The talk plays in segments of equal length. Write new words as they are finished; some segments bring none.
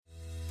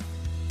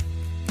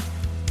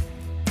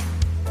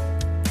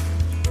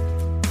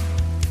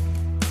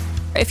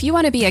If you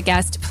want to be a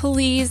guest,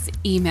 please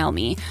email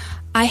me.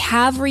 I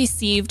have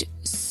received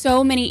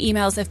so many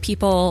emails of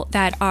people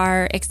that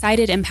are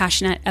excited and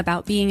passionate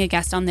about being a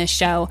guest on this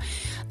show.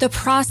 The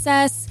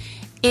process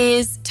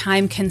is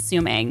time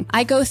consuming.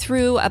 I go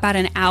through about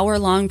an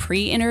hour-long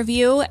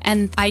pre-interview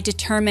and I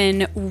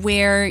determine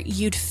where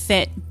you'd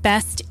fit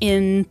best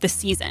in the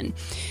season.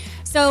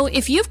 So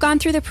if you've gone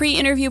through the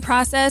pre-interview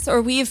process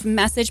or we've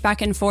messaged back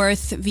and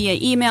forth via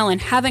email and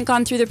haven't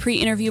gone through the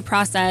pre-interview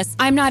process,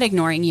 I'm not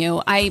ignoring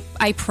you. I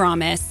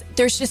promise.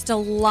 There's just a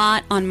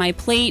lot on my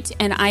plate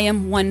and I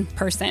am one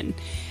person.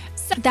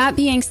 So that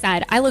being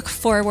said, I look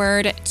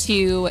forward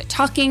to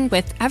talking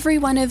with every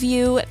one of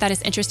you that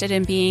is interested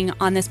in being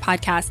on this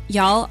podcast.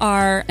 Y'all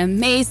are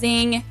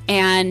amazing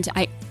and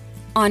I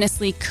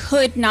honestly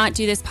could not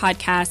do this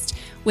podcast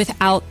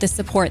without the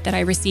support that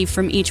I receive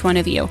from each one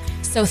of you.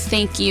 So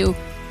thank you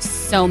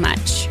so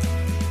much.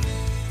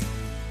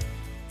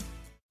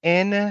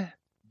 In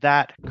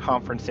that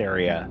conference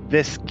area,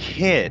 this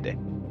kid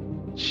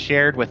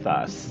shared with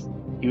us,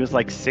 he was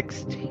like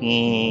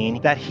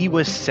 16, that he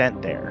was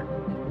sent there.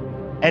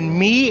 And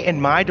me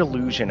and my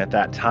delusion at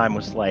that time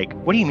was like,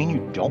 what do you mean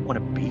you don't want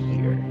to be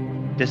here?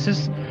 This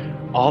is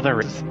all there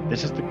is.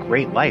 This is the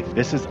great life.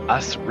 This is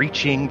us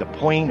reaching the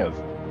point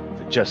of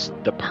just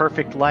the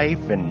perfect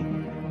life and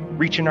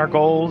reaching our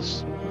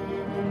goals.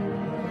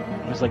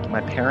 It was like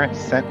my parents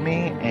sent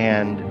me,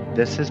 and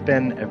this has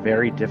been a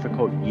very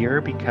difficult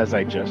year because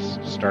I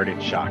just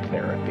started shock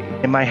therapy.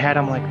 In my head,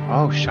 I'm like,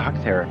 oh, shock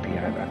therapy.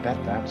 I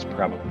bet that's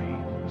probably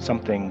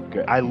something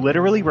good. I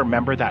literally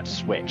remember that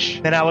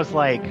switch. And I was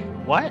like,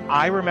 what?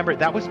 I remember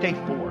that was day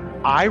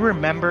 4. I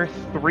remember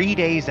 3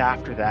 days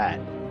after that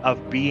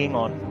of being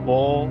on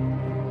full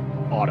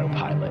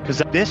autopilot,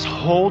 because this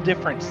whole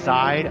different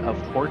side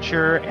of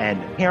torture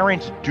and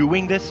parents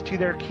doing this to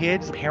their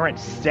kids,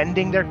 parents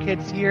sending their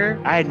kids here,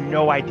 I had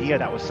no idea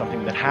that was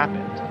something that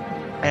happened.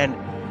 And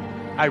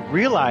I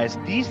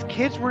realized these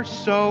kids were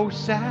so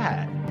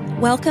sad.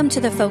 Welcome to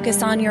the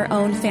Focus on Your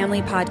Own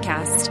Family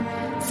podcast.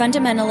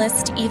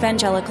 Fundamentalist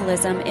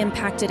evangelicalism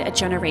impacted a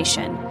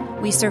generation.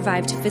 We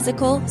survived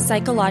physical,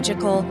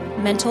 psychological,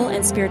 mental,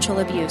 and spiritual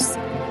abuse.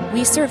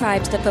 We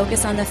survived the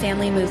Focus on the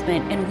Family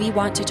movement, and we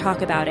want to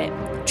talk about it.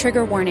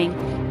 Trigger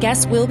warning,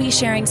 guests will be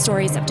sharing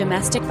stories of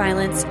domestic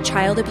violence,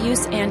 child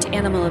abuse, and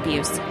animal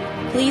abuse.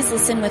 Please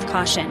listen with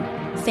caution.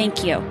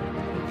 Thank you.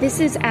 This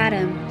is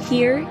Adam.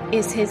 Here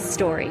is his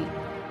story.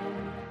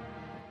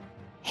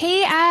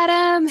 Hey,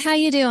 Adam. How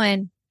you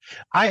doing?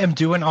 I am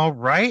doing all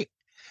right.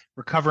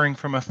 Recovering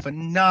from a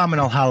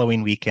phenomenal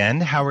Halloween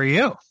weekend. How are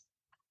you?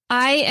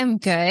 I am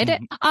good.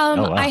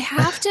 Wow. I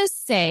have to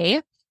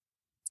say,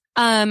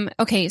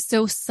 okay,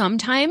 so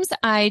sometimes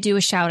I do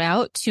a shout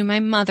out to my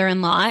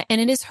mother-in-law and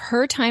it is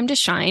her time to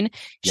shine.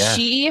 Yes.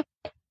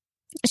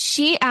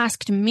 She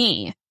asked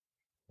me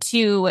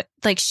to,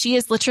 like, she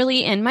is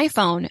literally in my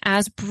phone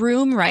as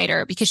broom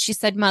writer because she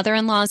said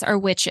mother-in-laws are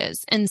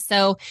witches. And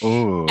so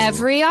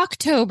every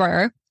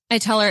October I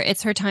tell her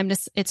it's her time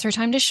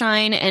to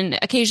shine. And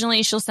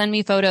occasionally she'll send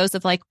me photos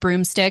of like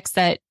broomsticks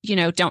that,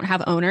 don't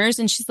have owners.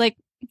 And she's like,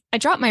 I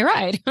dropped my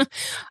ride or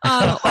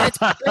it's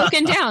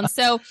broken down.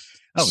 So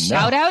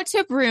shout out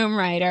to Broom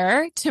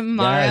Rider.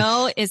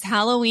 Tomorrow is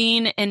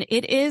Halloween and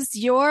it's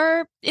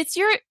your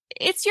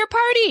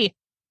party.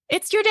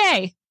 It's your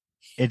day.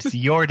 It's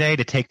your day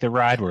to take the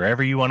ride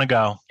wherever you want to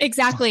go.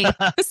 Exactly.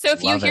 So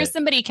if you hear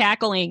somebody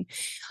cackling,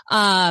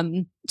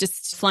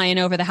 just flying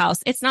over the house,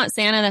 it's not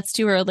Santa. That's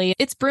too early.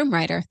 It's Broom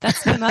Rider.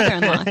 That's my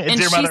mother-in-law.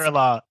 It's your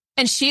mother-in-law.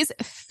 And she's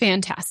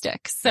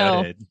fantastic.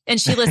 So, and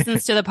she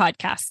listens to the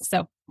podcast.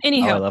 So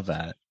anywho. I love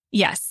that.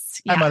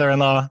 Yes. Yeah. My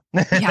mother-in-law.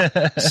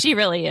 Yeah, she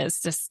really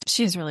is.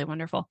 She's really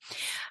wonderful.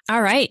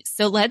 All right.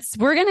 So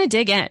we're going to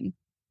dig in.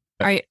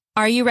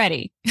 Are you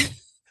ready?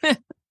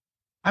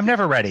 I'm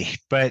never ready,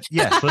 but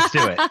yes, let's do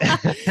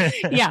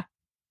it. Yeah.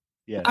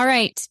 Yes. All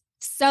right.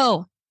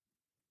 So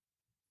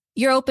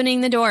you're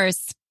opening the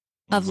doors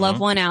of Love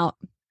One Out.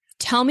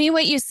 Tell me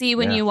what you see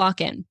when you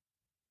walk in.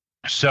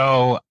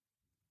 So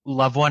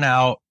Love One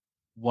Out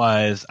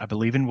was, I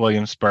believe, in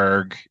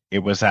Williamsburg. It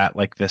was at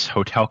like this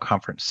hotel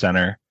conference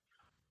center.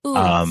 Ooh,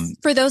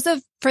 for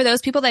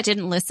those people that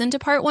didn't listen to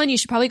part 1, you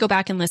should probably go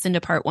back and listen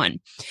to part 1.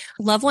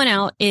 Love One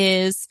Out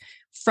is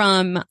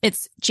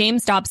it's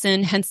James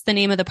Dobson, hence the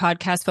name of the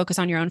podcast, Focus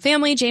on Your Own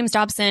Family. James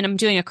Dobson, I'm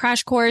doing a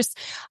crash course,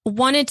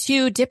 wanted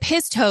to dip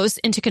his toes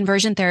into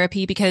conversion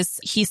therapy because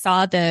he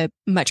saw the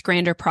much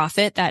grander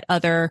profit that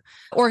other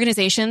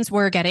organizations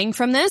were getting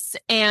from this.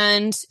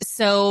 And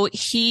so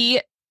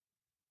he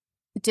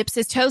dips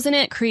his toes in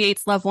it,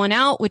 creates Love One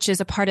Out, which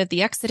is a part of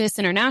the Exodus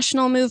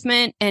International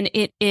movement. And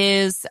it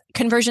is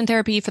conversion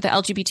therapy for the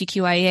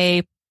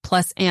LGBTQIA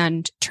plus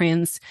and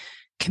trans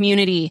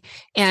community.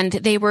 And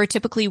they were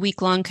typically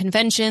week-long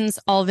conventions,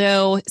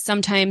 although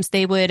sometimes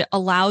they would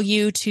allow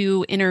you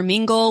to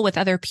intermingle with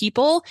other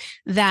people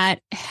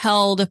that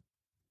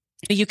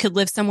you could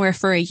live somewhere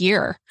for a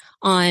year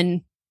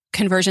on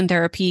conversion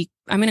therapy.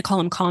 I'm going to call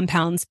them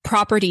compounds,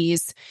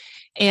 properties.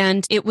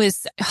 And it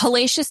was,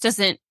 hellacious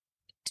doesn't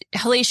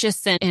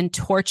hellacious and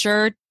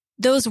torture,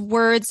 those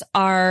words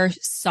are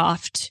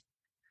soft.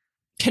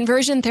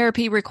 Conversion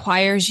therapy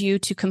requires you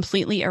to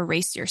completely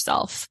erase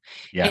yourself.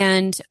 Yeah.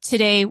 And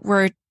today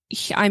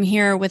I'm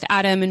here with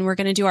Adam, and we're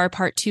going to do our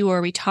part 2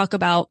 where we talk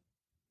about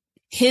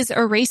his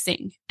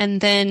erasing and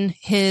then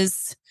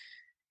his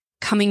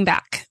coming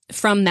back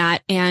from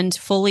that and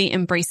fully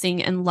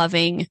embracing and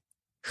loving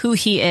who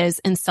he is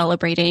and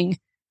celebrating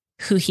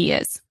who he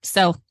is.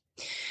 So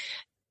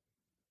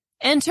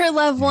enter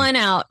Love One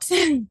Out.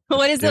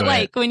 What is it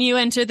like when you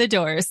enter the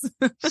doors?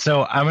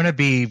 So I'm going to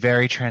be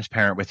very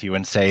transparent with you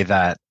and say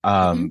that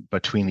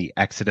between the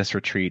Exodus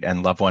retreat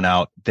and Love One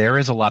Out, there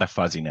is a lot of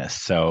fuzziness.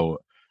 So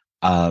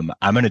I'm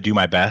going to do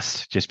my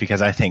best, just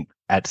because I think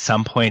at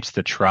some points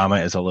the trauma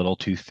is a little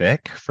too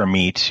thick for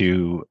me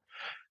to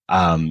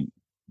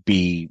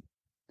be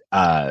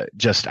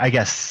just, I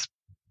guess,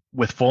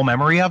 with full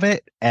memory of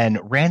it, and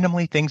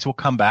randomly things will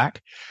come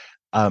back.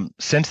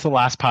 Since the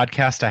last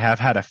podcast, I have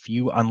had a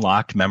few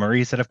unlocked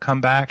memories that have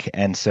come back,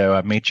 and so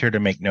I've made sure to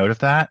make note of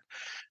that.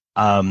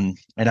 And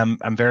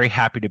I'm very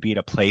happy to be at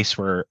a place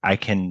where I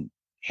can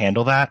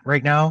handle that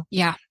right now.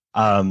 Yeah.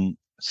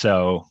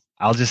 So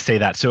I'll just say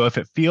that. So if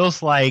it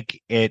feels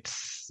like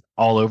it's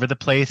all over the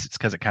place, it's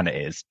because it kind of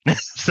is.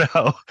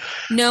 So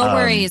no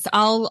worries.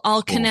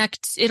 I'll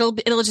connect. It'll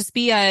just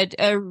be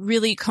a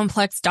really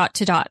complex dot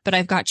to dot, but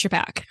I've got your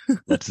back.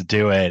 Let's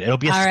do it. It'll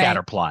be a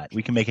scatter plot.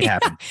 We can make it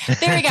happen.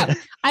 There we go.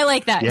 I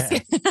like that.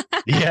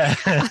 Yeah.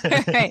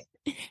 All right.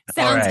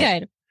 Sounds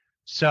good.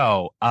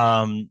 So,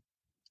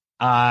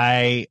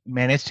 I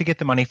managed to get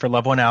the money for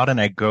Love One Out, and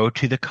I go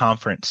to the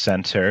conference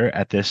center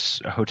at this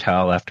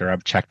hotel after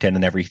I've checked in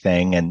and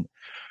everything. And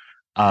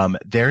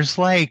there's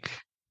like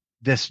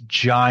this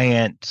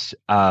giant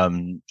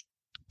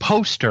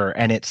poster,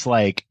 and it's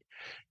like,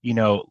 you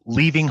know,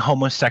 leaving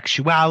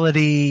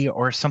homosexuality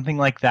or something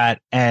like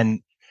that.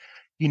 And,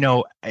 you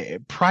know,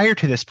 prior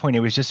to this point,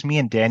 it was just me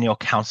and Daniel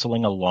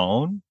counseling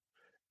alone.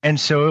 And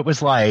so it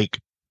was like,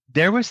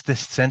 there was this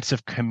sense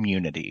of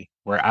community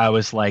where I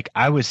was like,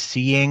 I was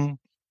seeing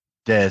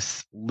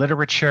this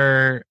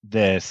literature,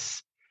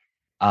 this,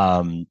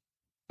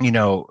 you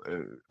know,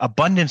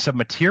 abundance of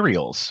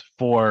materials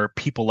for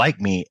people like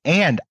me,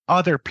 and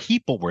other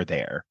people were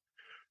there.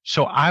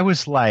 So I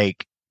was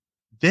like,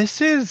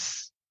 this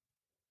is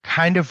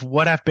kind of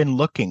what I've been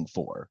looking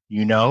for.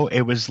 You know,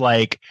 it was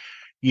like,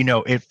 you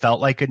know, it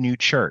felt like a new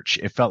church.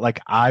 It felt like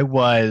I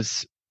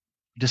was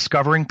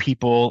discovering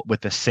people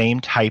with the same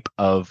type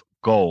of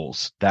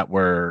goals that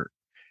were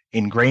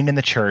ingrained in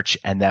the church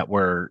and that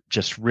were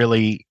just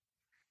really,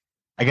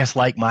 I guess,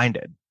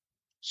 like-minded.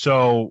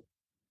 So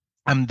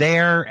I'm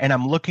there and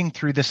I'm looking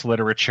through this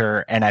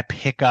literature, and I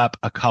pick up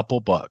a couple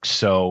books.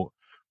 So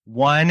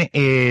one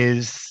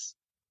is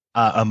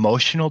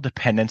Emotional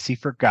Dependency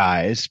for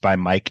Guys by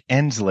Mike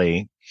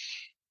Ensley.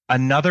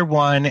 Another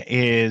one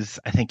is,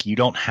 I think, You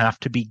Don't Have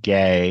to Be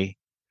Gay.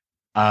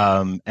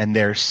 And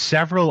there's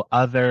several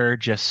other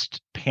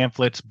just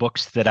pamphlets,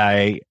 books that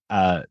I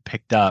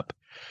picked up.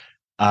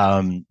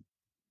 And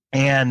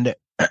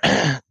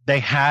they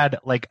had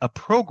like a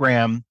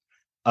program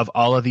of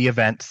all of the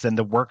events and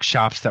the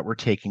workshops that were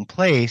taking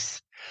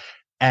place.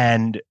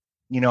 And,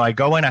 you know, I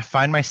go in, I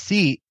find my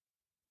seat,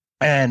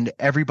 and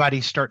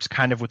everybody starts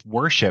kind of with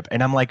worship.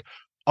 And I'm like,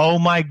 oh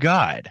my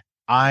God,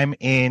 I'm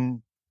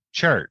in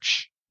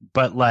church.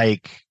 But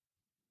like,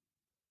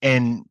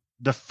 in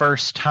the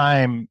first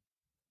time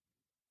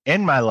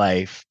in my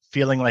life,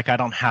 feeling like I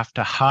don't have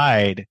to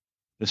hide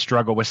the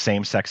struggle with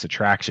same-sex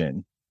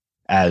attraction,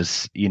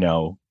 as, you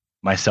know,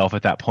 myself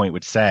at that point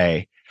would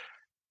say.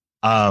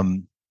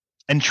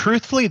 And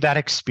truthfully, that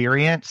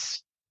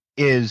experience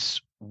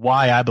is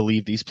why I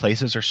believe these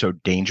places are so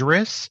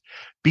dangerous,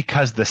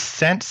 because the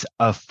sense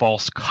of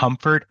false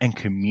comfort and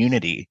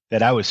community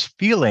that I was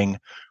feeling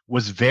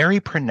was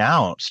very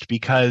pronounced,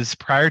 because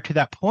prior to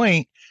that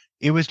point,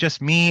 it was just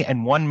me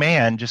and one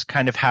man just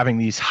kind of having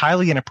these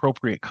highly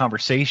inappropriate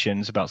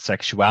conversations about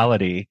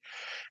sexuality.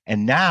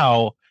 And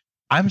now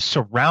I'm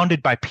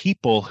surrounded by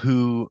people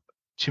who,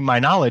 to my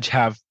knowledge,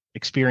 have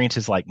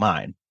experiences like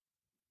mine.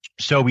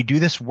 So we do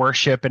this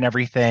worship and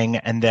everything,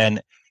 and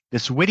then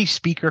this witty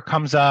speaker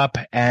comes up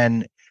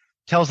and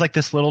tells like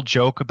this little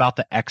joke about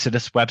the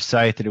Exodus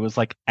website, that it was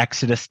like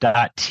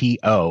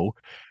exodus.to,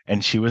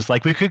 and she was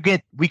like, we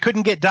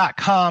couldn't get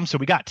 .com, so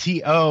we got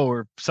 .to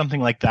or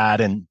something like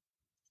that, and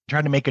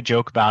tried to make a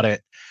joke about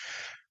it.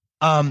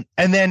 And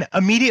then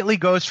immediately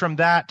goes from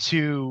that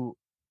to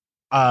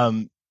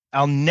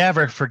I'll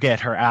never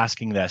forget her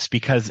asking this,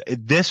 because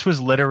this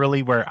was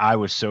literally where I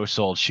was so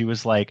sold. She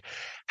was like,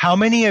 how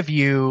many of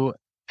you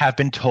have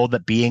been told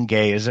that being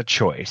gay is a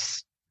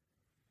choice?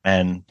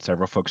 And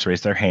several folks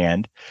raised their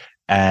hand.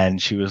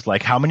 And she was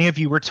like, how many of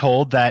you were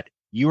told that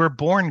you were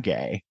born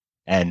gay?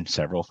 And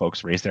several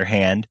folks raised their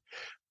hand.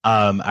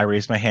 I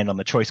raised my hand on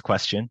the choice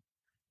question.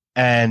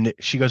 And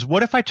she goes,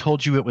 what if I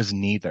told you it was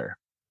neither?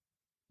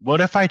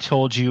 What if I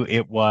told you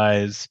it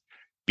was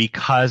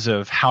because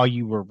of how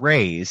you were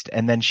raised?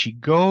 And then she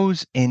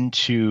goes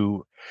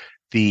into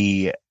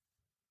the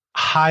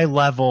high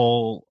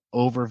level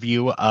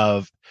overview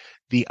of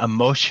the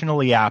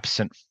emotionally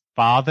absent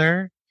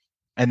father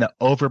and the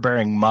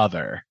overbearing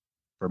mother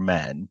for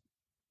men.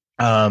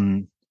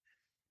 And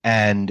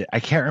I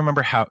can't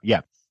remember how.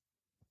 Yeah.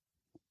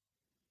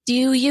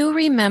 Do you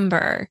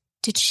remember,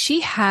 did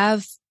she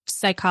have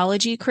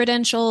psychology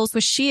credentials?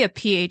 Was she a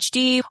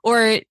PhD,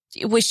 or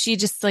was she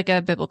just like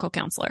a biblical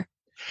counselor?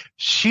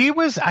 She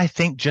was, I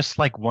think, just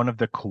like one of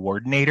the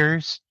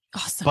coordinators.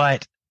 Awesome.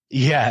 But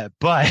yeah.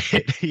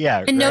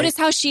 And notice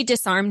how she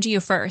disarmed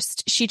you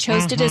first. She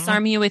chose to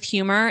disarm you with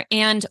humor,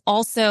 and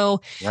also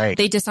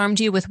they disarmed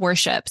you with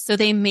worship. So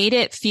they made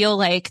it feel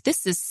like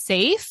this is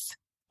safe.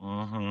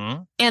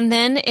 And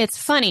then it's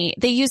funny.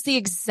 They use the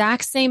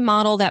exact same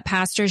model that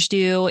pastors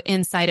do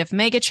inside of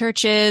mega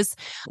churches,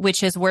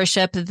 which is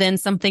worship, then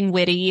something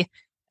witty,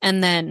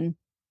 and then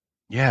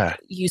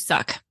you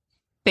suck,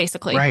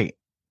 basically. Right.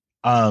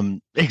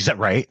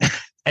 Right.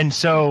 And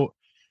so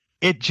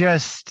it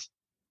just,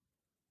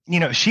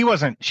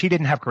 she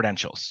didn't have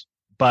credentials,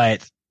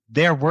 but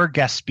there were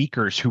guest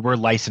speakers who were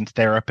licensed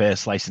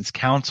therapists, licensed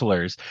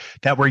counselors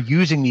that were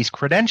using these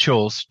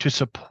credentials to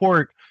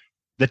support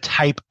the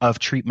type of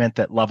treatment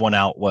that Love One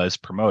Out was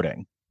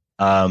promoting.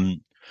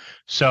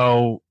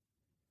 So,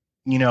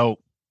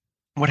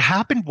 what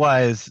happened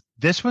was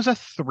this was a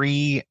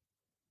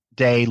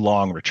 3-day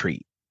long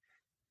retreat,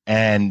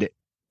 and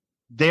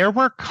there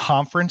were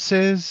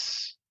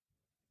conferences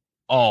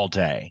all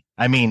day.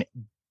 I mean,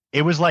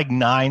 it was like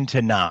 9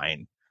 to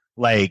 9,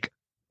 like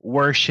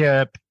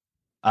worship,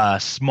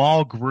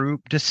 small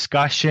group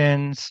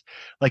discussions.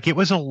 Like, it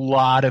was a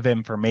lot of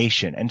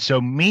information. And so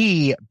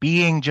me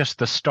being just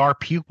the star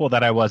pupil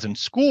that I was in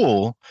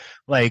school,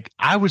 like,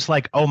 I was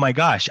like, oh my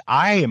gosh,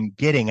 I am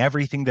getting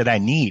everything that I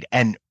need,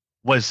 and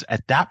was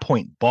at that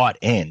point bought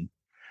in.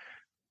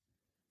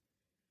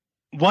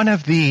 One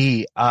of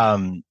the,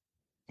 oh,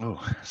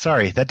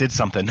 sorry, that did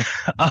something.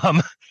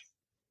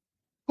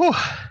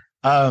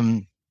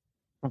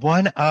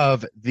 One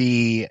of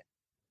the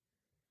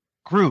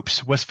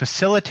groups was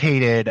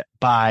facilitated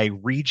by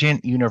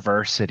Regent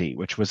University,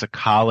 which was a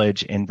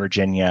college in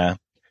Virginia,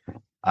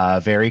 a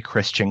very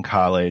Christian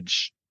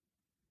college.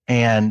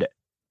 And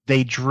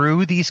they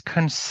drew these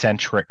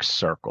concentric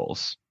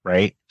circles,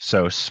 right?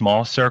 So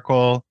small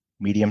circle,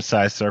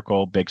 medium-sized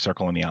circle, big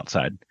circle on the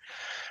outside.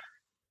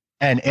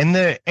 And in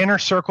the inner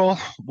circle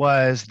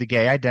was the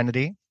gay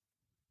identity.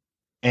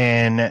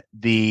 In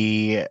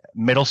the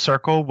middle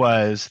circle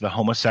was the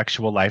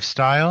homosexual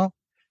lifestyle.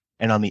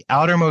 And on the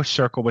outermost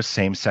circle was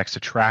same-sex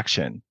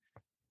attraction.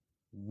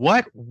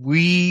 What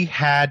we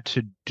had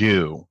to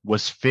do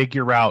was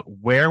figure out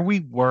where we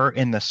were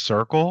in the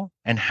circle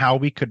and how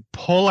we could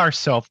pull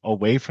ourselves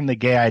away from the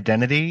gay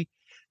identity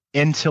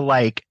into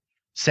like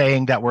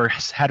saying that we're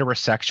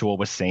heterosexual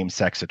with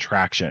same-sex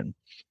attraction.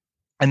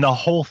 And the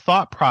whole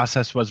thought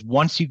process was,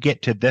 once you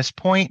get to this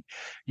point,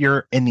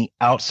 you're in the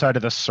outside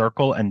of the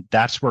circle, and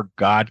that's where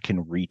God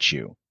can reach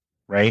you,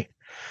 right?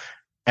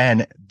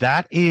 And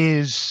that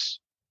is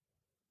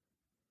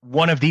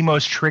one of the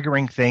most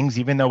triggering things,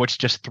 even though it's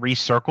just 3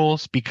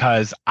 circles,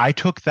 because I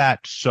took that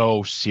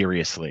so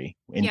seriously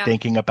in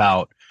thinking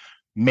about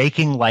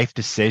making life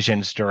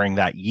decisions during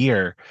that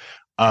year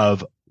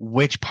of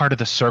which part of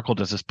the circle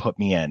does this put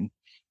me in.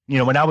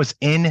 When I was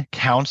in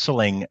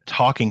counseling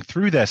talking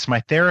through this,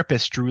 my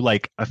therapist drew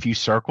like a few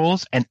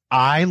circles, and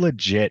I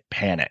legit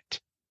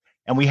panicked.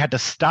 And we had to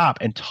stop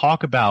and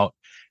talk about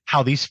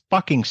how these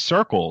fucking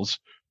circles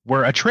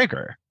were a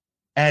trigger.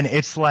 And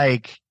it's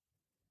like,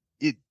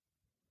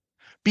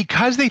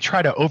 because they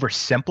try to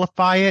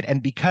oversimplify it,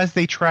 and because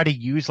they try to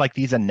use like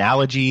these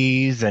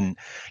analogies and,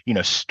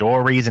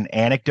 stories and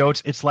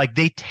anecdotes, it's like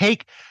they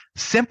take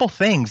simple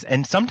things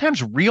and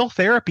sometimes real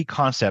therapy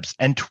concepts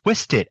and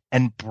twist it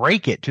and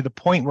break it to the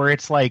point where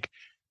it's like,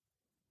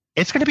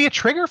 it's going to be a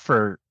trigger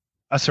for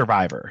a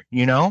survivor,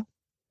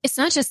 It's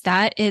not just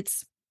that.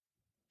 It's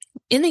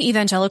in the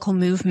evangelical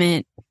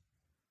movement.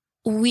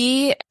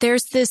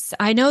 There's this,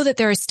 I know that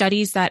there are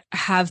studies that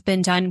have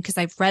been done because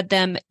I've read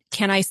them.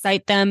 Can I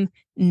cite them?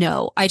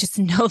 No, I just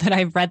know that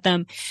I've read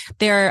them.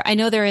 I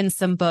know they're in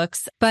some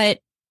books, but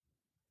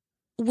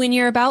when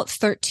you're about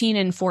 13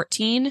 and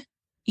 14,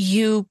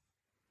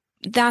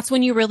 that's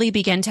when you really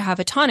begin to have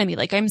autonomy.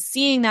 Like, I'm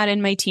seeing that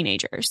in my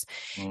teenagers,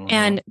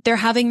 and they're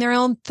having their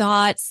own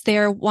thoughts.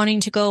 They're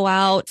wanting to go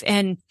out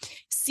and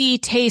see,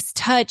 taste,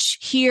 touch,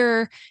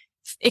 hear,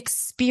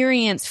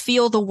 experience,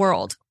 feel the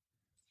world.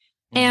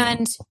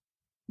 And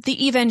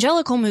the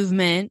evangelical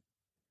movement,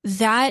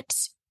 that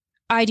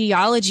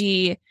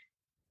ideology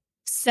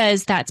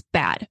says that's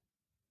bad.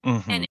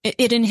 And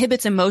it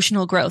inhibits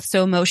emotional growth,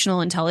 so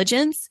emotional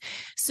intelligence.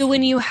 So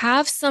when you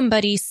have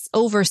somebody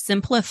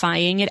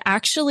oversimplifying, it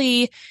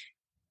actually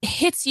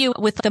hits you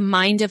with the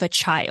mind of a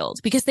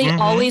child, because they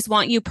always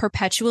want you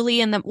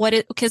perpetually. And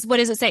because what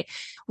does it say?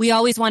 We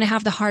always want to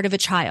have the heart of a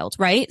child,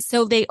 right?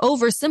 So they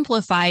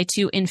oversimplify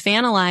to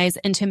infantilize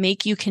and to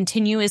make you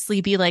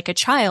continuously be like a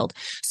child.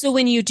 So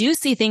when you do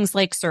see things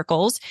like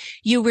circles,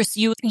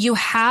 you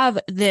have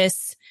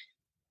this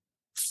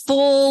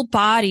full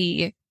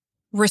body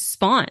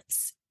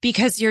response.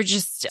 because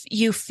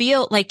you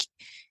feel like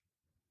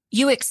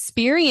you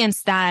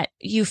experience that,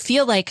 you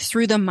feel like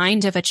through the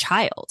mind of a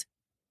child.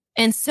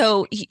 And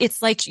so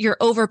it's like you're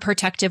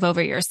overprotective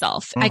over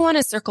yourself. I want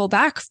to circle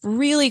back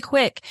really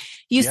quick.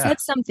 You said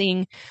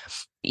something,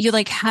 you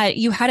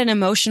had an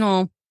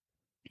emotional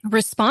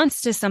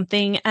response to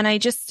something. And I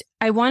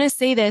want to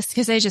say this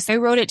because I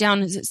wrote it down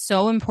because it's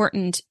so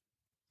important.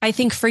 I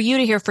think for you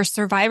to hear, for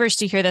survivors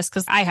to hear this,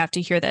 because I have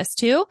to hear this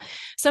too.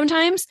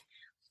 Sometimes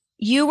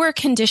you were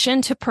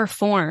conditioned to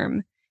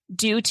perform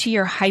due to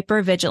your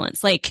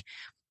hypervigilance. Like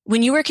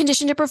when you were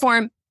conditioned to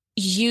perform,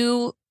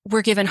 you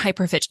were given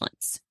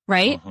hypervigilance,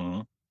 right?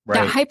 Right.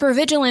 That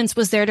hypervigilance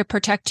was there to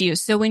protect you.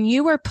 So when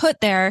you were put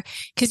there,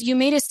 because you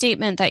made a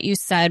statement that you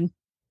said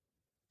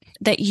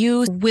that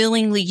you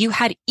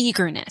had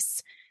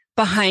eagerness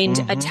behind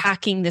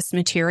attacking this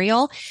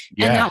material.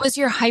 Yeah. And that was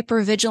your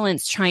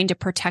hypervigilance trying to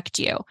protect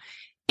you.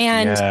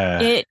 And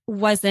it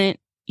wasn't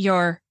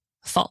your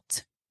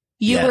fault.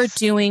 You were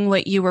doing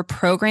what you were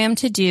programmed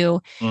to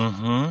do.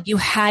 You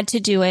had to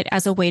do it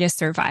as a way to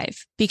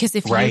survive. Because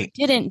if you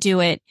didn't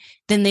do it,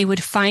 then they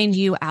would find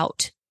you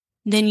out.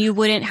 Then you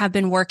wouldn't have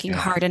been working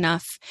hard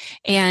enough.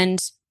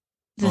 And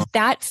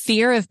that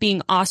fear of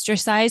being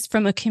ostracized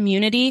from a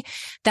community,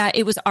 that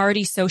it was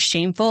already so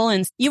shameful.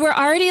 And you were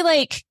already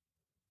like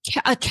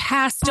a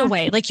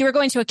castaway, like you were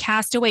going to a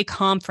castaway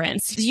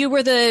conference. You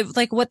were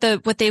what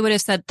they would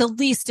have said, the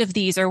least of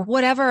these, or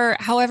whatever,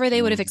 however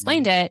they would have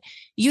explained it.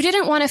 You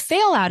didn't want to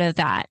fail out of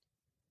that.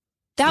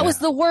 That was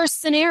the worst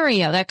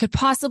scenario that could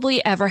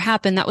possibly ever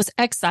happen. That was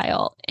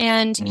exile.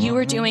 And you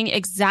were doing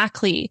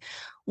exactly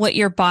what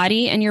your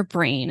body and your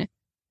brain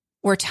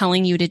were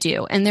telling you to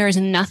do. And there is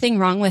nothing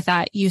wrong with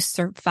that. You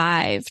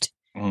survived.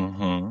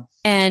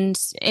 And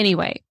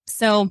anyway,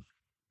 so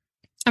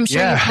I'm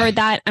sure you've heard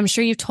that. I'm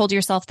sure you've told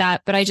yourself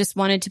that, but I just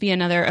wanted to be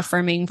another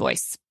affirming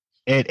voice.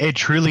 It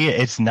truly,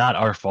 it's not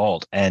our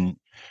fault. And,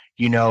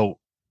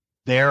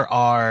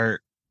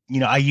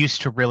 I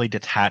used to really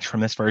detach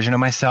from this version of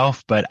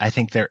myself, but I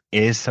think there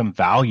is some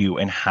value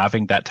in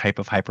having that type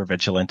of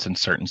hypervigilance in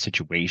certain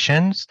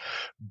situations.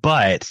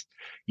 But,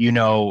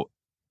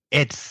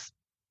 it's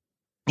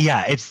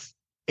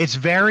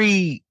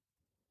very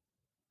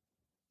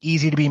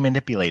easy to be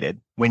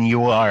manipulated when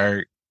you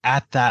are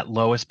at that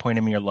lowest point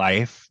in your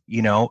life.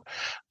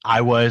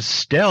 I was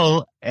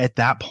still at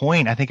that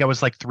point, I think I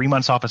was like 3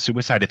 months off a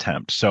suicide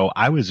attempt. So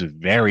I was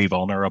very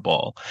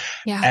vulnerable.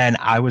 Yeah. And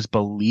I was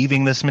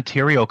believing this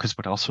material because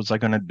what else was I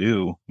going to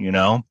do?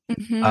 So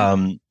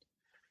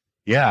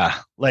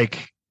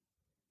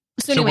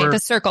anyway, the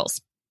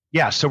circles.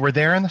 Yeah. So we're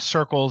there in the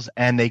circles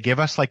and they give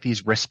us like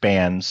these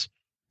wristbands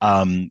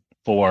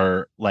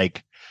for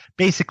like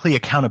basically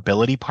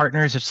accountability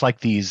partners. It's like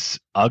these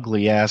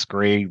ugly ass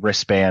gray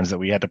wristbands that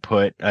we had to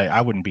put.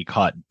 I wouldn't be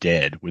caught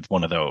dead with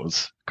one of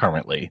those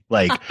currently.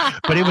 But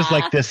it was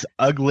like this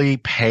ugly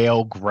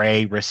pale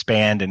gray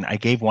wristband. And I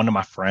gave one to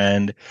my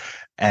friend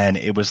and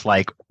it was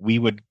like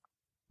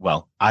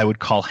I would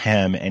call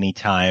him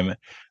anytime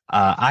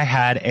I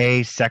had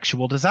a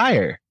sexual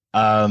desire.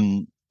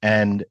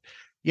 And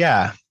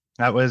yeah,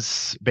 that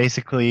was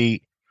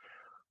basically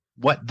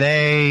what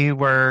they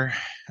were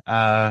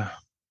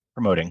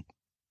promoting.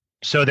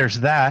 So there's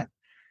that.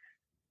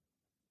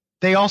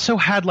 They also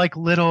had they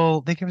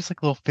give us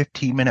like little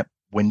 15-minute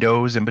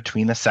windows in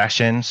between the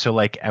sessions. So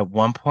like at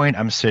one point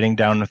I'm sitting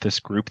down with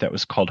this group that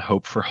was called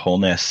Hope for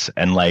Wholeness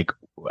and like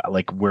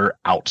we're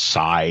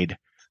outside.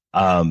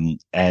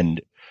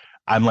 And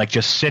I'm like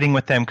just sitting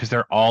with them because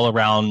they're all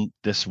around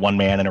this one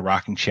man in a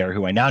rocking chair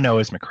who I now know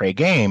is McCrae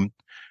Game.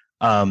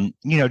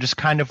 Just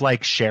kind of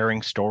like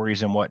sharing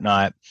stories and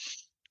whatnot.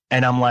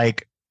 And I'm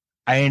like,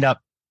 I end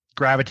up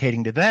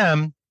gravitating to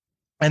them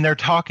and they're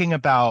talking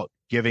about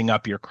giving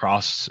up your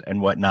cross and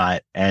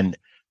whatnot. And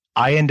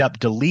I end up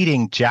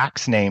deleting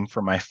Jack's name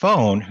from my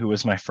phone, who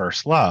was my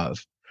first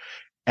love,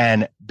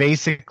 and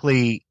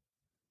basically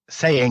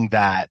saying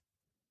that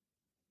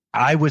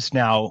I was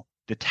now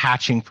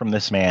detaching from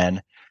this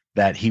man,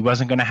 that he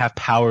wasn't going to have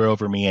power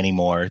over me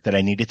anymore, that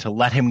I needed to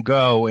let him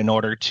go in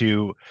order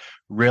to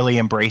really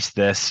embrace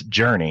this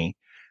journey.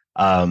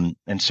 And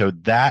so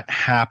that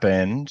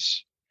happened.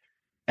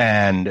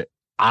 And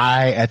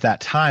I, at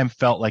that time,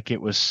 felt like it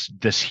was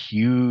this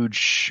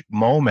huge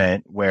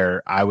moment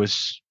where I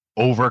was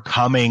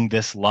overcoming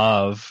this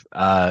love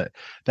that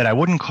I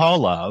wouldn't call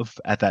love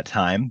at that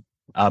time.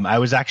 I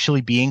was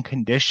actually being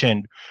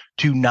conditioned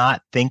to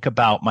not think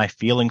about my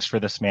feelings for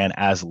this man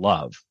as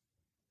love,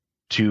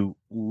 to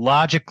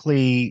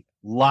logically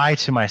lie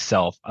to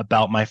myself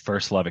about my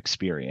first love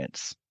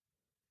experience.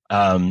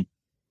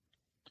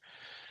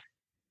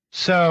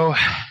 So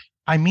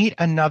I meet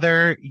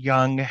another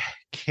young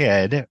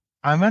kid.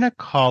 I'm going to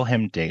call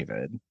him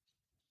David.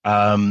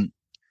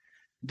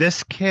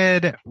 This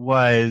kid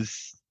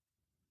was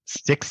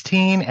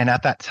 16, and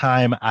at that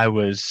time I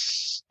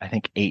was, I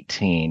think,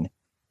 18,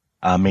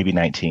 maybe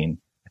 19.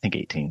 I think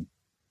 18.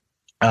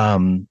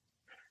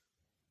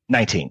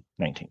 19.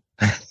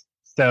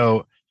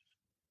 So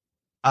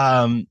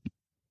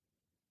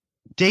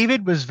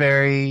David was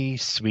very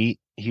sweet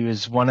He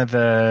was one of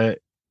the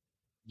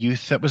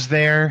youth that was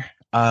there.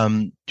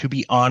 To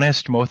be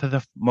honest, most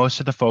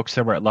of the folks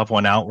that were at Love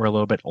One Out were a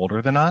little bit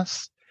older than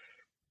us.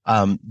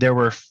 There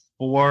were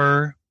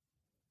four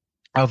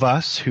of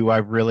us who I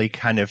really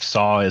kind of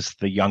saw as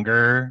the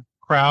younger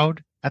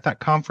crowd at that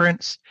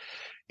conference.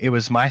 It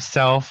was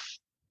myself,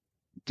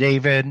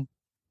 David,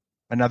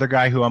 another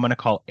guy who I'm going to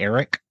call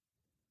Eric,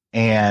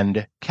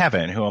 and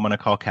Kevin, who I'm going to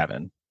call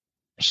Kevin.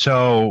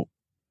 So,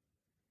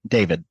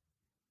 David,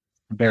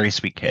 very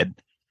sweet kid.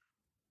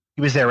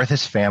 He was there with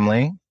his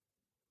family,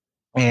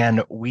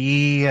 and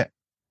we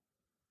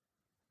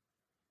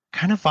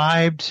kind of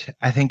vibed,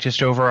 I think,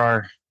 just over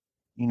our,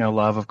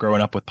 love of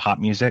growing up with pop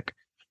music.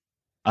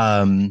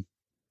 And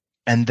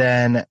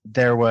then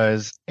there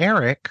was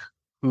Eric,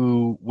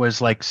 who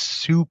was like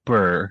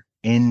super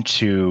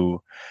into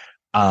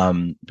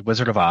The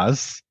Wizard of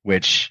Oz,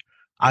 which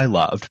I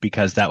loved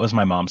because that was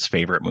my mom's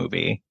favorite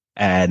movie.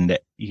 And,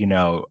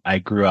 I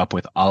grew up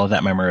with all of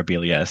that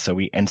memorabilia, so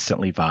we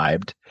instantly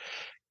vibed.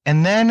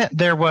 And then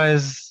there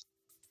was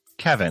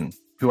Kevin,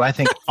 who I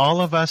think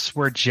all of us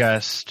were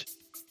just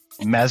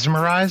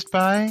mesmerized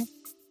by.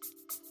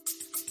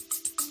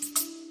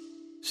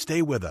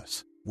 Stay with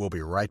us. We'll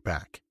be right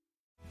back.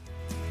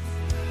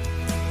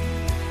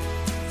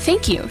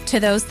 Thank you to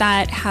those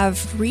that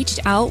have reached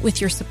out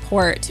with your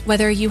support,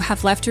 whether you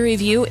have left a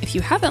review. If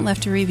you haven't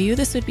left a review,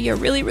 this would be a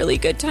really, really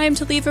good time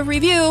to leave a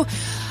review.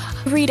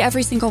 I read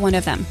every single one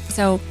of them.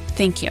 So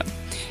thank you.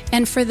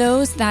 And for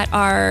those that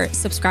are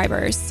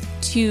subscribers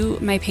to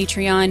my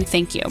Patreon,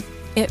 thank you.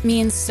 It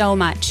means so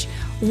much.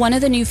 One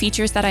of the new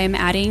features that I am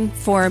adding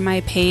for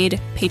my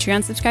paid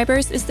Patreon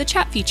subscribers is the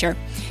chat feature.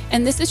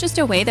 And this is just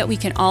a way that we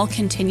can all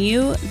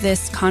continue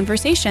this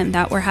conversation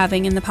that we're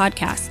having in the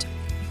podcast.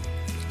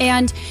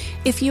 And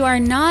if you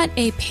are not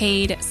a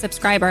paid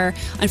subscriber,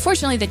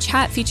 unfortunately, the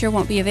chat feature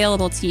won't be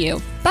available to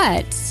you,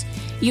 but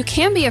you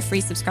can be a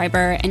free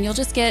subscriber and you'll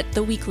just get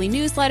the weekly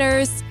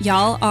newsletters.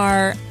 Y'all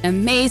are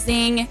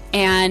amazing.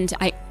 And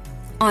I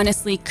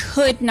honestly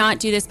could not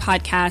do this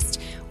podcast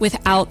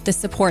without the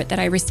support that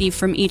I receive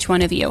from each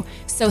one of you.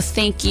 So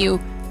thank you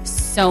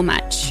so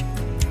much.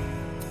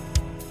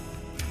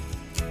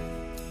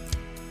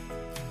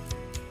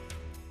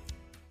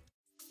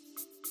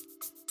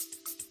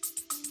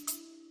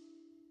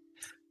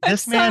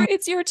 Sorry,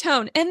 it's your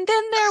tone. And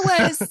then there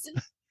was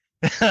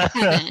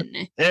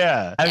Kevin.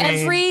 Yeah.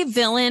 Every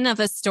villain of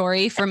a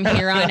story from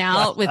here on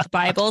out with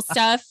Bible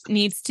stuff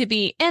needs to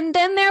be. And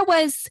then there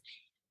was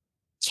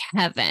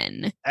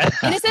Kevin.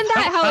 And isn't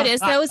that how it is,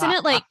 though? Isn't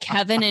it like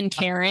Kevin and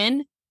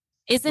Karen?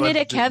 Isn't it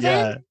a Kevin?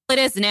 Yeah. It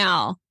is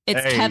now.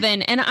 It's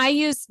Kevin. And I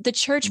use the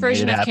church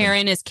version of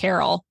Karen is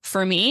Carol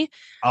for me.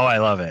 Oh, I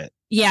love it.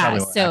 Yeah.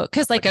 So,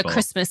 because like a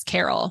Christmas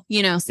carol,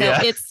 so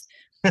it's,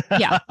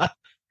 yeah.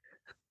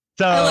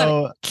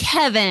 So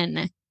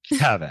Kevin.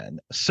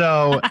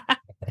 So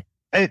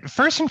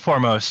first and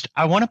foremost,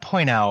 I want to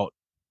point out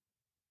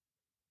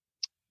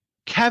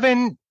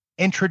Kevin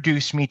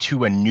introduced me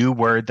to a new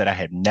word that I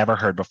had never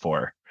heard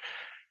before,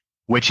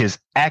 which is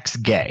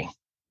ex-gay.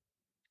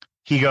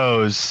 He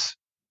goes,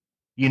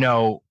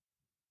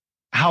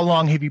 how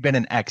long have you been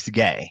an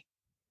ex-gay?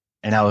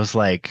 And I was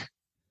like,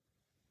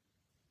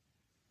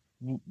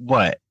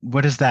 what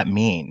does that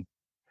mean?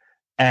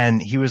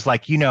 And he was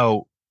like,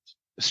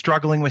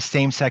 struggling with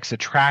same-sex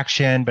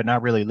attraction, but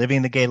not really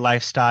living the gay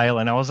lifestyle.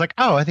 And I was like,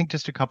 oh, I think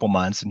just a couple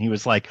months. And he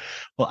was like,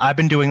 well, I've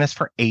been doing this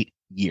for 8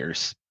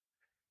 years.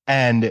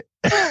 And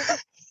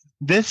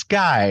this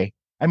guy,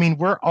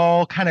 we're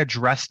all kind of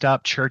dressed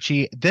up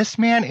churchy. This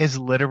man is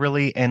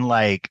literally in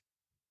like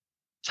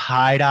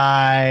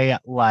tie-dye,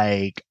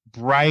 like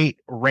bright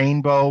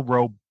rainbow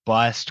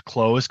robust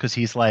clothes. Cause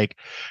he's like,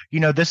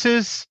 this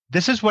is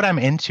what I'm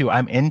into.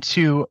 I'm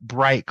into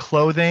bright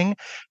clothing,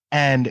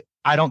 and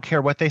I don't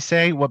care what they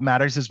say. What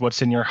matters is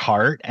what's in your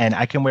heart, and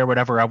I can wear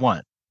whatever I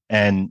want.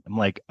 And I'm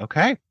like,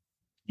 okay,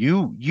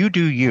 you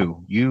do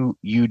you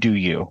do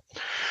you.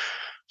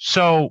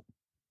 So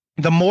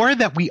the more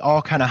that we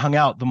all kind of hung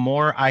out, the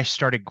more I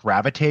started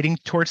gravitating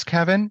towards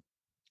Kevin,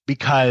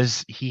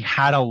 because he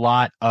had a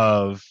lot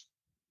of,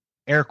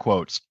 air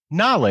quotes,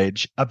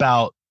 knowledge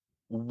about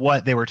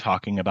what they were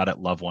talking about at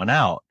Love One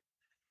Out.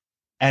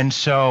 And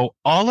so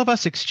all of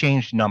us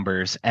exchanged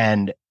numbers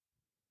and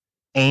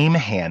AIM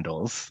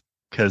handles,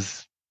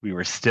 because we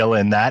were still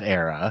in that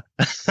era.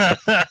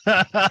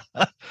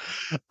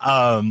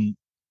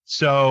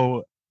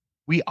 So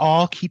we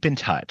all keep in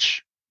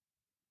touch.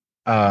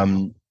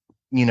 After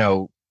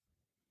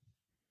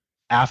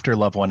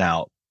Love One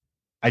Out,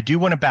 I do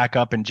want to back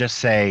up and just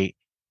say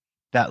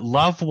that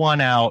Love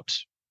One Out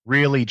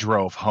really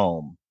drove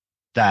home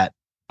that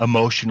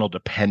emotional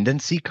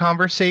dependency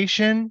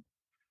conversation.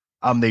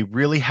 They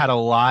really had a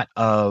lot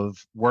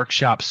of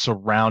workshops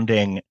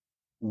surrounding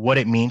what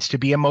it means to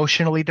be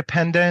emotionally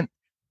dependent,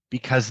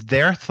 because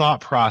their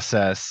thought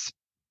process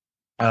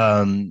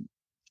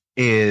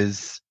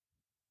is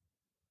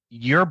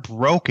you're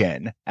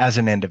broken as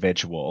an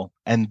individual,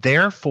 and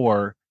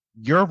therefore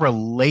your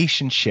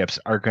relationships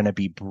are going to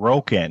be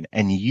broken,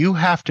 and you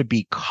have to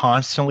be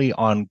constantly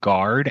on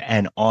guard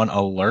and on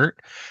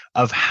alert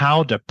of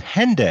how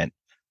dependent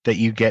that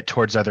you get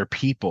towards other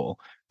people.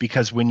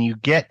 Because when you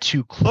get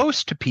too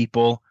close to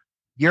people,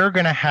 you're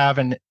going to have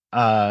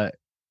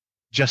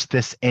just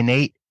this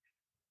innate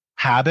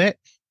habit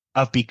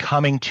of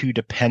becoming too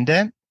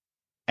dependent,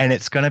 and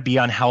it's going to be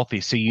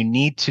unhealthy. So you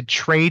need to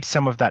trade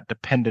some of that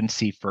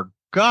dependency for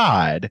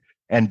God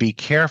and be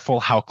careful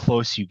how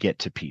close you get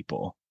to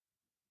people.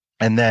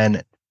 And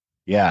then,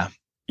 yeah.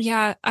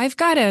 Yeah, I've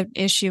got an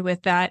issue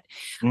with that.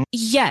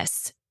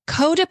 Yes,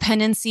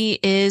 codependency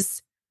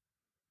is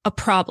a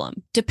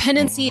problem.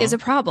 Dependency is a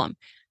problem.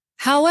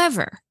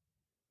 However,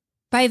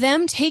 by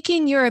them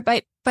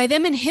by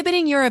them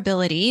inhibiting your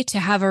ability to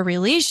have a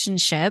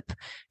relationship,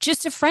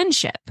 just a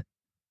friendship,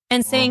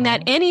 and saying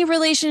that any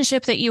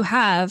relationship that you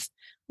have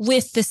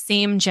with the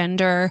same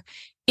gender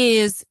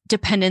is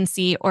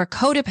dependency or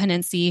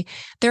codependency,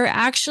 they're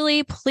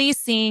actually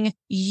placing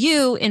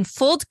you in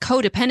full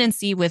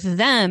codependency with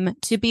them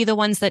to be the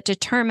ones that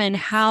determine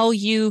how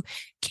you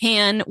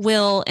can,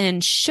 will,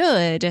 and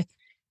should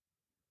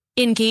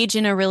engage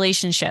in a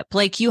relationship.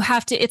 Like you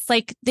have to, it's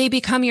like they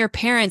become your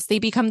parents, they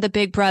become the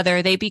big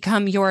brother, they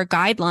become your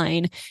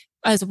guideline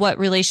as what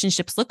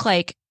relationships look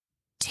like,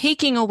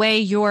 taking away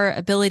your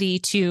ability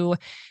to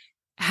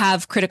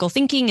have critical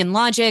thinking and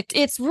logic.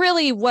 It's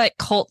really what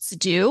cults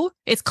do.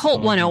 It's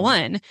cult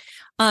 101,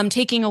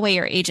 taking away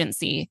your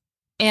agency.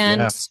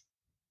 And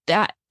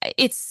that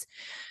it's,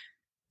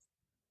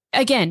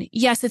 again,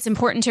 yes, it's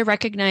important to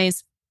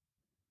recognize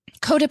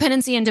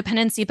codependency and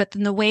dependency, but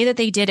then the way that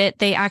they did it,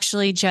 they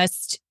actually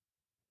just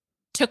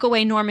took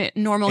away normal it's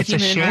human a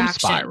shame interaction.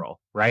 Spiral,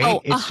 right?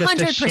 Oh, it's just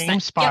 100%. a shame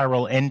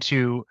spiral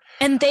into,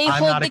 and they I'm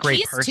hold not the a great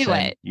keys person. to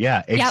it.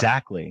 Yeah,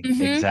 exactly.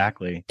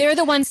 Exactly. They're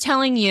the ones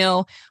telling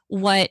you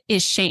what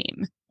is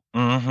shame.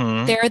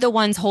 They're the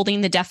ones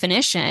holding the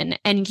definition,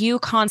 and you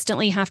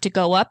constantly have to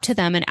go up to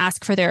them and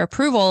ask for their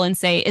approval and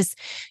say,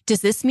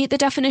 does this meet the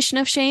definition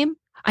of shame?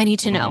 I need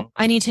to know.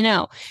 I need to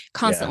know.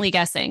 Constantly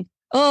guessing.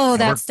 Oh,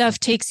 that stuff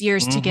takes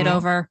years to get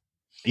over.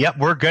 Yep,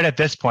 we're good at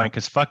this point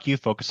because fuck you,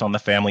 focus on the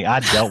family. I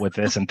dealt with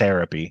this in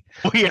therapy.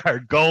 We are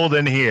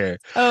golden here.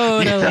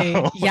 Totally. You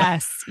know?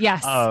 Yes.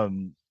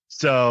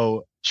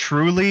 So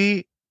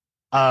truly,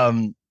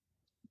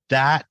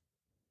 that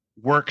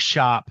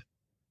workshop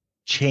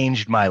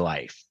changed my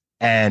life.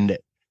 And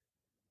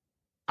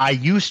I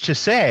used to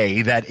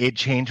say that it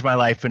changed my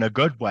life in a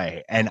good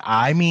way. And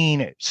I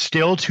mean,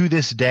 still to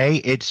this day,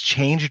 it's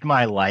changed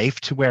my life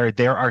to where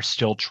there are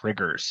still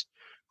triggers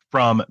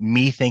from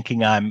me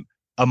thinking I'm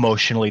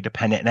emotionally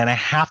dependent. And I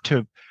have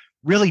to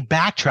really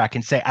backtrack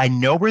and say, I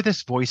know where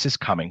this voice is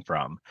coming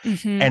from.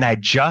 And I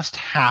just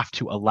have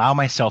to allow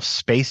myself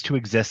space to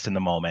exist in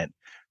the moment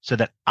so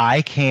that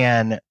I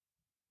can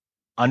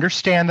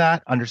understand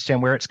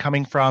where it's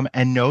coming from,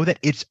 and know that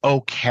it's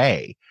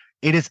okay.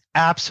 It is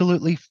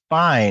absolutely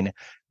fine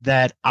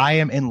that I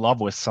am in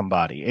love with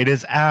somebody. It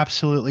is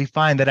absolutely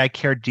fine that I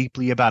care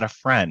deeply about a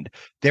friend.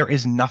 There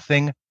is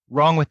nothing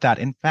wrong with that.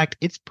 In fact,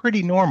 it's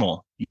pretty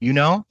normal, you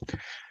know?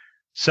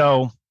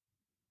 So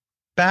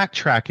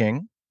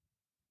backtracking,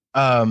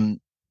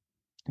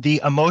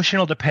 the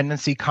emotional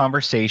dependency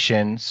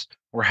conversations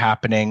were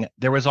happening.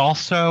 There was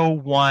also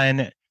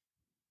one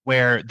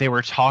where they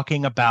were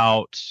talking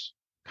about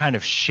kind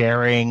of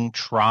sharing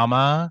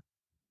trauma,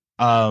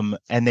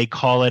 and they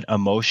call it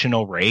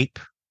emotional rape,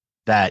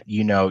 that,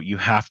 you know, you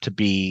have to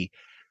be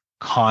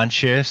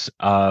conscious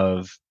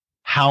of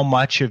how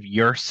much of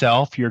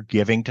yourself you're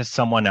giving to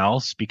someone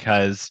else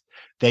because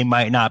they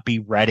might not be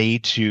ready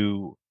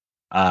to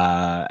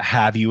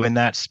have you in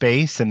that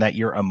space, and that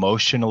you're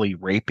emotionally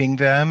raping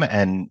them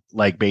and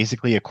like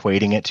basically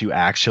equating it to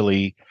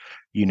actually,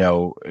 you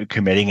know,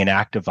 committing an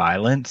act of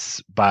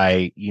violence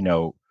by, you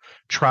know,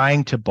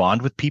 trying to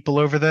bond with people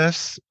over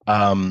this.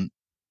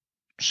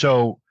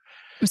 So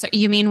I'm sorry,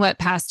 you mean what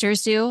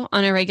pastors do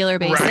on a regular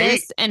basis,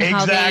 right? And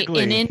how they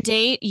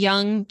inundate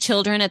young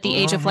children at the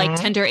age of like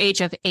tender age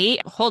of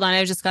 8. Hold on.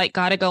 I just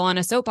got to go on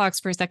a soapbox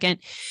for a second.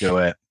 Do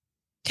it.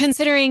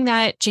 Considering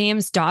that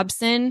James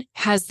Dobson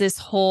has this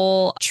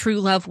whole true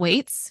love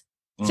waits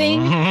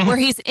thing where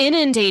he's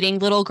inundating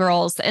little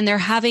girls and they're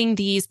having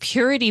these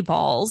purity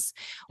balls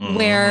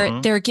where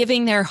they're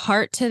giving their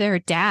heart to their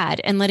dad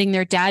and letting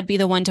their dad be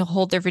the one to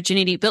hold their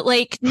virginity. But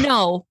like,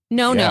 no,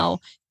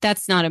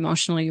 that's not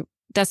emotional.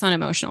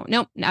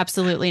 Nope,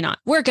 absolutely not.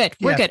 We're good.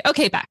 We're good.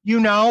 Okay, back. You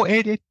know,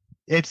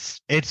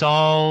 it's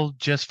all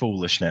just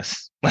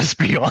foolishness. Let's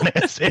be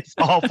honest. It's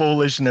all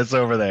foolishness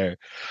over there.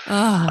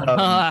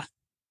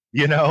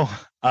 You know,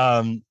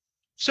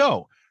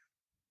 so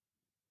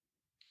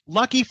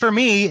lucky for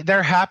me,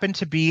 there happened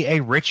to be a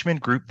Richmond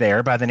group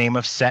there by the name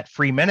of Set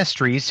Free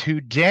Ministries,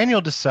 who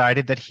Daniel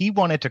decided that he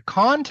wanted to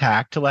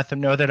contact to let them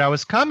know that I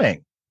was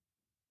coming.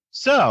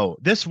 So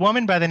this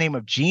woman by the name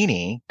of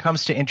Jeannie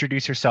comes to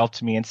introduce herself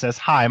to me and says,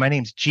 "Hi, my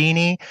name's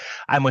Jeannie.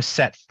 I'm with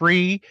Set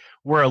Free.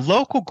 We're a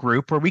local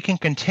group where we can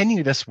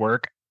continue this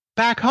work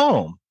back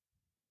home."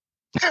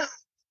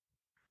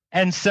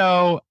 And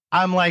so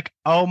I'm like,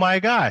 oh my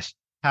gosh,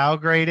 how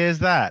great is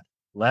that?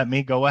 Let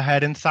me go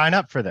ahead and sign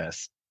up for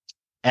this.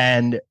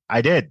 And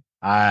I did.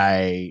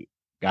 I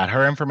got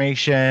her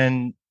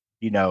information.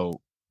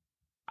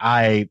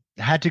 I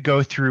had to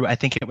go through, I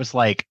think it was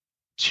like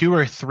 2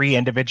 or 3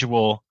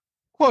 individual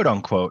quote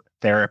unquote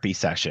therapy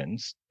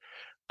sessions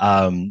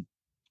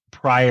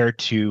prior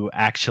to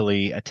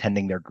actually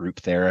attending their group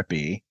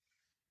therapy.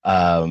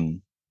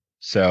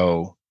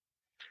 So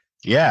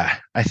yeah,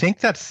 I think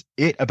that's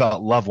it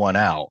about Love One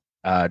Out.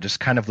 Just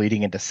kind of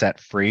leading into Set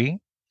Free.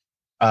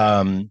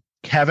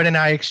 Kevin and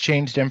I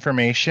exchanged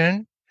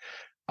information.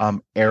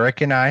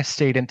 Eric and I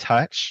stayed in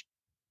touch,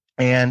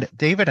 and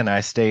David and I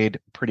stayed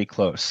pretty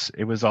close.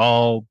 It was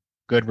all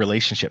good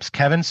relationships.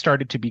 Kevin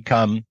started to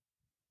become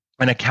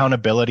an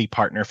accountability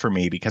partner for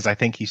me because I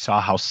think he saw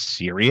how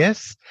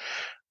serious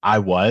I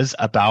was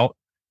about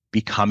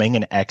becoming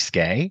an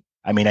ex-gay.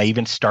 I mean, I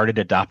even started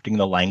adopting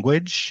the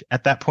language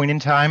at that point in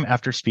time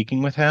after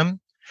speaking with him.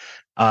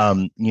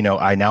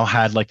 I now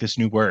had like this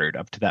new word.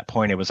 Up to that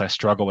point, it was I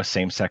struggle with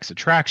same-sex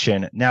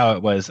attraction. Now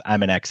it was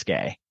I'm an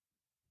ex-gay.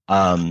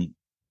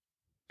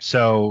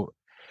 So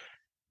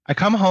I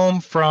come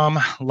home from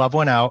Love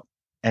One Out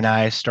and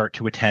I start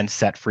to attend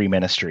Set Free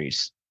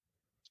Ministries,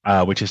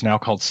 which is now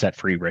called Set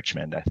Free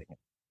Richmond. I think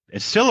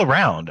it's still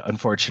around,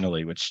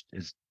 unfortunately, which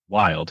is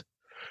wild.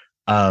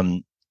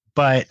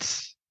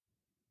 But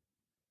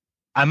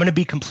I'm going to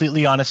be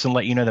completely honest and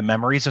let you know the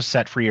memories of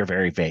Set Free are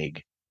very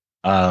vague.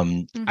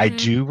 I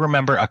do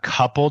remember a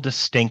couple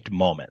distinct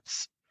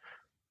moments.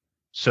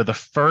 So the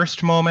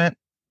first moment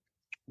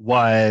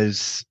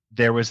was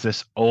there was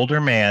this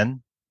older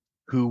man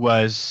who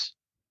was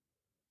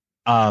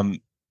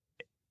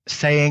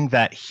saying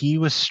that he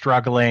was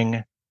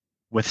struggling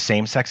with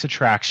same-sex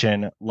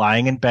attraction,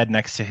 lying in bed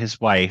next to his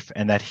wife,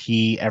 and that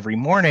he every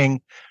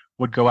morning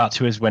would go out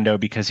to his window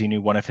because he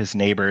knew one of his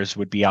neighbors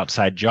would be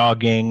outside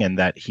jogging and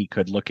that he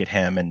could look at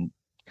him and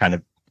kind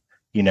of,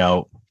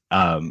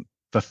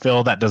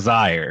 fulfill that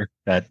desire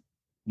that,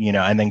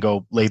 and then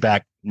go lay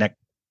back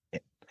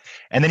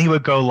and then he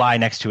would go lie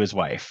next to his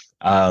wife,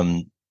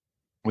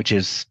 which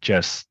is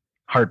just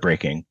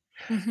heartbreaking.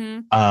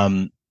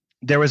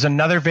 There was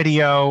another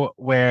video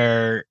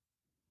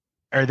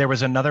there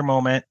was another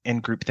moment in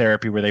group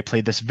therapy where they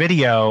played this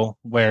video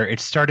where it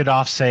started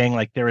off saying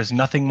like there is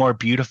nothing more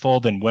beautiful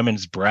than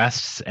women's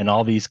breasts, and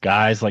all these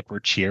guys like were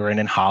cheering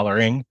and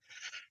hollering.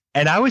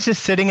 And I was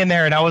just sitting in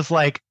there and I was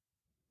like,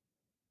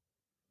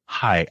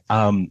 hi,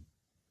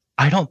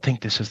 I don't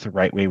think this is the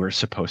right way we're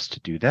supposed to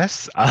do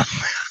this. I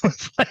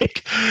was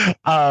like,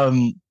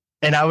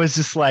 and I was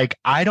just like,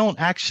 I don't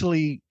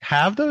actually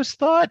have those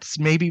thoughts.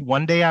 Maybe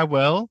one day I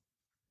will,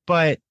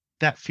 but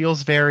that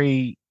feels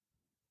very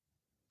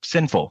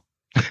sinful.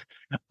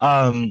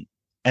 And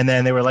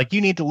then they were like,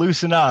 you need to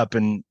loosen up.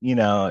 And,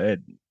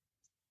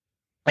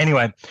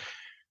 anyway,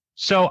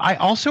 so I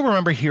also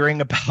remember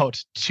hearing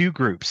about 2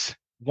 groups,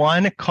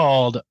 one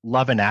called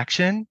Love in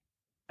Action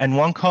and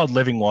one called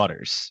Living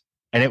Waters.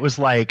 And it was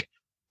like,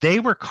 they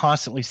were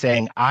constantly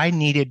saying I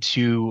needed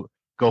to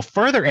go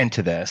further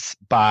into this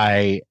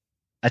by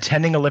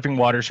attending a Living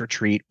Waters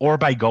retreat or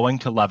by going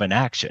to Love in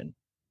Action.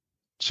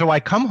 So I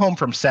come home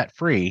from Set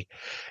Free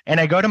and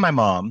I go to my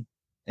mom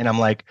and I'm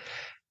like,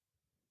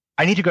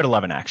 I need to go to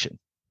Love in Action.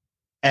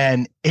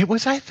 And it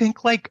was, I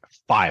think, like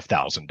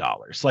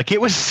 $5,000. Like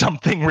it was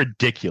something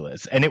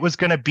ridiculous. And it was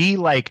going to be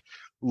like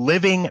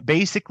living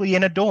basically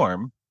in a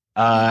dorm,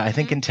 I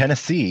think in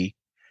Tennessee,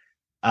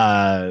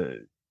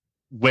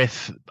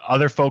 with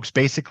other folks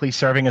basically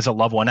serving as a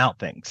Love One Out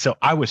thing. So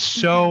I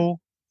was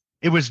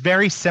it was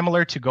very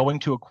similar to going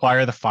to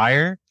Acquire the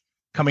Fire,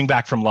 coming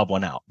back from Love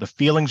One Out. The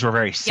feelings were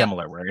very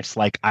similar, where it's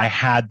like I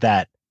had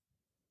that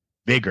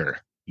vigor,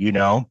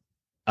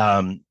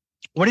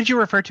 What did you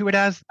refer to it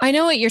as? I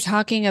know what you're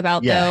talking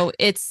about, though.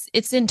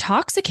 It's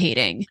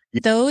intoxicating.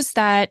 Those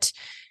that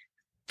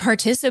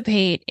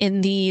participate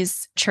in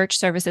these church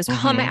services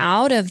come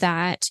out of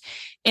that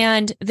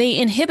and they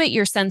inhibit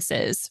your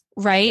senses,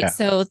 right?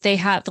 So they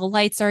have the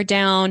lights are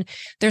down.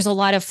 There's a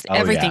lot of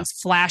everything's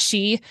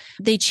flashy.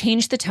 They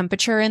change the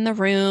temperature in the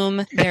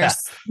room. There's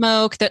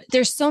smoke.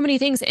 There's so many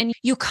things. And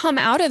you come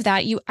out of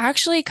that, you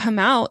actually come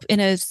out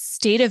in a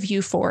state of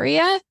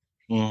euphoria.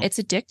 It's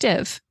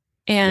addictive.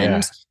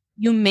 And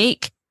you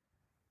make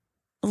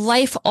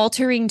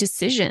life-altering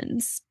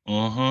decisions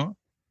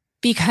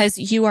because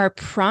you are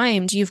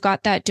primed. You've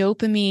got that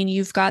dopamine.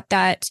 You've got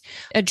that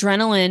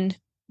adrenaline.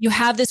 You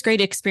have this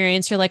great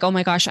experience. You're like, oh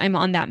my gosh, I'm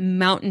on that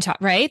mountaintop,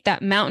 right?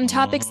 That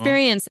mountaintop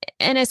experience.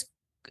 And as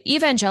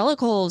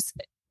evangelicals,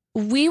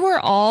 we were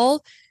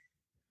all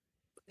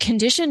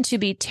conditioned to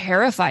be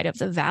terrified of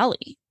the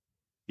valley.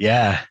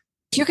 Yeah.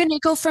 You're going to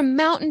go from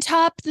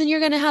mountaintop, then you're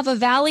going to have a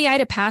valley. I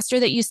had a pastor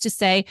that used to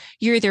say,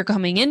 you're either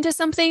coming into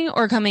something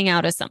or coming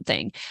out of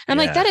something. And I'm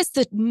like, that is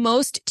the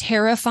most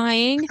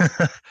terrifying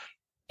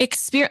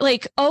experience.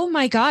 Like, oh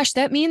my gosh,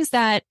 that means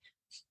that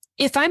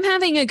if I'm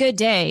having a good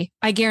day,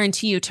 I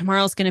guarantee you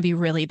tomorrow's going to be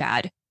really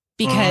bad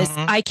because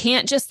I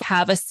can't just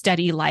have a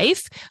steady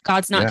life.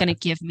 God's not going to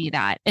give me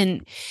that.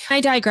 And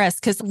I digress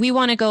because we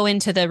want to go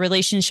into the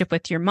relationship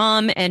with your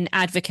mom and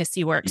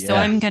advocacy work. So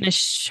I'm going to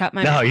shut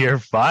my mouth. No, you're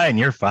fine.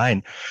 You're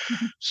fine.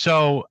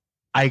 So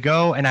I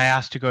go and I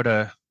ask to go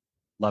to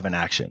Love in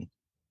Action.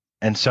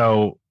 And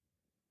so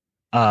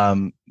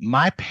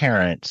my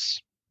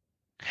parents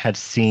had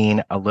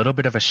seen a little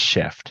bit of a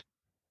shift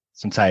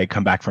since I had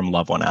come back from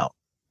Love One Out.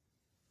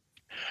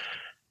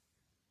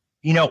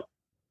 You know,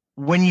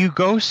 when you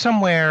go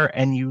somewhere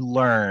and you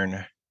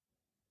learn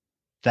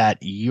that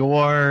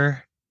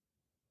your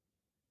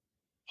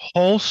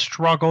whole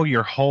struggle,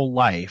 your whole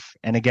life,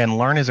 and again,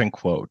 learn is in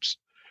quotes,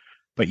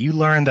 but you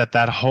learn that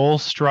that whole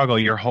struggle,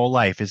 your whole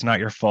life is not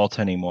your fault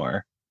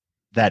anymore,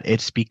 that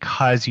it's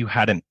because you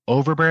had an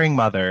overbearing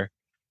mother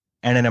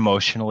and an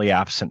emotionally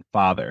absent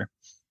father.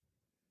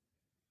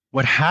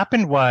 What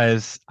happened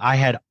was I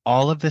had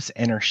all of this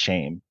inner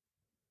shame,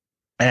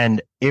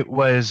 and it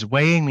was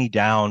weighing me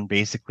down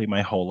basically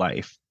my whole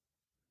life.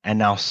 And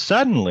now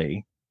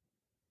suddenly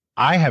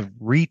I have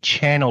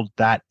rechanneled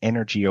that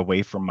energy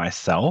away from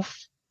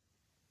myself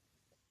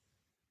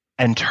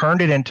and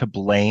turned it into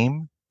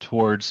blame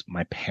towards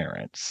my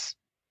parents.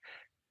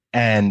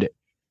 And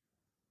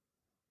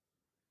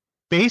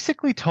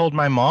basically told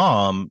my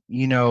mom,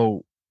 you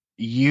know,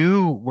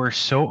 you were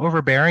so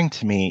overbearing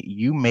to me.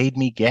 You made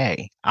me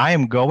gay. I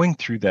am going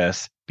through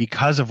this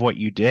because of what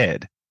you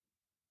did,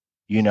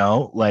 you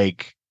know,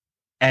 like,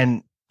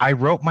 and I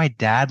wrote my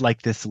dad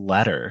like this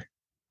letter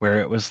where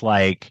it was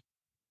like,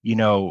 you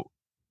know,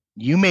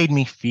 you made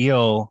me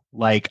feel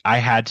like I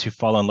had to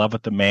fall in love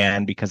with the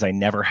man because I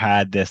never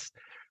had this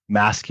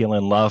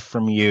masculine love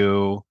from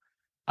you.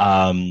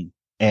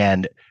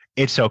 And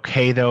it's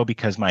okay though,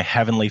 because my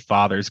heavenly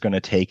father is going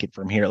to take it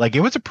from here. Like, it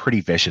was a pretty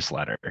vicious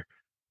letter.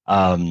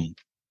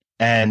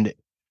 And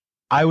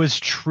I was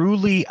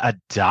truly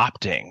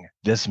adopting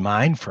this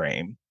mind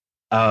frame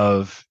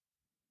of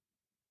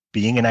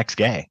being an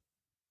ex-gay.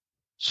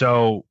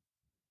 So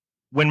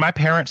when my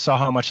parents saw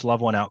how much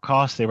Love One Out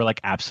cost, they were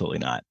like, absolutely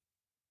not.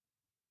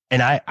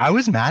 And I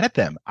was mad at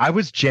them. I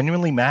was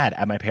genuinely mad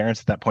at my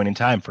parents at that point in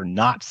time for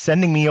not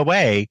sending me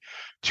away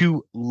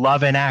to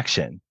Love in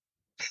Action.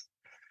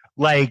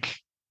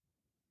 Like,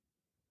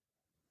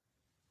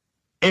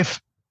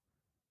 if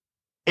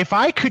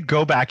I could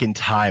go back in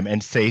time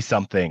and say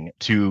something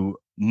to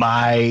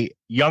my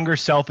younger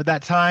self at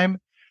that time,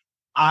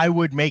 I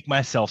would make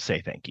myself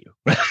say thank you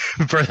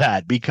for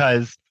that,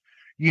 because,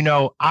 you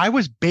know, I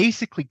was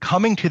basically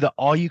coming to the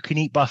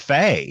all-you-can-eat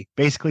buffet,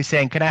 basically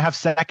saying, can I have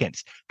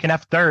seconds? Can I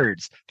have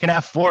thirds? Can I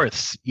have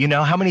fourths? You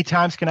know, how many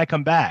times can I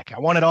come back? I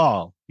want it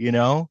all, you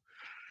know?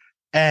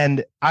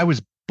 And I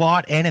was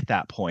bought in at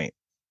that point.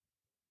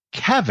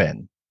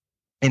 Kevin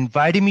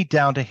invited me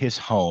down to his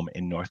home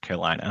in North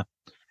Carolina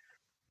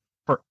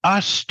for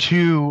us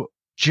to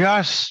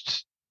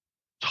just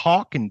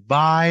talk and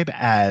vibe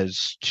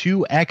as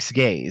two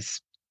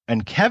ex-gays.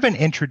 And Kevin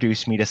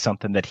introduced me to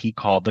something that he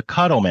called the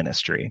cuddle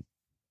ministry.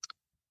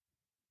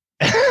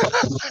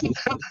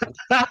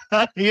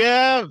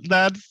 Yeah,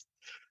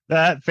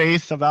 that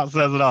face about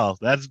says it all.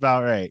 That's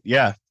about right.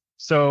 Yeah.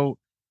 So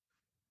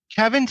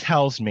Kevin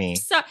tells me.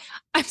 So,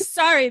 I'm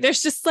sorry.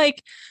 There's just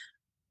like.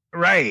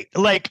 Right.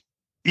 Like,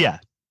 yeah.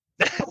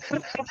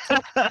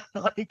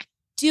 Like,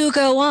 do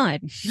go on.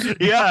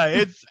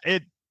 Yeah.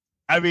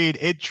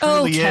 It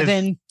truly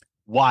is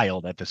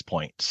wild at this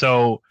point.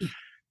 So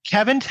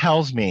Kevin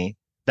tells me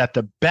that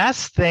the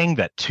best thing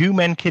that two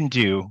men can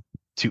do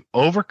to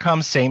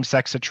overcome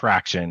same-sex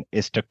attraction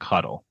is to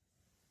cuddle.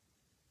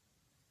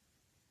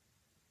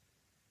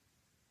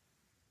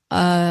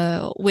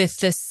 With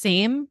the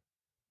same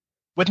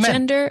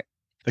gender? Men.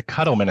 The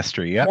cuddle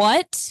ministry, yeah.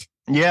 What?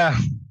 Yeah.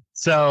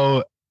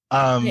 So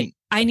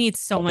I need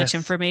so much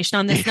information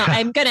on this. Yeah.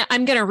 Now,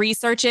 I'm gonna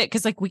research it,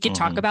 because like we could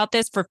talk about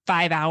this for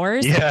 5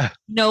 hours,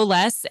 no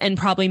less, and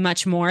probably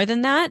much more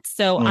than that.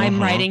 So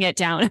I'm writing it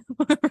down.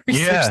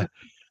 Yeah,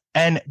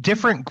 and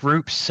different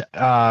groups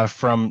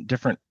from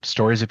different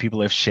stories that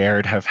people have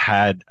shared have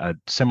had a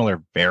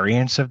similar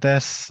variance of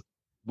this,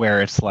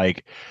 where it's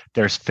like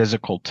there's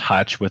physical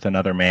touch with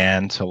another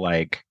man to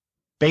like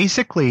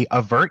basically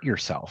avert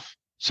yourself.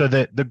 So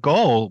that the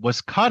goal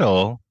was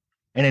cuddle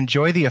and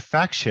enjoy the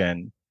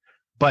affection,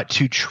 but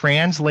to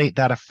translate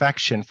that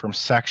affection from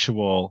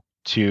sexual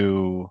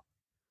to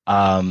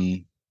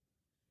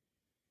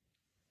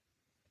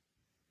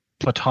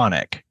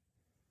platonic.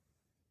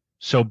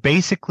 So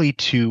basically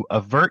to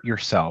avert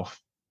yourself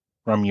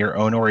from your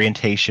own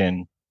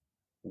orientation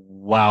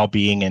while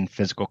being in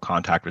physical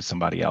contact with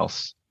somebody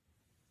else.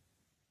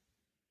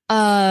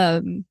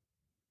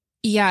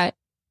 Yeah,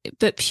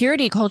 but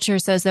purity culture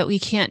says that we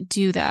can't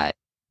do that.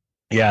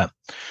 Yeah.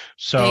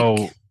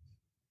 So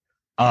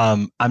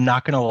I'm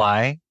not going to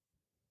lie.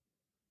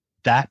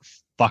 That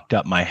fucked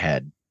up my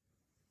head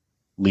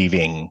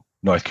leaving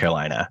North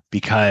Carolina,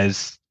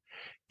 because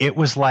it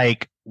was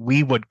like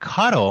we would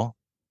cuddle,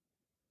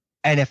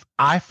 and if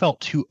I felt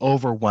too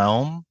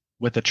overwhelmed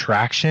with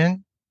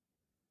attraction,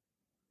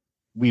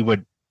 we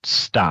would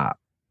stop.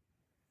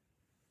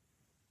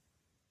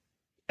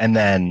 and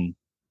then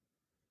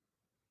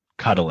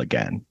cuddle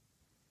again.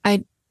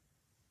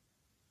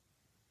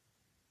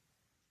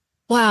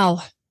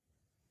 Wow.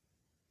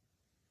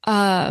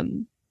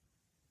 Go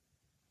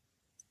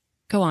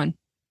on.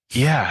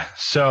 Yeah.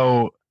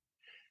 So,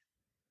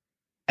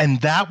 and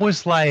that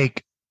was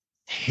like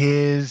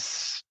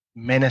his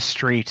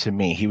ministry to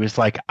me. He was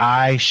like,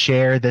 I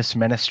share this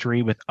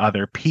ministry with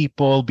other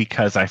people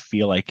because I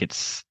feel like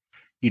it's,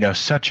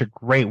 such a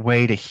great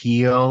way to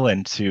heal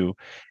and to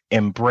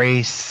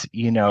embrace,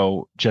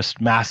 just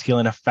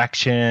masculine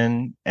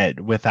affection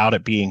without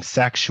it being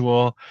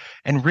sexual.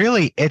 And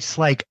really, it's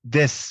like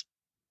this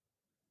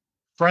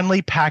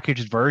friendly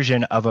packaged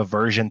version of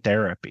aversion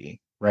therapy,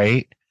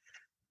 right?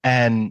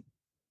 And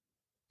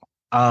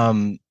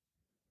after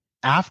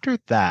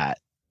that,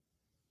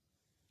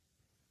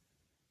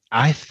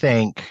 I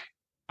think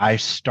I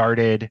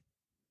started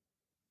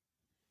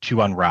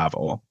to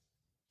unravel.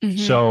 Mm-hmm.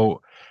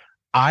 So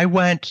I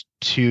went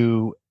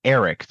to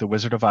Eric, the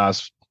Wizard of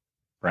Oz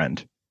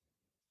friend,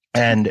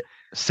 and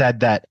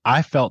said that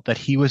I felt that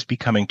he was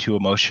becoming too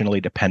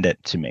emotionally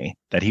dependent to me,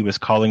 that he was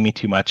calling me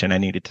too much and I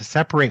needed to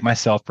separate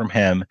myself from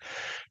him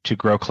to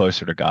grow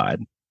closer to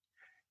God.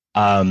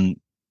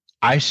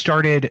 I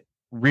started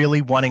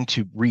really wanting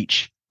to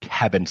reach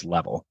Kevin's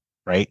level,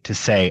 right? To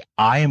say,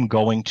 I am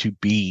going to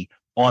be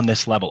on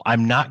this level.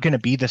 I'm not going to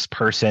be this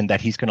person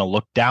that he's going to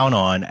look down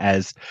on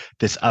as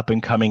this up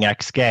and coming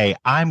ex-gay.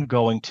 I'm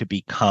going to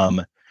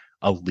become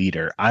a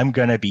leader. I'm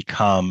going to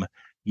become,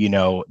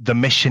 the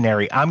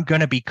missionary. I'm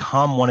going to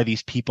become one of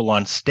these people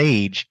on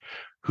stage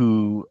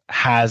who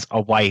has a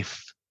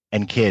wife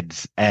and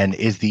kids and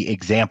is the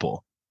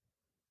example.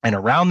 And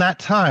around that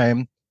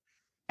time,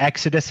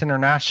 Exodus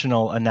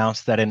International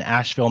announced that in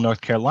Asheville,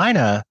 North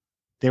Carolina,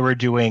 they were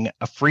doing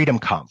a Freedom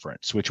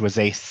Conference, which was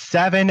a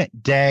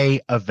 7-day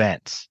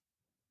event.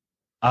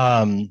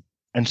 And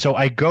so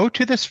I go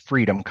to this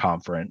Freedom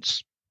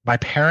Conference. My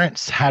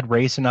parents had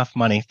raised enough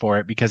money for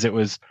it because it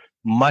was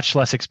much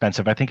less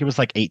expensive. I think it was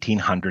like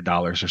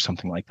 $1,800 or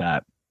something like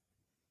that.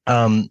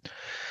 And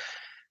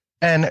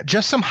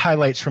just some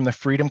highlights from the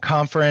Freedom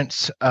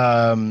Conference.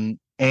 Anne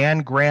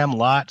Graham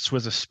Lotz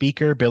was a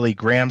speaker, Billy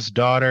Graham's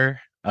daughter,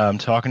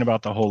 talking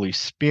about the Holy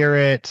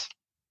Spirit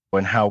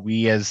and how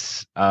we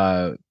as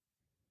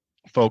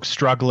folks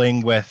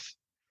struggling with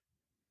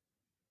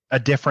a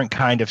different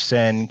kind of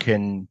sin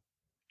can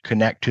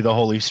connect to the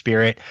Holy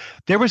Spirit.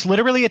 There was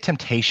literally a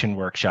temptation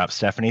workshop,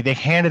 Stephanie. They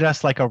handed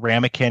us like a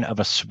ramekin of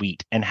a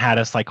sweet and had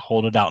us like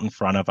hold it out in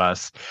front of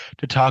us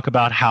to talk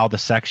about how the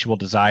sexual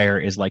desire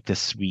is like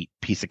this sweet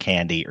piece of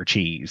candy or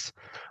cheese.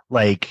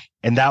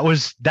 And that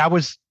was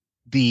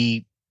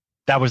the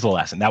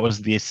lesson. That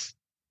was this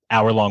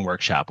hour-long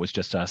workshop, was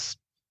just us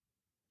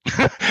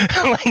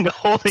like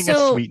holding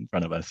a sweet in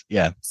front of us.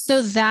 Yeah.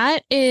 So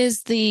that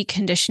is the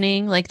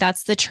conditioning, like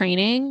that's the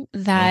training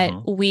that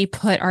we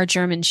put our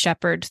German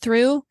Shepherd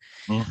through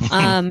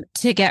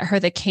to get her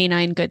the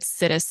Canine Good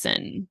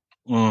Citizen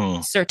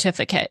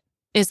certificate.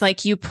 Is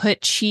like you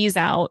put cheese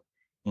out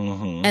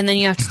and then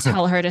you have to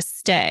tell her to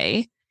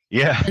stay.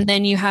 Yeah. And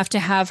then you have to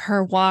have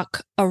her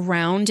walk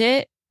around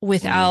it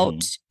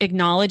without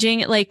acknowledging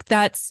it. Like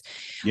that's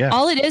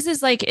all it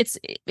is like it's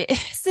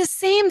the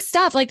same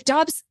stuff. Like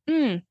Dobbs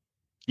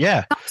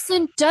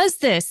Dobson does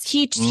this.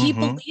 He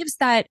believes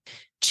that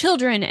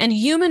children and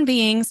human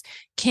beings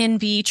can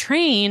be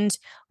trained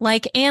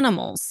like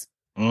animals.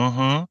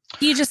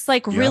 He just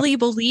really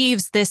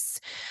believes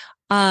this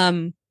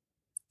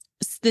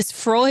this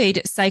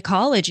Freud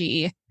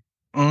psychology.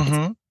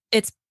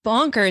 It's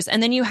bonkers.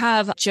 And then you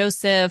have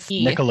Joseph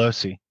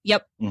Nicolosi.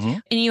 Yep.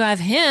 And you have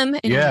him.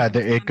 And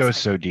it goes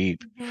so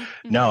deep.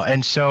 No.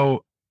 And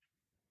so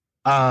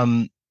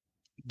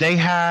they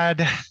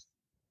had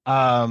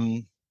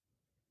a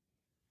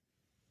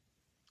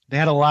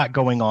lot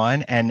going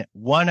on. And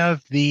one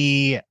of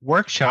the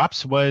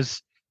workshops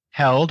was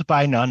held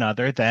by none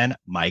other than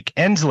Mike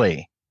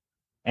Ensley.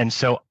 And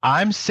so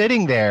I'm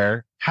sitting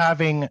there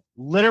having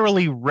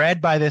literally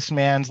read by this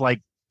man's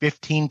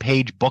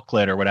 15-page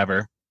booklet or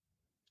whatever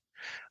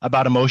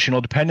about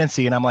emotional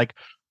dependency. And I'm like,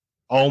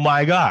 oh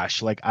my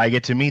gosh, I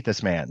get to meet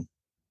this man.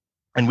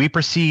 And we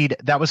proceed,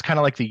 that was kind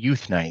of like the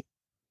youth night.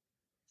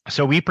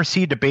 So we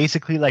proceed to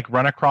basically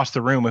run across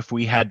the room if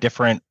we had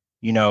different,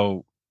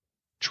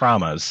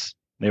 traumas.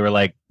 They were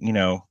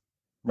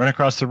run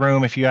across the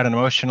room if you had an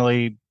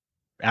emotionally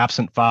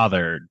absent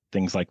father,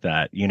 things like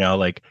that,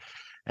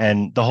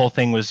 and the whole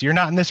thing was, you're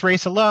not in this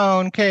race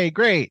alone. Okay,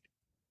 great.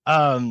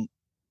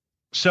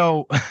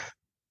 So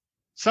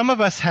some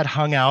of us had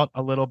hung out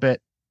a little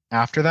bit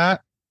after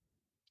that.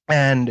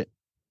 And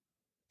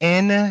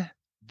in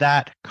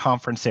that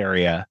conference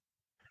area,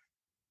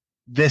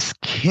 this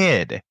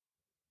kid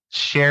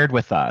shared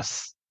with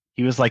us,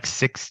 he was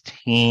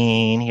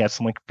 16, he had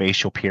some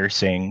facial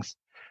piercings,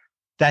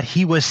 that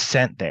he was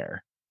sent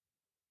there.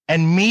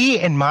 And me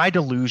and my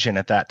delusion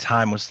at that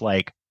time was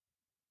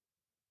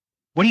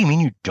what do you mean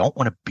you don't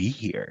want to be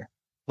here?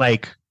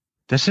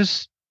 This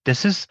is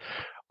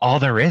all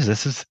there is.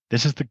 This is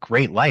the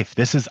great life.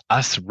 This is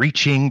us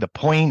reaching the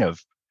point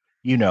of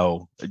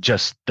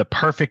just the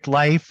perfect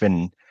life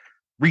and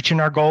reaching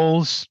our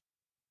goals.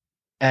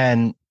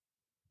 And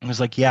I was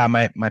like, yeah,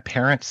 my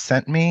parents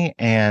sent me,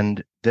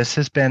 and this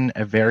has been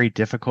a very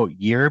difficult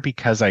year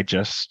because I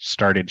just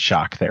started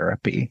shock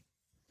therapy.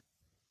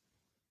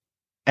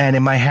 And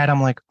in my head,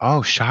 I'm like,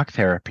 oh, shock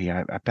therapy.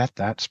 I bet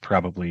that's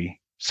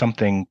probably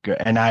something good.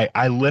 And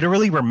I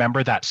literally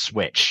remember that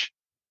switch.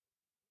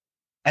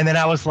 And then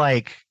I was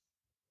like,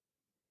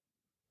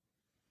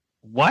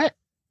 what?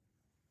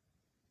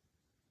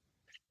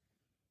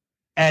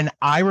 And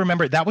I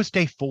remember that was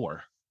day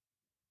 4.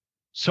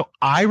 So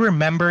I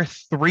remember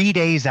 3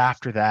 days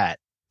after that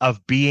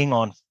of being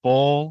on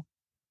full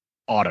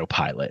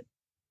autopilot,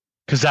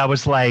 because I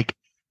was like,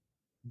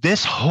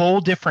 this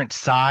whole different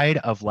side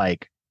of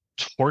like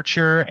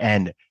torture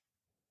and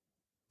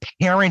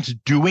parents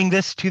doing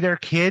this to their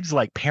kids,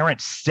 like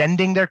parents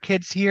sending their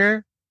kids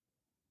here,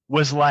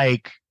 was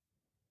like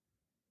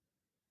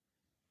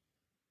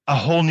a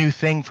whole new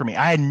thing for me.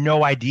 I had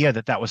no idea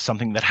that that was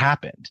something that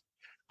happened.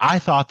 I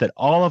thought that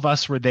all of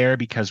us were there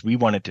because we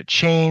wanted to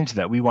change,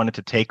 that we wanted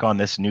to take on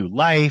this new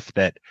life,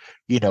 that,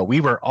 we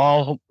were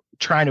all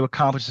trying to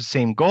accomplish the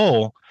same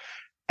goal.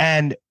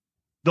 And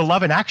the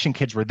Love in Action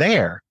kids were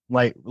there.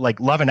 Like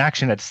Love in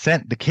Action had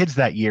sent the kids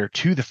that year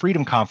to the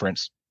Freedom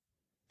Conference.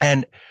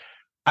 And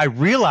I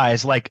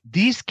realized like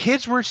these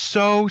kids were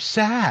so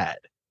sad.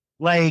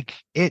 Like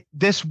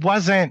this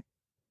wasn't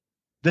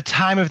the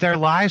time of their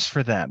lives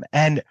for them.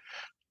 And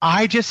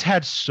I just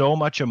had so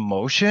much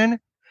emotion.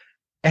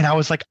 And I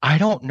was like, I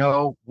don't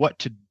know what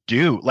to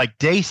do. Like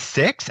day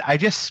 6, I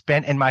just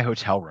spent in my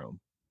hotel room.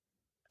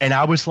 And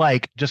I was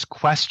like, just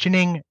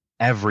questioning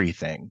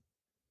everything.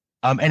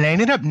 And I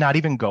ended up not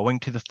even going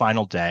to the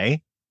final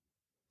day.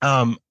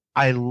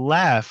 I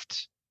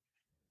left.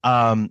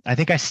 I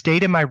think I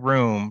stayed in my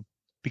room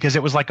because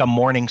it was like a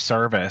morning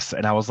service.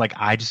 And I was like,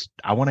 I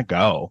want to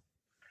go.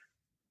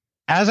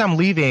 As I'm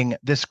leaving,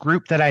 this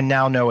group that I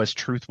now know as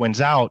Truth Wins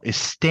Out is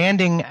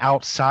standing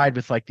outside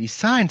with like these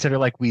signs that are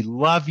like, we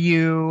love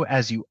you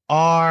as you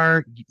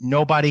are.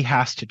 Nobody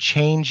has to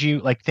change you.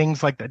 Like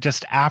things like that,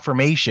 just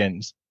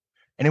affirmations.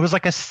 And it was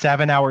like a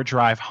 7-hour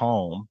drive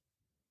home.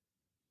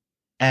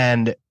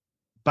 And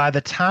by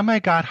the time I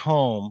got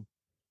home,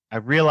 I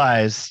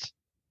realized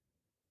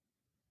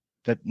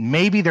that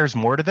maybe there's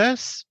more to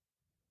this.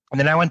 And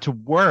then I went to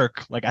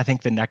work, like I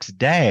think the next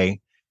day,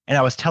 and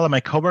I was telling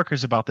my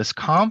coworkers about this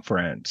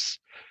conference,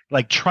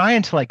 like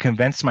trying to like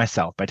convince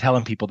myself by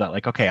telling people that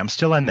like, okay, I'm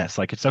still in this,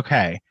 like it's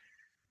okay.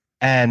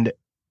 And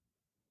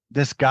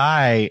this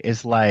guy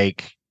is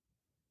like,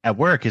 at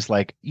work is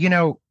like,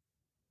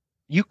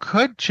 you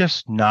could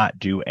just not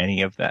do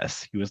any of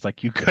this. He was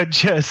like, you could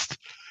just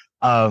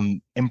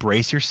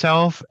embrace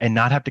yourself and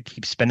not have to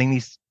keep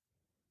spending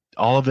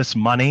all of this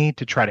money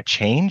to try to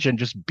change and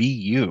just be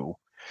you.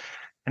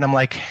 And I'm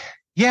like,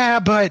 yeah,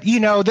 but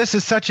this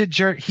is such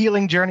a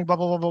healing journey, blah,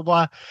 blah, blah, blah,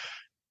 blah.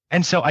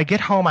 And so I get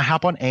home, I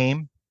hop on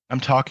AIM. I'm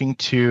talking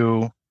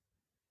to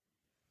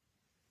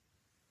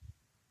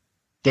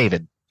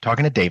David.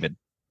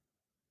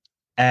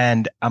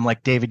 And I'm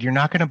like, David, you're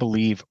not going to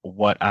believe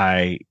what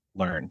I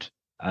learned.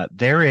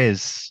 There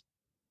is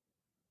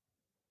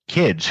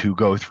kids who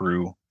go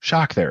through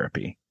shock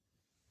therapy.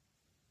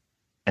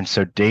 And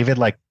so David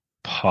like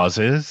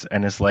pauses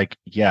and is like,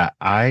 yeah,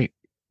 I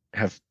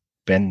have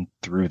been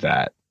through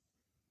that.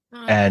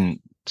 And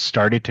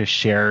started to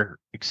share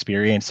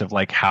experience of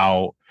like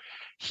how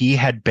he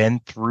had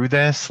been through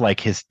this, like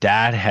his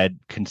dad had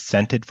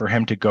consented for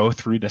him to go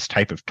through this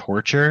type of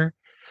torture.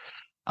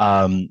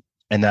 And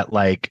that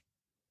like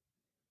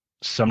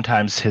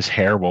sometimes his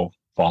hair will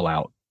fall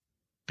out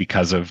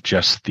because of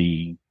just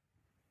I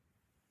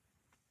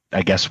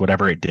guess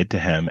whatever it did to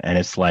him. And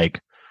it's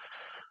like,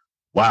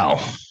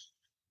 wow.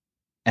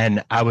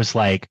 And I was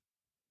like,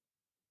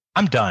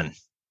 I'm done.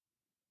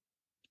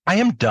 I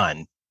am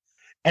done.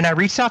 And I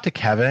reached out to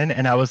Kevin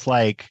and I was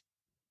like,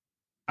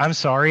 I'm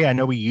sorry. I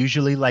know we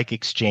usually like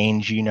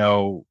exchange,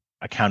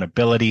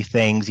 accountability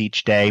things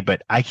each day,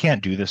 but I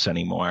can't do this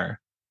anymore.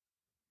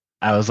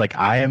 I was like,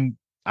 I'm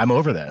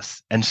over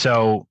this. And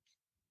so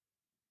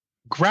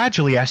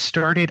gradually I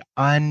started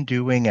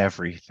undoing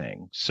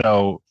everything.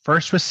 So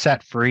first was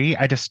Set Free.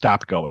 I just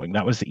stopped going.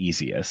 That was the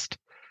easiest.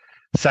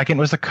 Second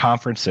was the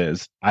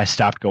conferences. I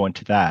stopped going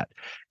to that.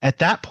 At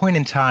that point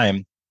in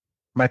time,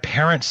 my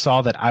parents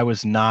saw that I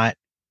was not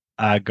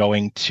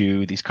going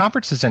to these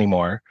conferences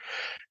anymore.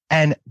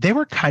 And they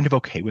were kind of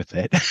okay with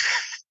it.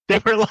 They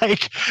were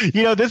like,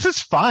 this is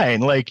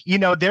fine. Like,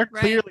 they're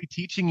clearly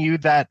teaching you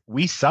that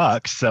we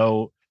suck.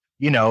 So,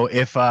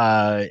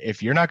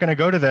 if you're not going to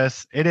go to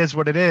this, it is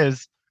what it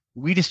is.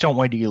 We just don't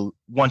want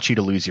you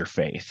to lose your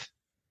faith.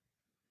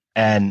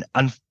 And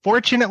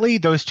unfortunately,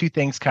 those two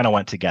things kind of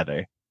went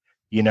together,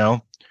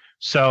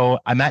 So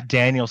I'm at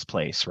Daniel's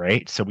place,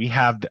 right? So we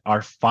have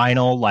our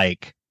final,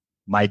 like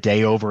my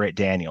day over at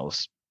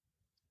Daniel's.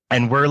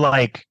 And we're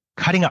like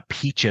cutting up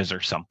peaches or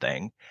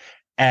something.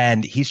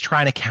 And he's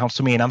trying to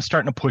counsel me and I'm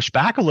starting to push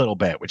back a little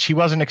bit, which he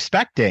wasn't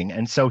expecting.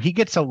 And so he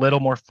gets a little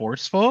more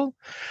forceful.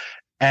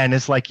 And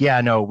it's like,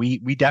 yeah, no, we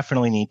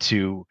definitely need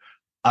to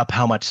up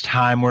how much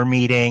time we're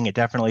meeting. It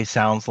definitely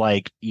sounds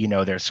like,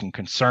 there's some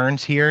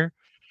concerns here.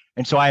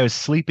 And so I was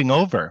sleeping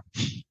over.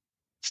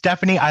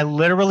 Stephanie, I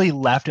literally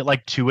left at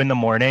like 2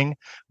 a.m,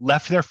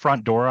 left their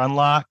front door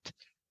unlocked,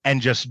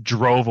 and just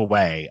drove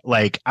away.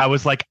 Like, I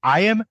was like,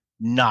 I am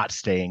not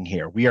staying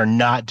here. We are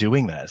not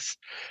doing this.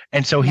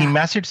 And so he Yeah.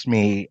 messaged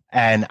me,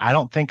 and I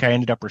don't think I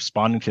ended up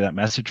responding to that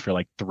message for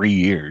like 3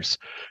 years,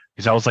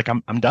 because I was like,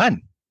 I'm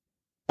done.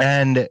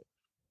 And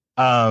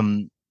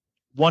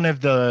one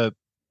of the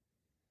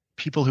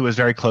people who was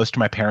very close to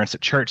my parents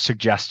at church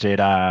suggested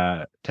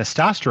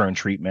testosterone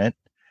treatment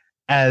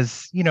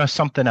as,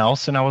 something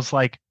else. And I was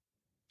like,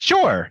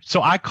 sure.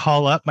 So I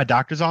call up my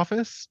doctor's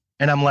office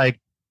and I'm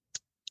like,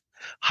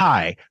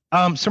 hi,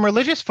 some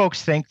religious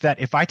folks think that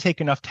if I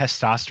take enough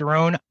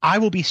testosterone, I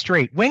will be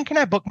straight. When can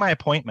I book my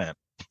appointment?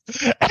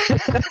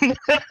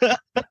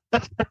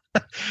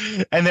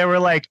 And they were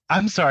like,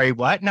 I'm sorry,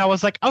 what? And I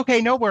was like,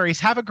 okay, no worries.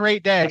 Have a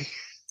great day.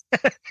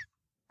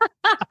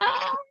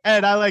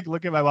 And I like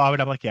look at my mom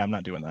and I'm like, yeah, I'm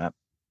not doing that.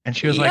 And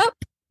she was like,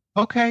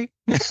 okay.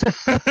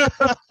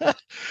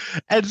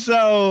 And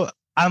so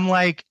I'm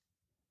like,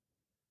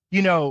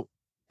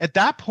 at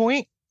that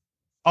point,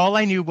 all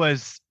I knew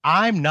was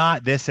I'm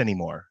not this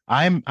anymore.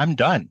 I'm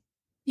done.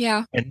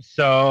 Yeah. And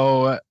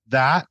so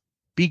that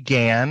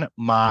began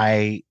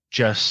my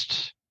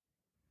just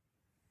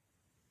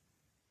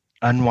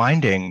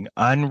unwinding,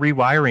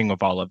 unrewiring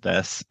of all of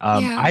this.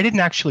 I didn't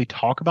actually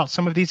talk about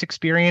some of these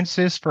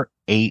experiences for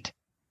 8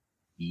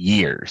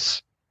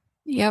 years.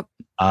 Yep.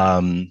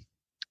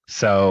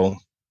 So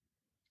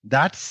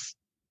that's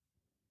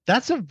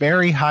a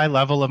very high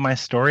level of my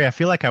story. I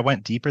feel like I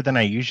went deeper than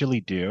I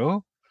usually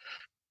do.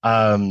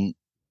 But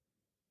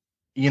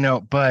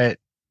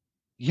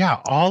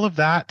yeah, all of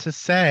that to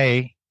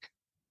say,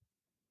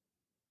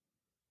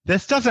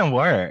 this doesn't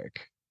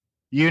work.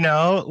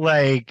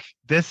 Like,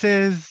 this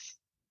is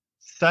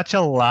such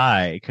a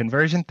lie.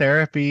 Conversion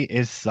therapy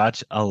is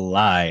such a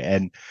lie.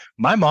 And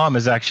my mom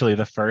is actually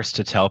the first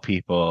to tell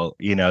people,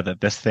 that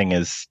this thing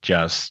is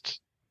just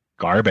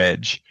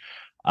garbage.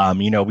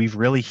 We've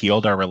really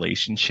healed our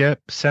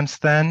relationship since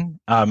then.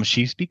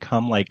 She's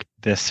become like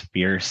this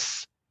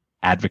fierce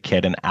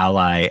advocate and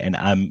ally, and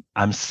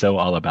I'm so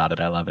all about it.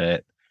 I love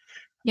it.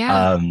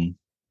 Yeah.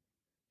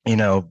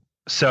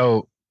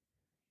 So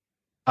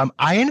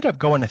I ended up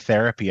going to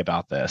therapy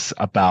about this,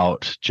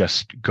 about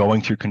just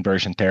going through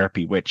conversion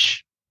therapy,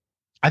 which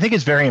I think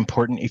is very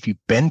important. If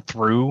you've been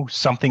through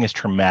something as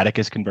traumatic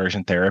as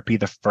conversion therapy,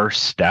 the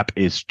first step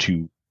is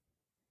to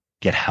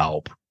get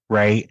help,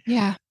 right?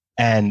 Yeah.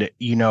 And,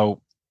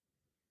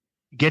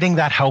 getting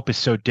that help is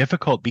so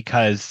difficult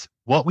because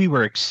what we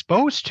were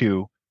exposed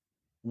to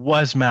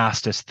was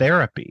masked as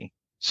therapy.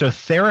 So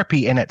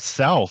therapy in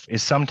itself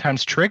is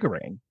sometimes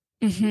triggering,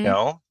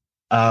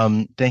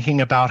 thinking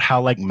about how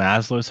like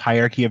Maslow's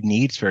hierarchy of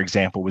needs, for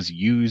example, was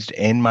used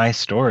in my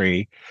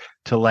story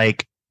to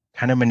like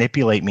kind of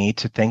manipulate me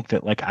to think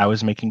that like I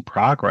was making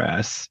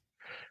progress.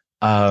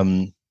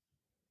 So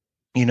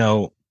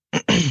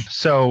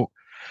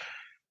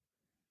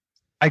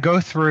I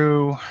go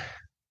through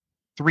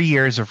 3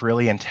 years of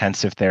really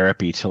intensive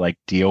therapy to like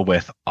deal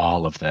with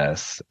all of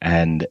this.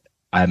 And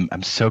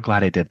I'm so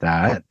glad I did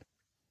that.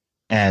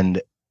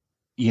 And,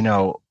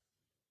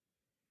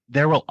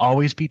 there will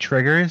always be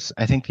triggers.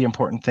 I think the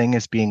important thing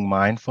is being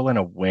mindful and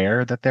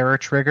aware that there are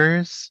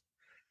triggers,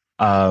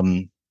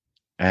 and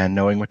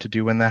knowing what to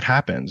do when that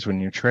happens,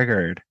 when you're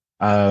triggered.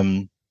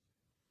 I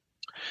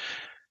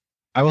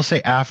will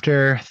say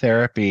after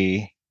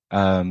therapy,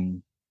 I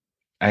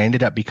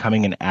ended up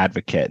becoming an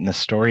advocate. And the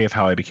story of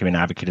how I became an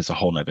advocate is a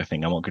whole nother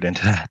thing. I won't get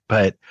into that.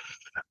 But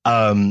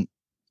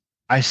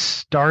I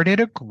started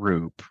a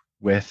group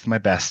with my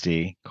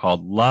bestie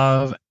called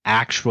Love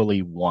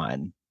Actually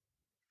Won.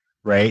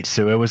 Right.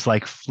 So it was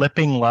like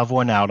flipping Love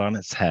One out on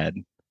its head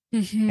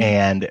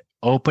and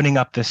opening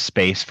up this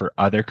space for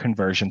other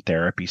conversion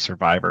therapy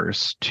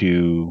survivors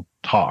to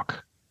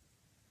talk,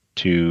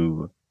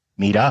 to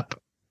meet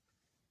up,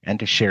 and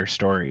to share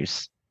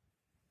stories.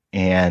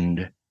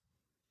 And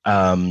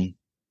I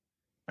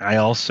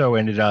also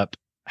ended up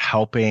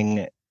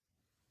helping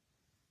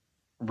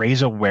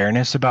raise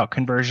awareness about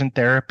conversion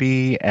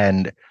therapy,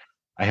 and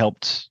I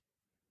helped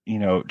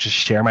just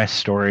share my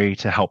story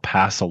to help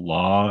pass a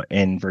law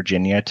in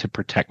Virginia to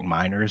protect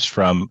minors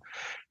from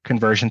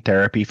conversion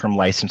therapy from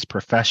licensed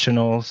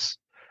professionals.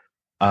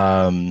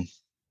 What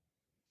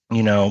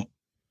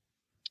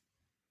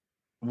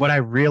I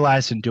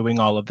realized in doing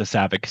all of this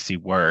advocacy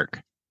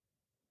work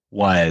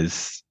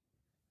was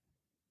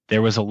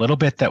there was a little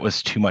bit that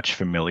was too much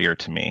familiar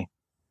to me,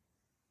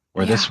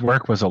 or this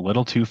work was a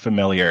little too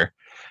familiar.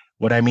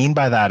 What I mean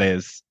by that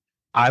is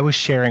I was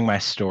sharing my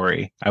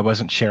story. I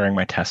wasn't sharing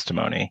my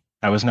testimony.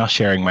 I was now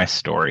sharing my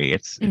story.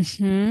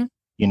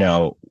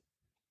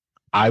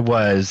 I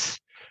was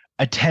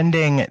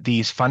attending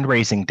these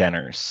fundraising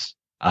dinners,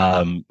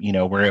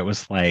 where it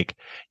was like,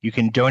 you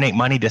can donate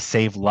money to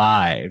save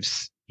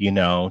lives,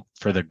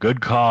 for the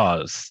good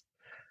cause.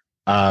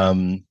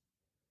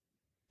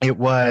 It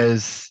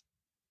was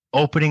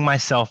opening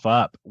myself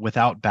up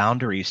without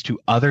boundaries to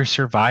other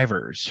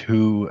survivors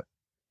who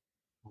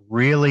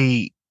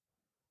really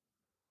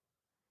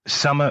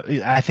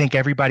I think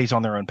everybody's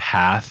on their own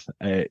path.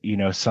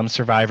 Some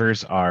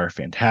survivors are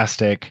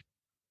fantastic.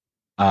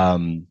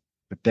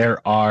 But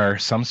there are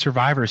some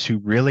survivors who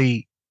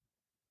really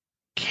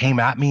came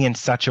at me in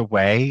such a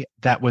way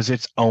that was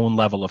its own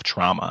level of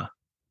trauma.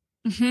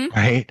 Mm-hmm.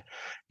 Right?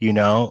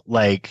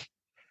 Like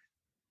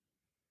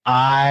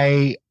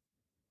I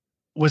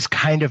was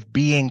kind of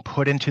being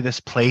put into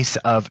this place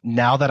of,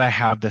 now that I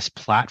have this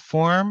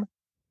platform,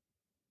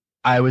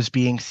 I was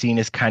being seen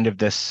as kind of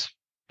this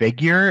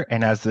figure.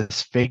 And as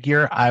this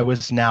figure, I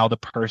was now the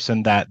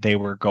person that they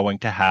were going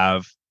to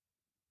have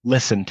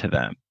listen to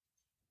them.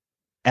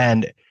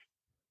 And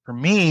for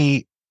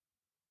me,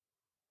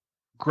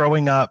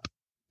 growing up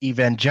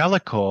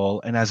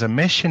evangelical and as a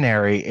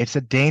missionary, it's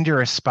a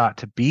dangerous spot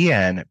to be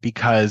in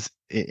because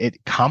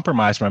it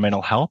compromised my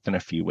mental health in a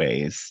few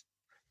ways,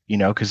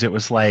 because it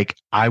was like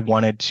I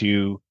wanted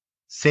to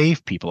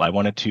save people. I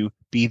wanted to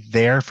be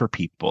there for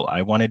people.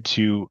 I wanted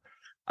to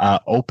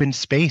open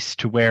space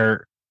to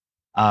where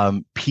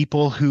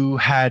people who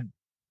had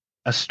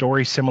a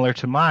story similar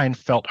to mine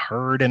felt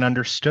heard and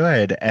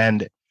understood.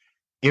 And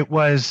it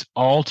was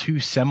all too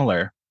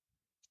similar.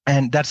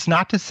 And that's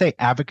not to say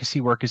advocacy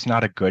work is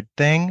not a good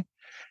thing.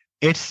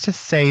 It's to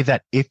say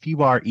that if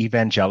you are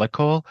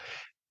evangelical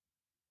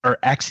or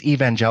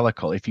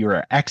ex-evangelical, if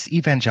you're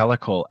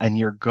ex-evangelical and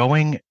you're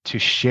going to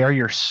share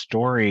your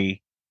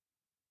story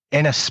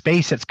in a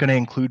space that's going to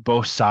include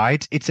both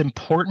sides, it's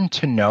important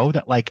to know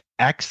that like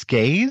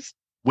ex-gays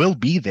will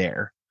be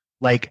there.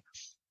 Like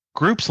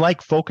groups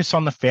like Focus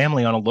on the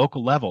Family on a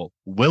local level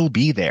will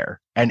be there.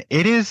 And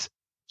it is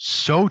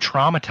so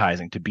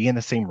traumatizing to be in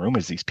the same room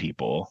as these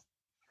people.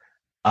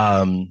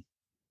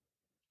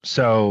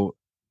 So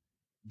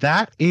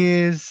that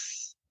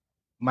is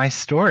my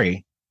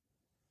story.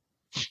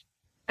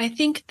 I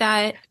think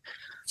that,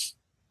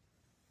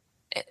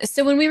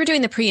 so when we were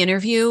doing the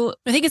pre-interview,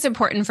 I think it's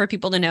important for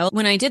people to know,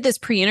 when I did this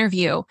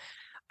pre-interview,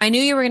 I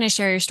knew you were going to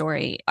share your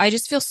story. I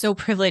just feel so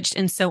privileged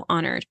and so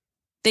honored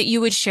that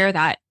you would share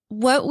that.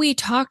 What we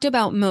talked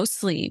about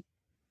mostly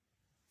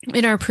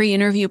in our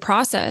pre-interview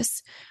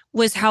process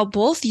was how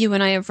both you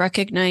and I have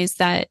recognized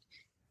that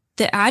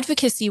the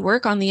advocacy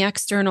work on the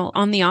external,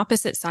 on the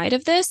opposite side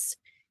of this,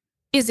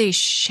 is a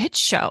shit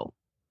show.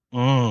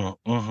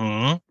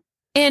 Mm-hmm.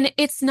 And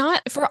it's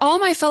not, for all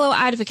my fellow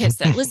advocates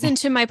that listen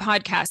to my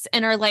podcast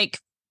and are like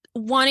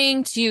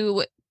wanting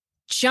to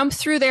jump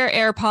through their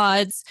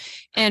AirPods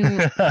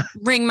and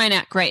wring my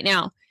neck right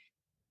now.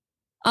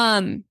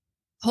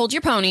 Hold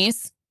your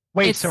ponies.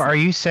 Wait, so are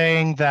you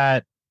saying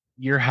that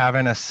you're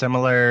having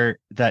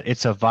that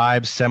it's a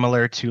vibe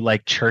similar to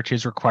like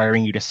churches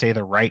requiring you to say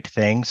the right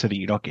thing so that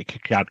you don't get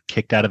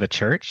kicked out of the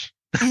church?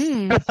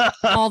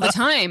 All the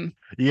time.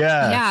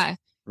 Yeah.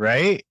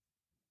 Right?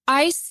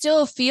 I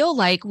still feel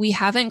like we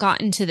haven't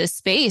gotten to the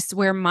space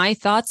where my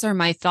thoughts are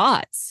my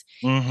thoughts.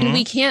 Mm-hmm. And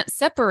we can't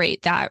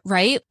separate that,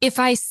 right? If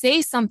I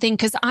say something,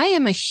 because I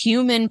am a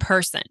human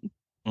person,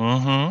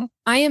 mm-hmm.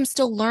 I am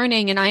still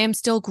learning and I am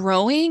still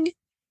growing.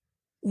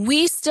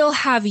 We still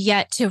have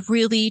yet to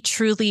really,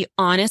 truly,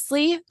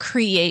 honestly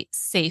create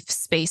safe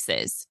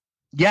spaces.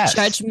 Yes.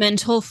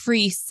 Judgmental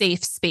free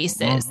safe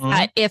spaces. Mm-hmm.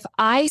 That if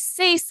I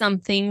say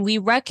something, we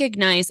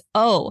recognize,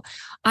 oh,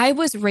 I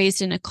was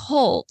raised in a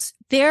cult.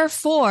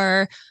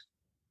 Therefore,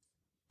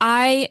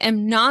 I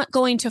am not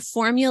going to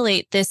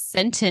formulate this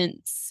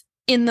sentence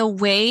in the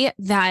way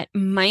that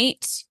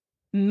might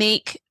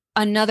make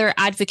another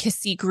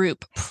advocacy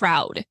group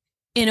proud,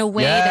 in a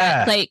way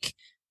that like,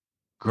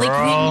 girl,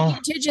 like we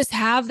need to just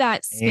have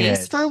that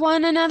space for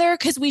one another,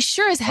 because we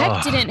sure as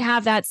heck didn't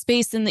have that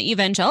space in the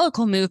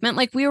evangelical movement.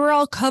 Like we were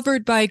all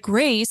covered by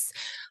grace,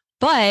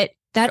 but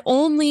that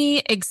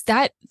only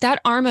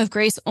that arm of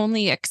grace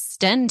only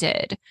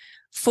extended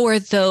for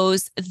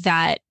those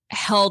that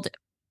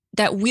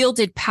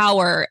wielded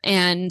power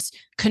and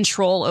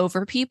control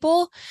over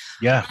people.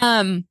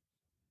 Yeah.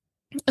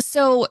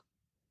 So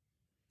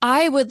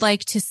I would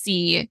like to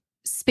see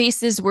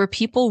spaces where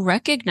people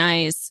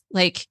recognize,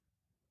 like,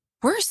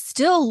 we're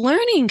still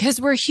learning because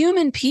we're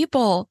human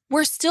people.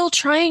 We're still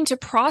trying to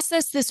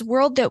process this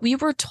world that we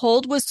were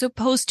told was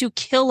supposed to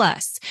kill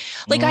us.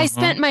 Like I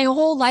spent my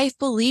whole life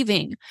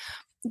believing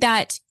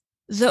that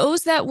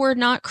those that were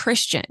not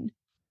Christian,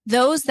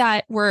 those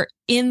that were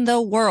in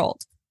the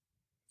world,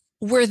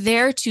 were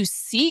there to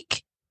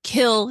seek,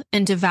 kill,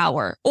 and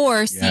devour,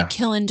 or seek,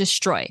 kill, and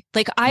destroy.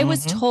 Like I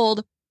was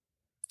told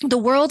the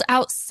world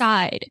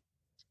outside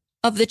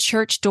of the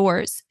church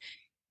doors,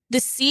 the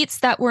seats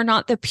that were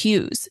not the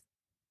pews,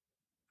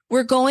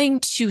 were going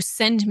to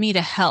send me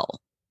to hell.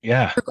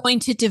 Yeah. We're going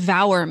to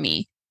devour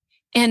me.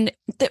 And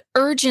the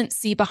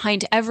urgency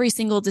behind every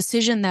single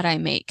decision that I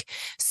make.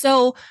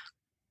 So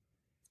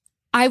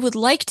I would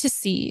like to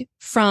see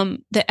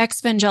from the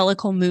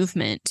evangelical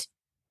movement,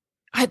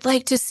 I'd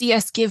like to see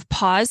us give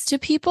pause to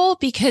people,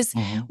 because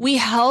we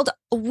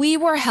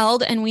were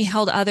held and we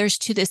held others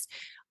to this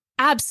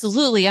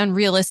absolutely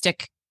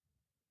unrealistic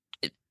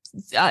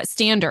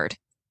standard.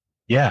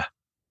 Yeah.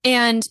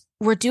 And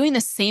we're doing the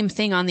same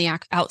thing on the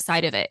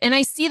outside of it. And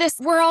I see this,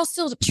 we're all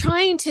still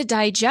trying to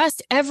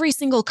digest every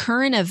single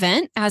current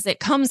event as it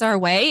comes our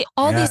way.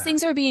 All these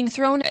things are being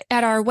thrown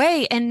at our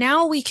way. And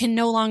now we can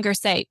no longer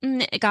say,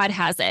 God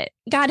has it.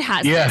 God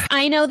has this.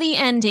 I know the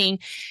ending.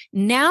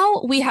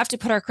 Now we have to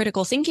put our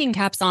critical thinking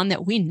caps on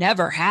that we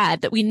never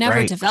had, that we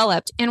never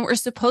developed. And we're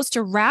supposed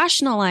to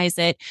rationalize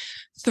it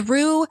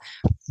through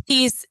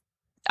these,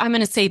 I'm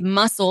going to say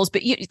muscles,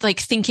 but like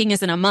thinking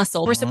isn't a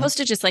muscle. We're supposed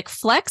to just like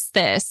flex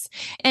this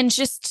and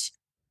just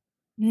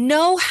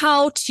know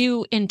how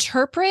to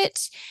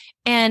interpret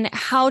and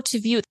how to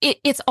view it.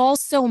 It's all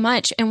so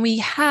much, and we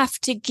have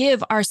to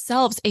give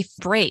ourselves a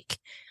break.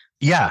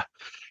 Yeah.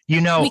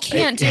 We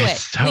can't do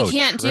it. We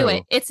can't do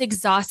it. It's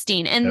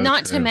exhausting. And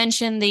not to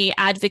mention the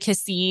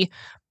advocacy.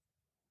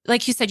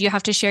 Like you said, you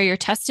have to share your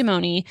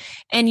testimony,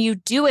 and you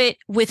do it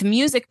with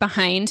music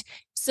behind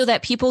so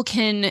that people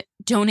can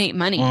donate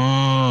money.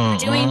 They're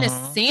doing the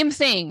same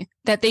thing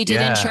that they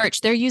did in church.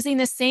 They're using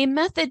the same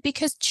method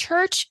because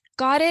church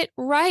got it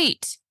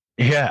right.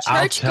 Yeah,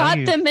 church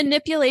got the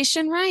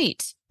manipulation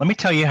right. Let me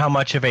tell you how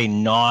much of a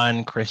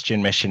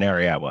non-Christian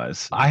missionary I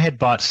was. I had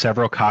bought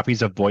several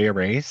copies of Boy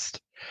Erased,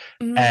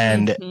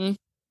 and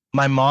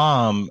my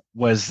mom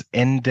was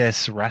in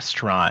this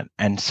restaurant,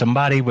 and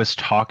somebody was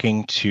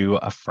talking to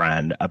a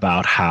friend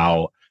about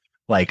how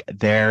like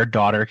their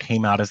daughter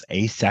came out as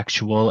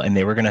asexual and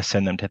they were going to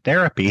send them to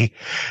therapy.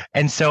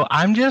 And so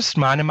I'm just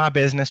minding my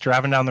business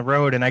driving down the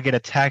road, and I get a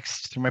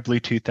text through my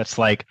Bluetooth that's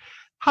like,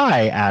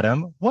 "Hi,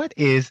 Adam, what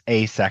is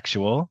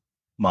asexual,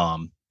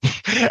 Mom?"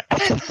 And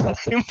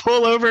I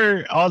pull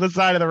over on the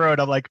side of the road.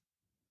 I'm like,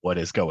 what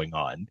is going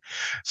on?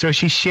 So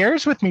she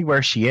shares with me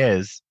where she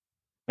is,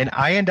 and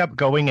I end up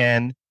going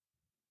in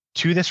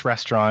to this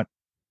restaurant,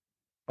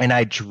 and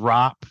I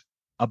drop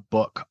a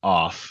book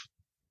off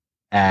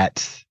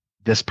at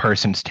this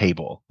person's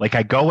table. Like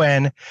I go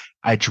in,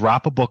 I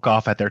drop a book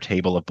off at their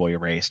table of Boy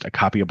Erased, a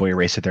copy of Boy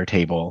Erased at their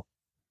table.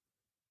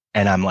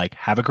 And I'm like,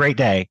 have a great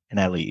day. And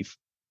I leave.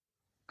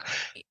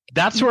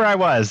 That's where I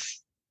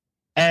was.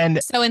 And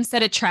so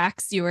instead of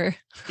tracks, you were.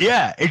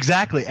 Yeah,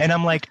 exactly. And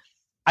I'm like,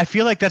 I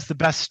feel like that's the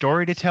best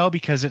story to tell,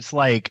 because it's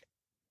like,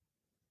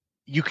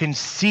 you can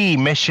see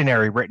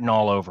missionary written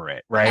all over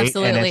it. Right.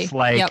 Absolutely. And it's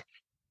like,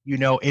 you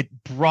know, it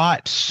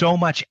brought so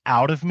much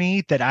out of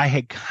me that I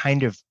had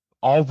kind of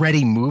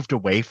already moved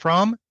away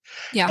from.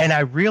 Yeah. And I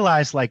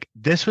realized like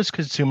this was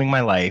consuming my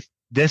life.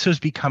 This was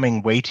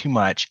becoming way too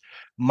much.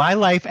 My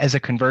life as a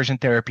conversion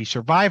therapy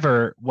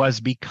survivor was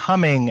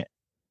becoming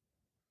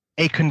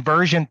a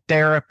conversion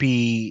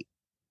therapy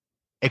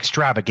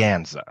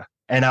extravaganza.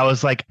 And I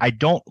was like, I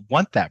don't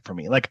want that for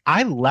me. Like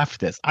I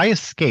left this, I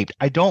escaped.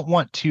 I don't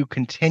want to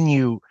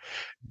continue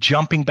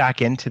jumping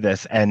back into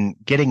this and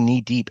getting knee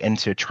deep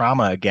into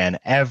trauma again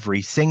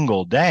every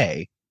single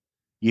day,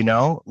 you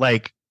know,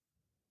 like.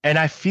 And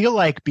I feel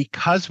like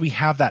because we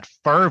have that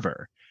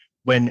fervor,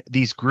 when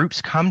these groups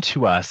come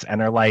to us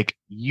and are like,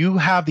 you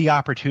have the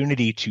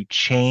opportunity to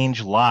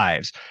change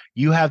lives.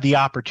 You have the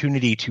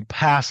opportunity to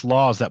pass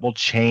laws that will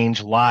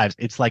change lives.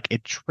 It's like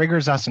it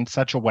triggers us in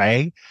such a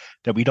way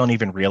that we don't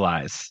even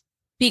realize.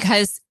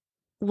 Because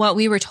what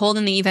we were told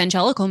in the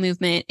evangelical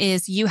movement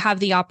is you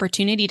have the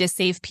opportunity to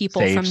save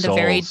people from the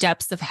very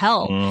depths of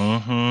hell.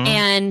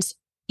 And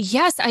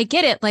yes, I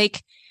get it.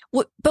 Like,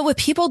 but what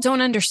people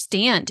don't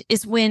understand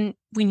is when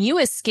you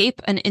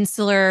escape an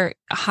insular,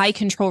 high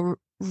control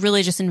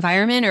religious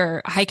environment,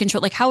 or high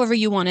control, like however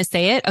you want to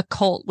say it, a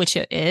cult, which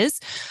it is,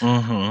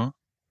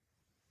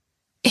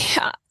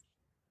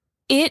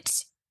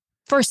 it,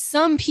 for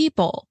some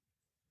people,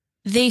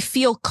 they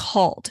feel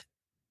called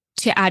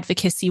to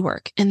advocacy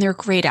work and they're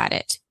great at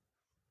it.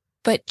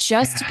 But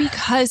just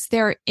because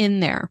they're in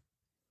there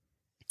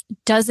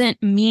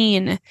doesn't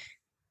mean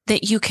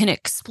that you can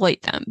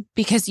exploit them,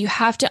 because you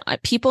have to,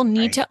 people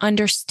need to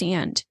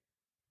understand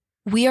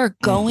we are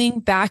going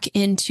back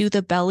into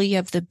the belly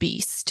of the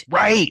beast.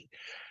 Right.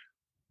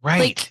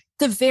 Like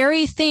the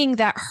very thing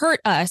that hurt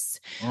us,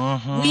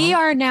 we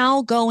are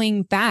now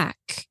going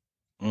back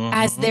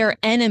as their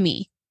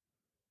enemy.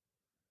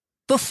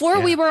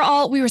 Before we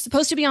were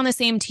supposed to be on the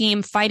same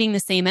team fighting the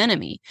same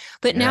enemy,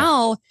 but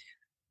now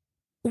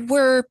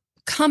we're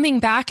coming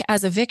back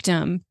as a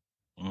victim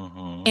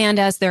and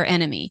as their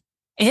enemy.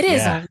 It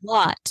is a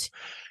lot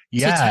to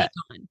take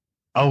on.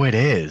 Oh, it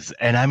is.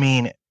 And I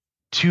mean,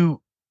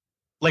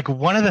 like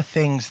one of the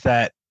things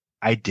that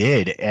I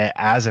did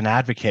as an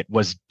advocate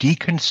was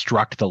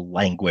deconstruct the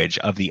language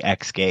of the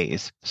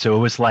ex-gays. So it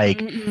was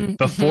like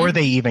before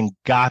they even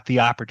got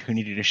the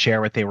opportunity to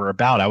share what they were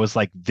about, I was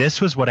like,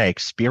 this was what I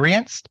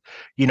experienced.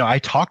 You know, I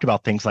talked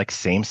about things like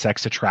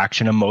same-sex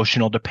attraction,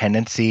 emotional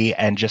dependency,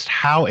 and just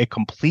how it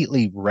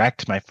completely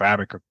wrecked my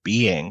fabric of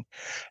being.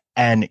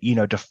 And, you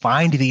know,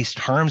 defined these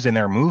terms in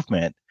their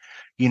movement,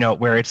 you know,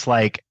 where it's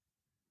like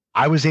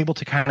I was able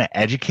to kind of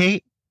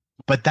educate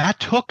But that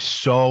took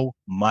so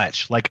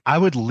much. Like I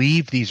would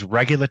leave these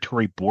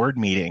regulatory board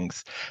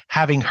meetings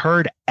having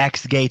heard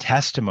ex-gay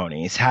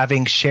testimonies,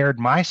 having shared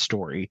my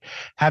story,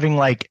 having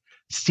like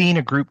seen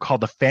a group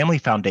called the Family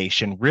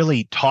Foundation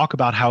really talk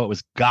about how it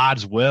was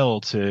God's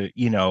will to,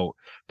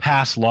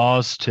 pass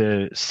laws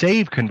to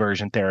save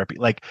conversion therapy.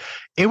 Like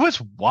it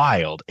was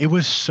wild. It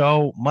was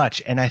so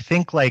much. And I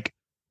think like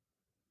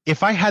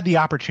if I had the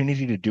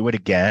opportunity to do it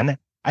again,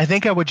 I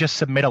think I would just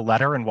submit a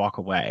letter and walk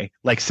away,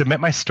 like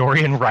submit my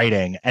story in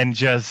writing and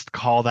just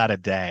call that a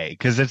day.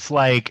 Cause it's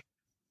like,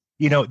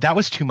 that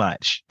was too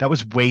much. That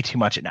was way too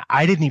much. And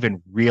I didn't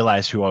even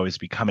realize who I was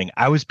becoming.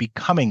 I was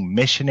becoming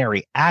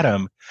missionary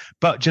Adam,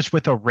 but just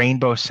with a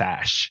rainbow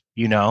sash,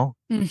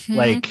 Mm-hmm.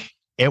 like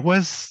that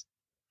was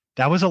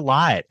a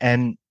lot.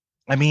 And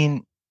I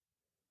mean,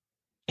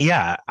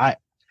 yeah,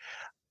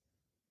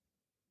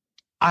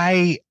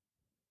 I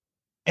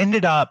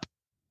ended up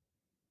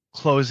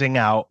closing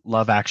out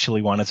Love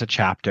Actually One as a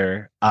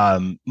chapter,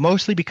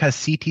 mostly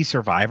because CT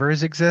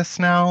Survivors exists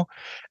now.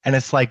 And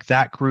it's like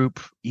that group,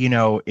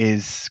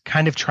 is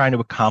kind of trying to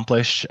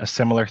accomplish a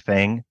similar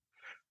thing.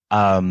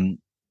 And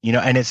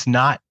it's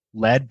not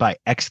led by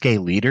ex-gay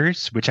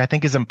leaders, which I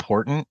think is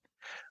important.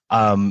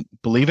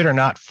 Believe it or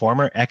not,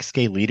 former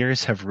ex-gay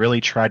leaders have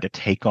really tried to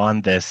take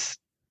on this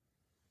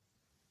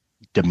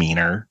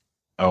demeanor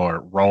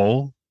or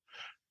role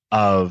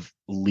of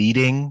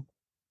leading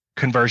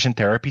conversion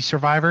therapy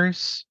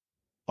survivors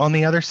on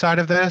the other side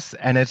of this.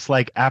 And it's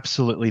like,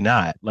 absolutely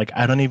not. Like,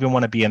 I don't even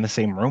want to be in the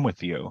same room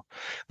with you.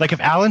 Like if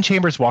Alan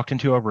Chambers walked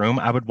into a room,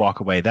 I would walk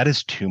away. That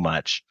is too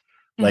much.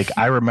 Like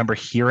I remember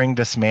hearing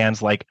this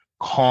man's like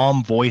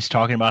calm voice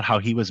talking about how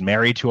he was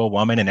married to a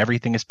woman and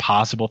everything is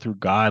possible through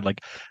God.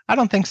 Like, I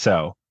don't think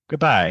so.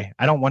 Goodbye.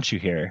 I don't want you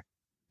here.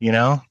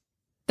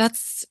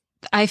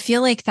 I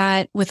feel like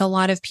that with a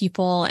lot of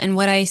people, and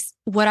what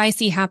I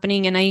see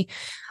happening, and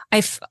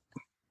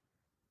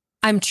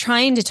I'm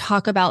trying to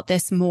talk about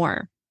this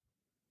more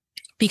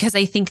because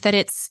I think that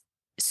it's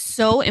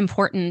so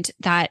important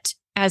that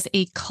as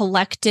a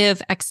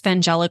collective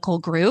evangelical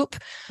group,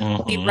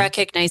 we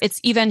recognize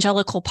it's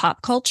evangelical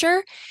pop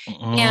culture.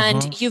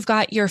 And you've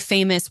got your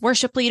famous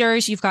worship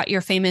leaders, you've got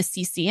your famous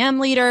CCM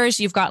leaders,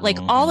 you've got like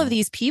all of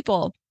these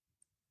people.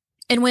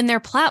 And when their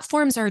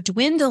platforms are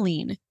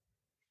dwindling,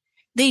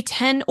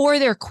 or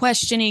they're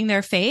questioning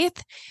their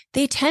faith,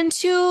 they tend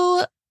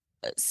to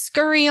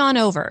scurry on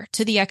over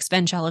to the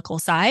evangelical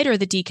side or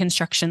the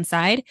deconstruction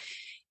side.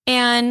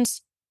 And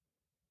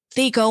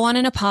they go on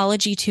an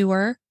apology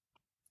tour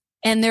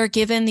and they're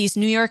given these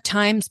New York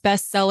Times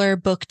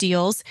bestseller book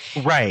deals.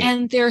 Right.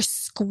 And they're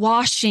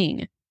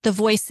squashing the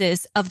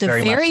voices of the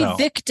very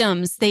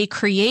victims they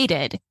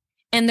created.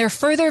 And they're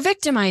further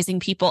victimizing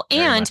people.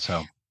 And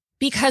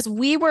because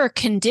we were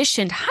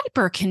conditioned,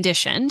 hyper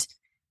conditioned,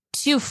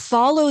 to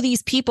follow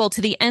these people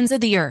to the ends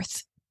of the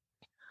earth,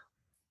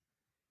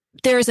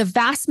 there's a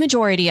vast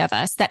majority of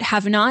us that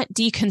have not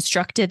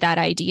deconstructed that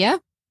idea,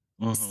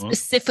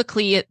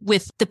 specifically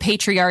with the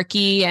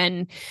patriarchy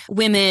and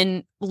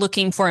women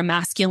looking for a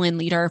masculine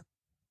leader.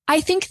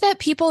 I think that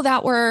people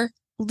that were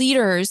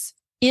leaders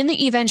in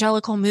the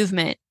evangelical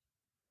movement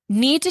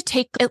need to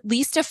take at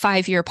least a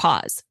 5-year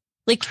pause.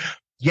 Like,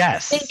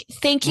 yes.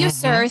 Thank you,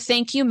 sir.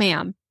 Thank you,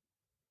 ma'am.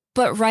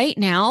 But right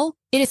now,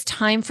 it is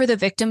time for the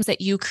victims that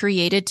you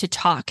created to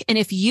talk. And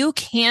if you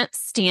can't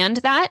stand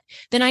that,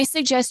 then I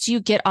suggest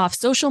you get off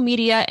social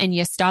media and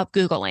you stop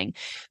Googling,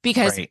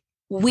 because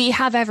we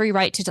have every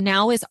right to.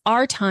 Now is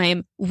our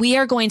time. We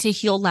are going to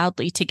heal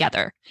loudly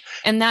together.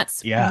 And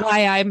that's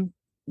why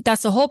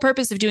that's the whole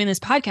purpose of doing this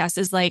podcast,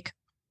 is like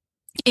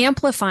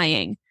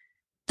amplifying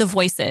the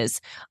voices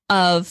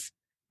of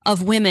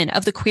women,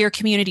 of the queer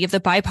community, of the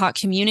BIPOC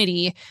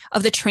community,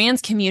 of the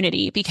trans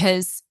community,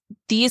 because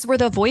these were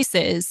the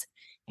voices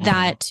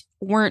that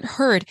weren't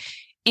heard,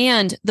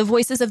 and the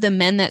voices of the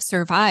men that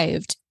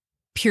survived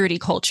purity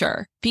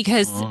culture,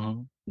 because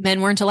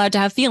men weren't allowed to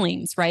have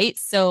feelings, right?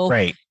 So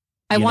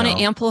I want to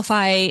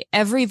amplify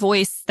every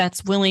voice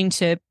that's willing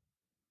to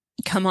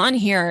come on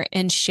here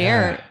and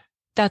share.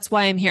 That's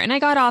why I'm here. And I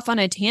got off on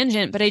a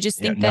tangent, but I just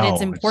think that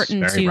it's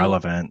important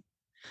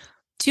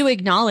to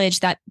acknowledge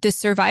that the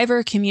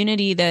survivor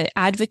community, the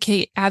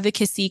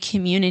advocacy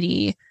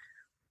community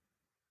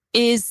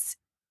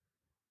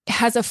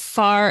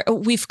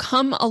we've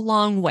come a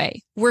long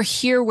way. We're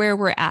here where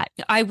we're at.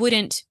 I would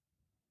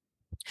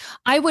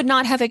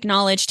not have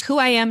acknowledged who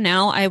I am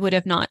now. I would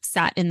have not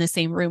sat in the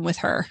same room with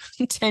her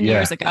 10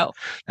 years ago.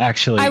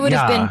 Actually, I would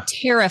have been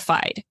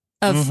terrified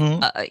of,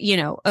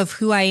 of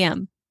who I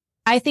am.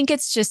 I think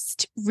it's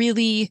just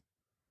really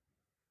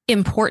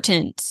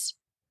important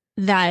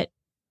that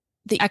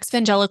the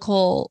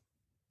evangelical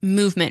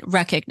movement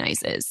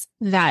recognizes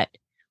that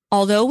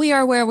although we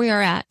are where we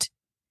are at,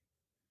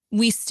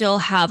 we still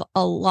have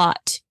a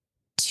lot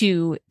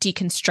to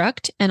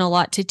deconstruct and a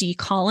lot to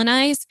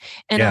decolonize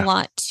and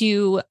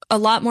a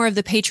lot more of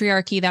the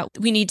patriarchy that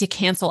we need to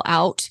cancel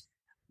out.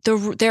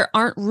 There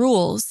aren't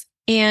rules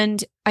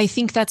And I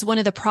think that's one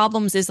of the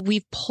problems is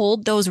we've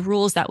pulled those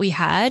rules that we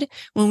had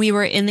when we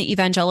were in the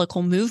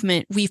evangelical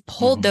movement. We've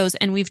pulled those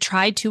and we've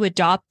tried to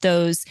adopt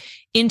those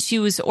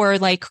into or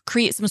like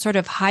create some sort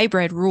of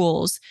hybrid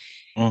rules.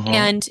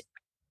 And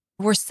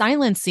we're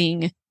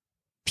silencing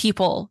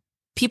people.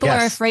 People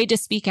are afraid to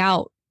speak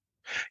out.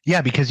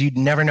 Yeah, because you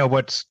never know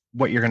what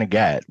you're going to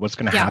get, what's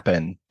going to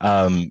happen.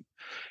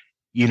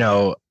 You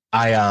know,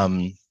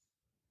 I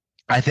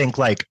think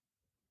like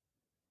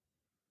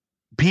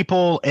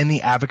people in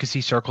the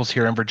advocacy circles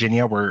here in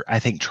Virginia were, I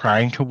think,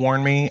 trying to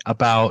warn me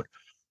about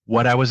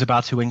what I was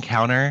about to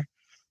encounter.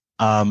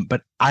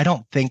 But I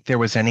don't think there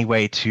was any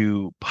way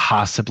to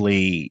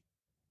possibly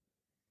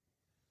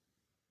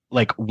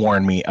like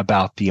warn me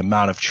about the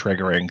amount of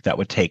triggering that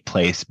would take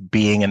place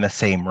being in the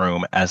same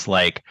room as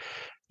like,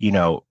 you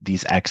know,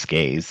 these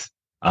ex-gays.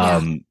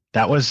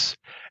 That was,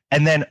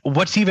 and then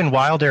what's even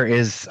wilder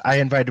is I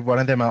invited one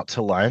of them out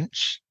to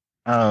lunch,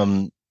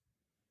 and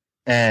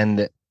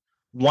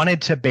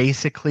wanted to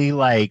basically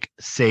like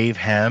save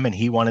him and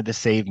he wanted to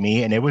save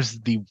me. And it was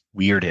the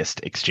weirdest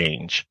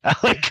exchange.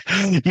 Like,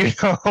 you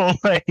know,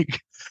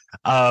 like,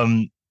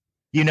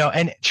 you know,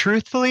 and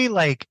truthfully,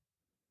 like,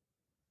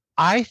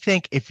 I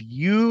think if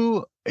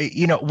you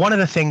know, one of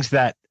the things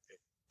that,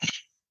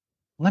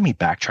 let me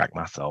backtrack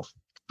myself.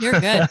 You're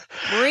good.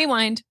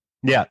 Rewind.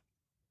 Yeah.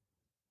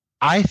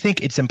 I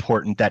think it's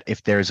important that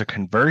if there's a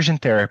conversion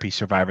therapy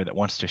survivor that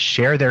wants to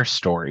share their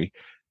story,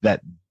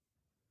 that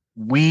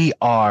we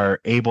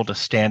are able to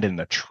stand in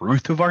the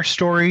truth of our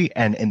story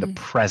and in the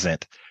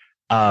present,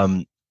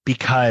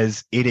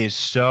 because it is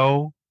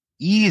so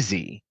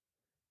easy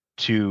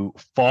to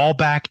fall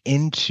back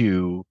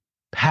into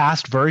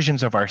past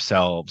versions of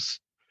ourselves,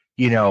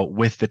 you know,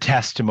 with the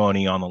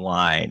testimony on the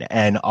line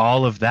and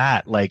all of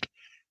that. Like,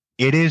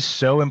 it is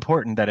so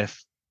important that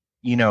if,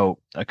 you know,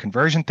 a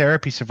conversion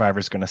therapy survivor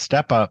is going to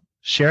step up,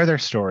 share their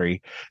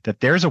story, that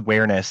there's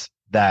awareness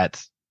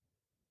that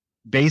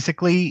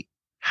basically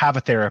have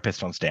a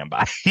therapist on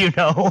standby, you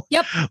know?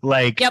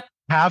 Like,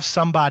 have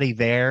somebody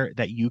there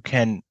that you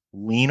can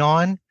lean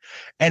on.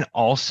 And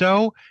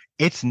also,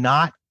 it's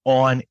not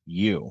on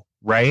you,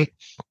 right?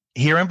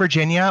 Here in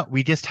Virginia,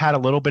 we just had a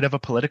little bit of a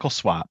political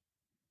swap.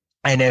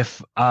 And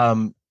if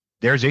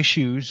there's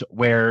issues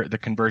where the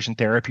conversion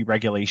therapy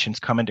regulations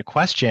come into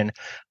question,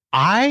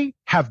 I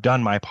have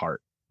done my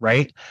part,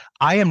 right?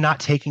 I am not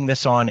taking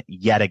this on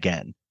yet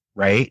again,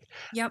 right?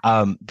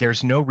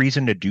 There's no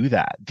reason to do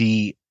that.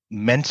 The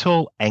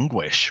mental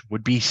anguish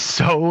would be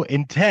so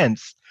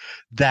intense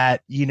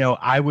that, you know,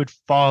 I would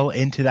fall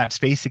into that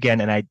space again.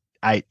 And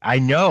I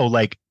know,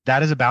 like,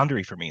 that is a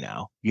boundary for me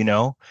now, you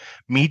know,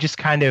 me just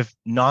kind of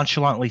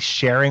nonchalantly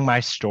sharing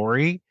my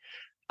story,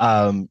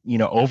 you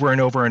know, over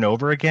and over and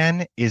over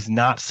again is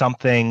not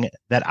something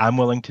that I'm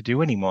willing to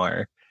do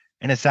anymore.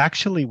 And it's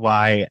actually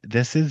why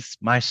this is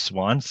my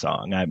swan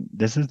song.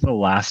 This is the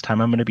last time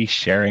I'm going to be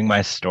sharing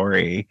my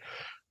story,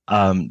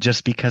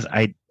 just because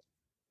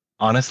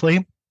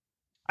honestly,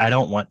 I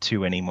don't want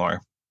to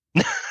anymore.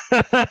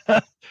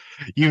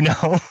 You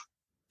know?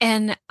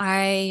 And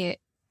I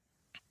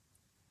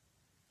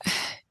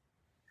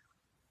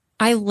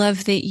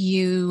love that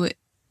you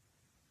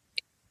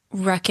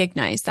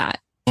recognize that.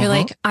 You're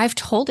like, I've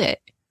told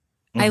it.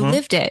 I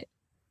lived it.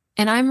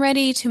 And I'm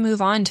ready to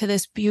move on to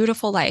this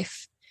beautiful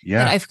life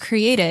that I've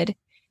created.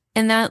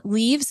 And that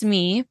leaves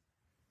me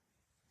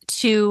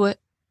to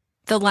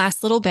the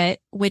last little bit,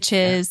 which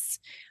is,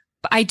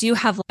 I do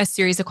have a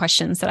series of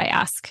questions that I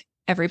ask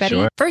everybody.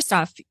 Sure. First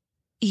off,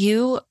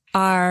 you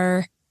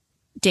are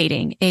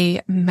dating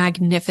a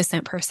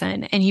magnificent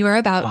person and you are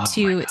about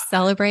to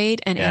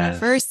celebrate an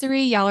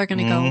anniversary. Y'all are going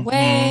to go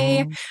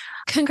away.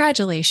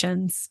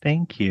 Congratulations.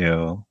 Thank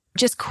you.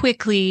 Just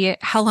quickly,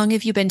 how long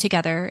have you been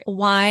together?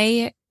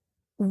 Why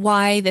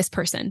this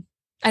person?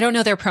 I don't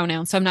know their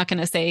pronouns, so I'm not going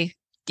to say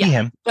he,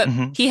 him. But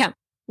he, him.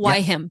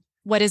 Why him?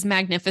 What is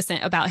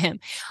magnificent about him?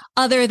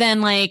 Other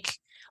than like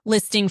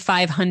listing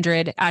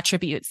 500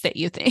 attributes that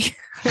you think.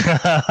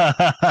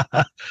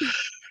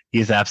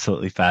 He's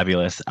absolutely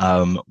fabulous.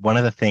 One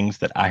of the things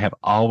that I have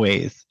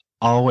always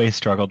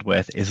struggled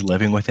with is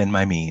living within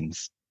my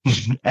means.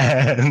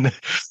 And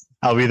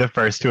I'll be the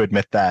first to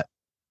admit that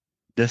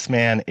this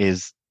man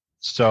is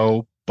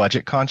so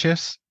budget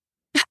conscious.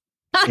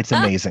 It's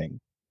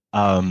amazing.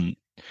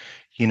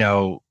 You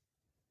know,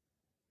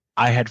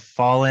 I had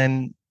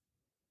fallen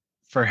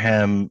for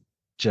him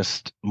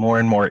just more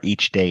and more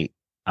each date.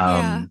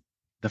 The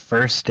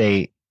first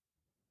date,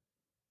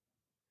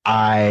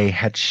 I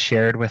had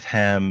shared with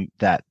him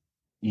that,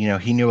 you know,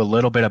 he knew a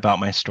little bit about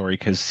my story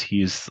because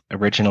he's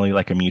originally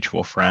like a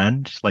mutual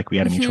friend, like we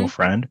had a mutual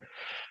friend.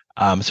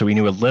 So we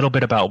knew a little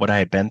bit about what I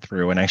had been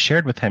through. And I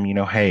shared with him, you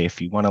know, hey, if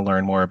you want to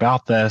learn more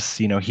about this,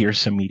 you know, here's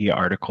some media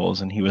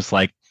articles. And he was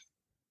like,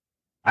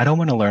 I don't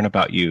want to learn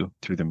about you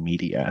through the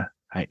media.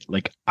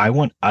 I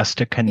want us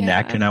to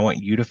connect and I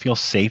want you to feel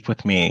safe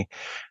with me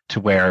to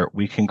where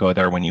we can go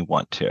there when you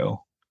want to.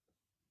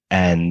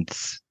 And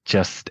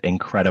just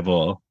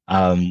incredible.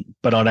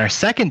 But on our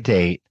second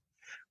date,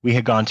 we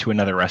had gone to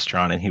another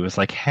restaurant and he was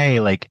like, hey,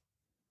 like,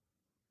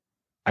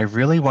 I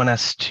really want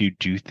us to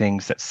do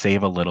things that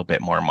save a little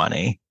bit more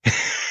money,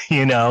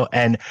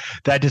 and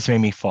that just made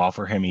me fall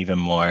for him even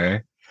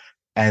more.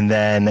 And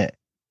then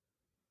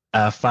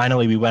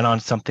finally, we went on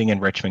something in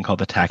Richmond called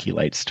the Tacky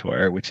Lights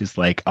Tour, which is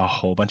like a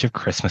whole bunch of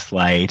Christmas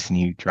lights, and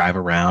you drive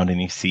around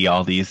and you see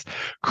all these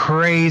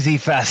crazy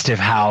festive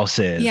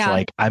houses. Yeah.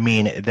 Like, I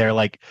mean, they're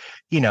like,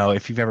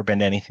 if you've ever been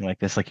to anything like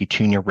this, like you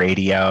tune your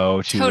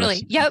radio to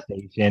Totally. Yep.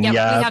 station. Yep. We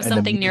have and the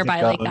something music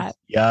nearby goes, like that.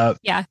 Yep.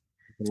 Yeah.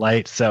 The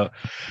lights. So,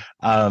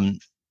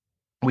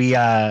 we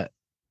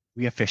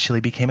we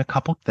officially became a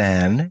couple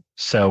then.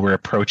 So we're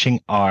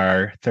approaching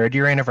our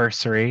 3rd-year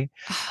anniversary.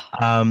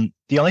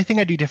 The only thing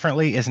I do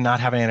differently is not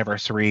have an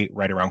anniversary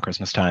right around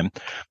Christmas time.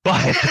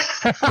 But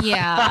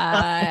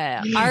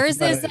yeah,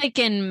 ours is like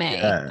in May.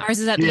 Yeah. Ours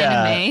is at the end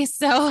of May.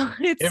 So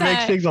it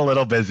makes things a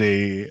little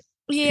busy.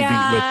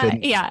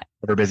 Yeah.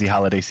 We're busy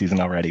holiday season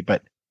already,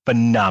 but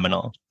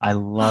phenomenal. I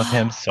love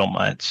him so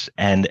much.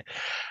 And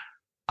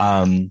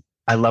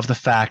I love the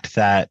fact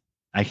that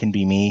I can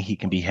be me, he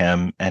can be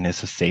him, and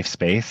it's a safe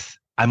space.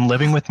 I'm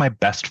living with my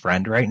best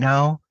friend right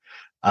now,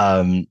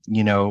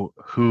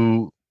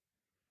 who,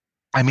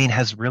 I mean,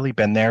 has really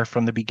been there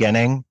from the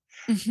beginning.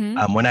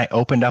 Mm-hmm. When I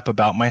opened up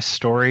about my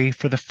story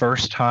for the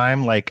first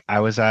time, like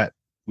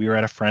we were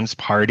at a friend's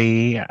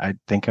party. I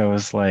think I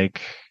was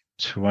like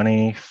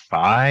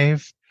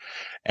 25,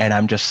 and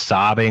I'm just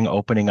sobbing,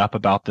 opening up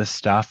about this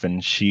stuff.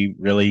 And she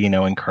really,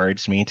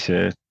 encouraged me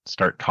to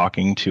start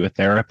talking to a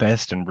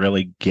therapist and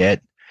really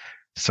get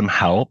some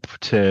help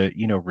to,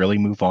 really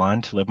move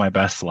on to live my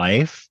best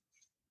life.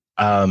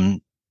 I'm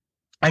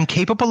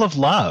capable of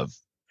love.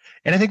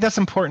 And I think that's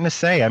important to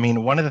say. I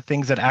mean, one of the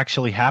things that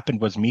actually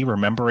happened was me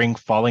remembering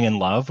falling in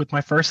love with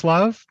my first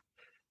love.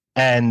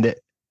 And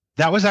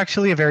that was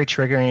actually a very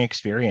triggering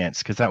experience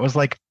because that was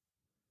like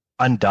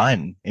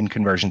undone in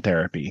conversion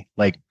therapy,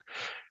 like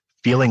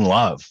feeling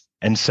love.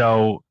 And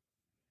so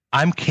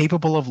I'm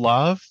capable of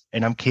love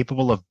and I'm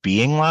capable of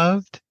being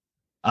loved.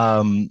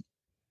 And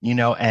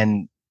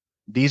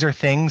these are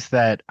things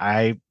that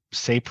I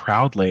say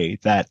proudly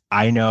that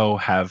I know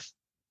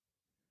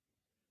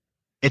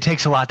it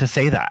takes a lot to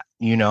say that,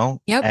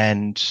 Yep.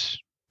 And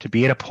to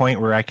be at a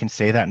point where I can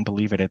say that and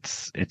believe it,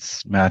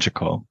 it's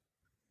magical.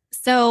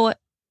 So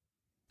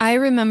I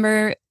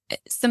remember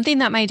something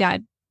that my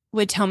dad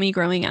would tell me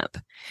growing up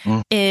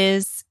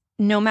is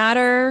no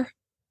matter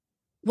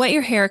what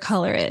your hair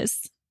color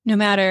is, no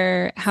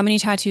matter how many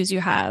tattoos you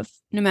have,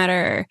 no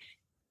matter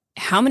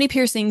how many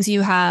piercings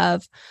you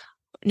have,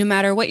 no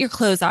matter what your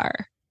clothes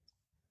are,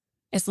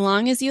 as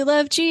long as you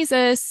love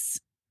Jesus,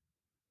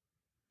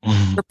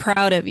 we're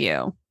proud of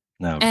you.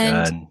 No, and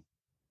God.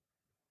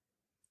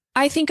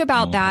 I think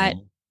about that,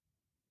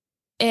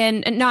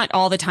 and not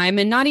all the time,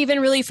 and not even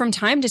really from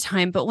time to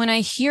time, but when I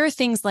hear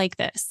things like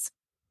this,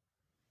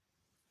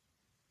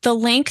 the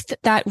length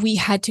that we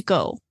had to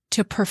go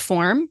to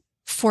perform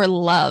for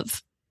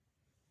love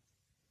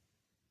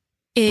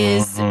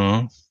is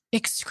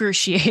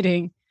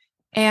excruciating.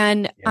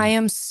 And I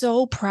am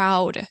so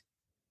proud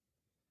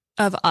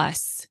of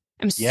us.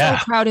 I'm so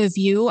proud of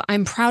you.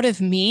 I'm proud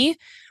of me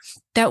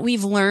that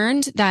we've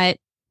learned that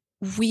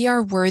we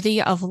are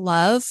worthy of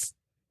love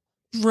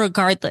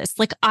regardless.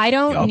 Like, I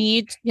don't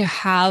need to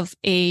have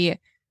a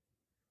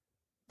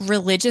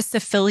religious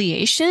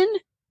affiliation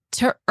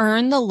to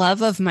earn the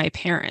love of my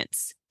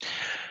parents.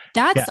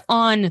 That's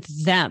on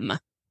them.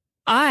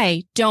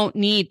 I don't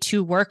need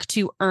to work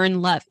to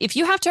earn love. If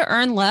you have to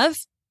earn love,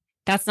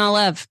 that's not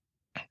love.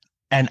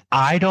 And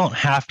I don't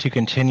have to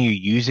continue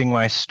using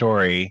my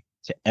story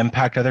to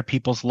impact other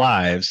people's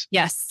lives.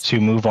 Yes.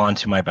 To move on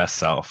to my best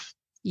self.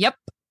 Yep.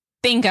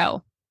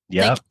 Bingo.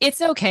 Yep. Like,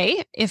 it's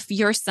okay if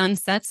your sun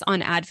sets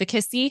on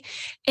advocacy.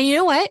 And you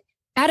know what,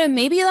 Adam,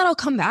 maybe that'll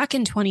come back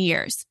in 20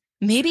 years.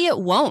 Maybe it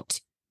won't.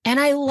 And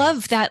I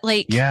love that.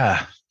 Like,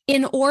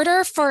 in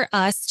order for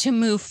us to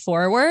move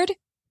forward,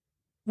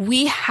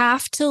 we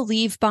have to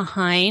leave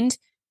behind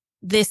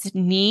this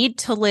need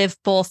to live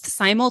both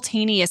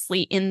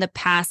simultaneously in the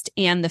past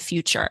and the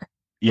future.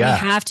 Yeah. We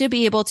have to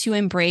be able to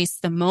embrace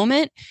the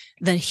moment,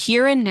 the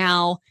here and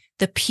now,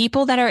 the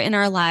people that are in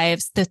our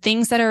lives, the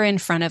things that are in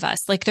front of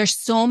us. Like, there's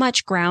so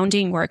much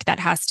grounding work that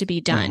has to be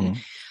done.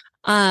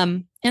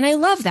 And I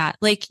love that.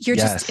 Like, you're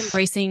just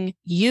embracing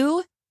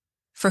you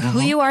for who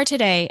you are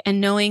today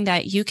and knowing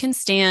that you can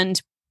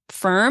stand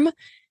firm,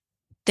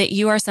 that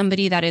you are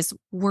somebody that is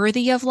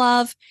worthy of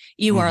love.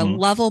 You are a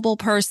lovable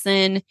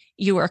person.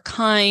 You are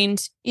kind,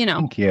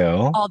 Thank you.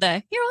 You're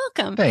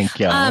welcome. Thank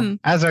you.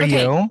 As are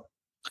you.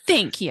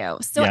 Thank you.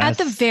 So at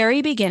the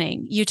very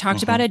beginning, you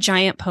talked about a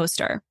giant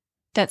poster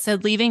that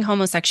said leaving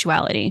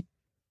homosexuality.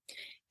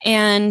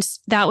 And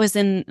that was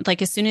in,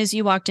 like, as soon as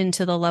you walked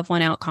into the Love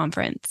One Out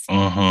conference.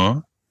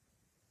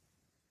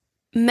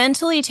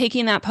 Mentally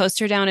taking that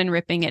poster down and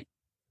ripping it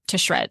to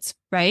shreds,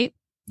 right?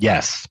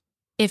 Yes.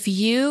 If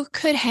you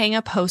could hang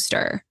a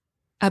poster,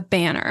 a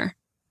banner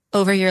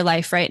over your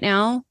life right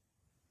now,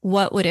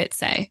 what would it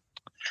say?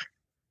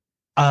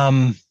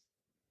 That's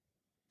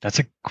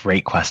a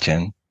great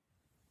question.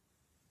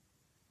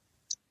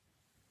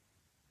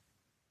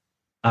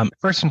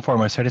 First and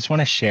foremost, I just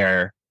want to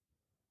share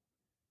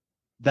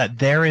that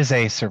there is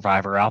a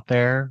survivor out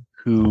there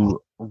who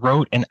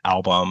wrote an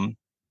album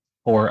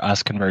for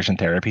us conversion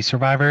therapy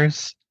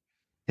survivors.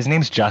 His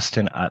name's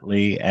Justin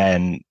Utley,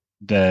 and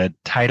the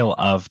title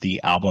of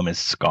the album is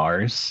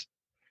Scars.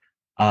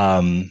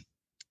 And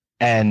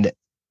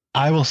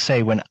I will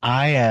say, when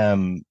I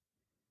am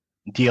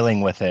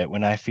dealing with it,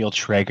 when I feel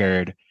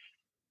triggered,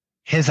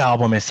 his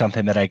album is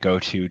something that I go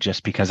to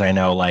just because I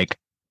know, like,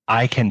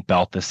 I can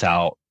belt this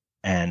out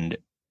and,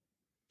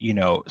 you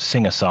know,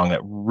 sing a song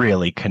that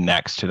really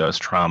connects to those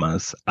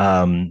traumas.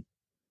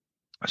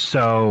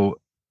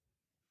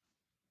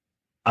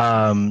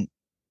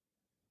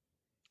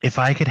 If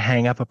I could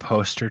hang up a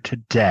poster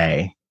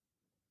today,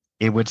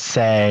 it would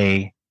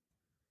say,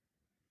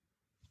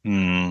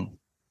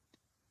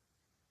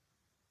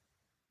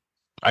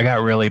 I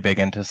got really big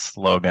into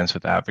slogans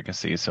with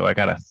advocacy, so I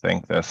got to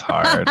think this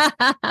hard.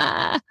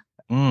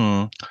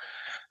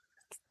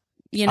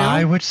 You know,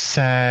 I would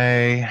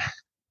say,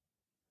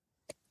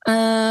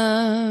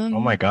 oh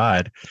my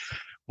God,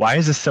 why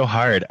is this so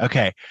hard?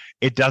 Okay,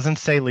 it doesn't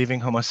say leaving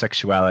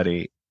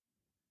homosexuality.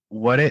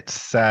 What it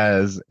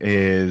says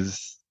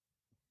is,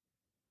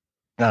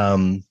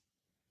 okay.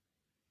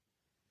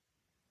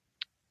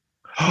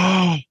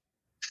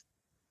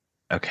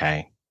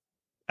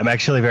 I'm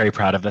actually very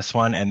proud of this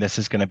one, and this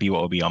is going to be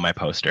what will be on my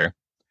poster.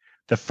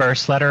 The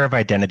first letter of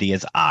identity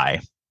is I.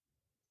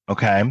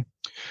 Okay.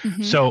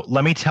 Mm-hmm. So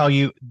let me tell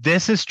you,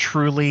 this is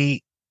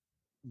truly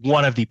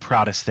one of the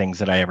proudest things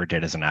that I ever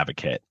did as an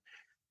advocate.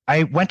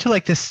 I went to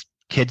like this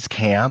kids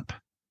camp,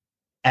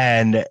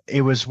 and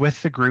it was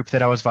with the group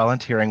that I was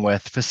volunteering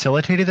with,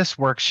 facilitated this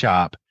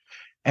workshop,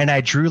 and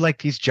I drew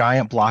like these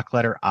giant block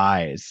letter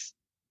I's,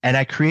 and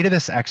I created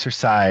this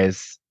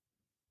exercise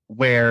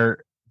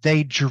where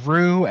they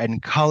drew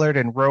and colored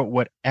and wrote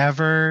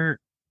whatever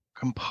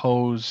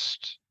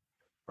composed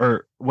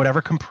or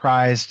whatever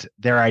comprised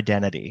their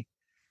identity.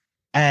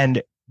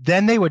 And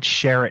then they would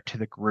share it to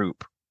the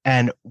group.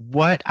 And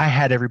what I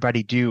had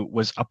everybody do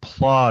was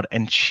applaud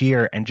and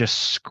cheer and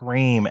just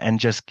scream and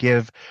just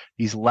give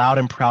these loud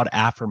and proud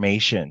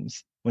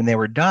affirmations when they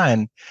were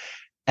done.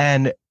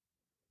 And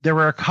there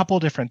were a couple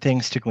different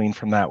things to glean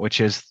from that,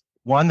 which is,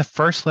 one, the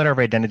first letter of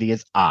identity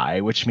is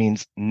I, which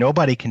means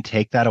nobody can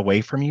take that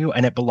away from you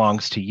and it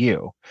belongs to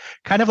you.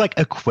 Kind of like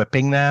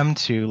equipping them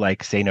to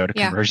like say no to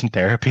conversion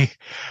therapy.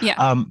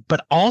 Yeah.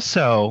 But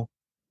also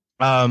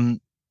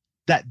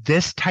that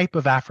this type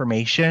of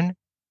affirmation,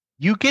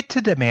 you get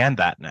to demand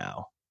that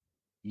now.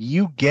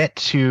 You get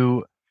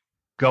to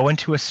go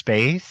into a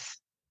space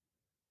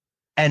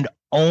and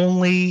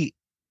only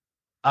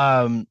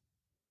you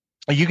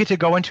get to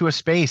go into a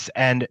space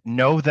and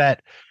know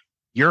that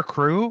your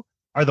crew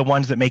are the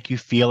ones that make you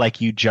feel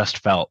like you just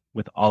felt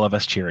with all of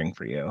us cheering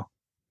for you,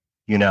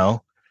 you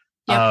know?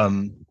 Yep.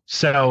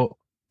 So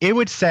it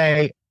would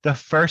say the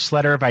first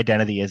letter of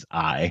identity is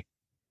I.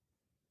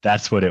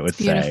 That's what it would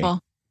say.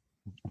 Beautiful.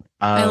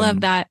 I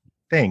love that.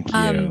 Thank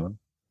you.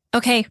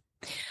 Okay.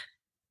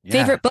 Yeah.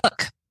 Favorite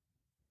book?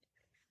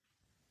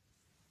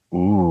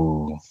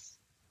 Ooh.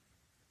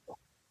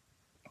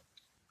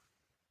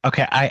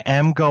 Okay, I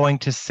am going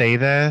to say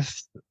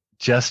this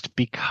just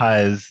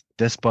because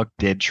this book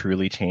did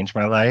truly change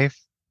my life.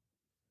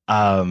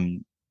 I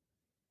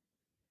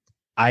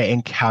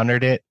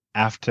encountered it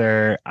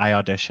after I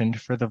auditioned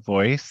for The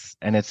Voice,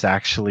 and it's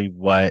actually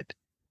what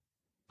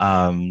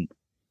made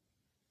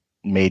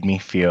me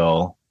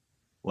feel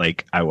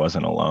like I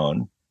wasn't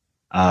alone.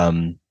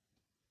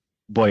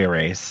 Boy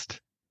Erased.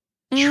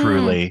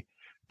 Truly.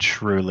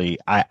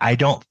 I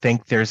don't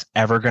think there's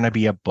ever going to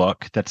be a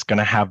book that's going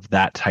to have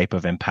that type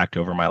of impact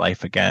over my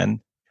life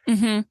again.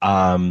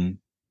 Mm-hmm.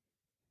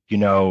 You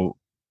know,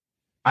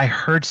 I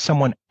heard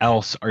someone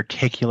else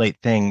articulate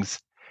things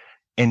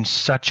in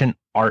such an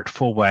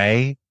artful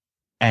way,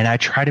 and I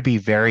try to be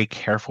very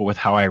careful with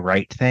how I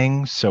write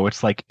things. So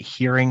it's like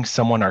hearing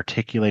someone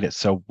articulate it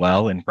so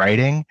well in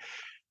writing,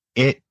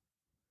 it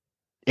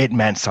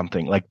meant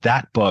something. Like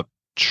that book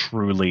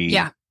truly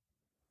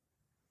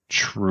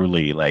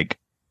like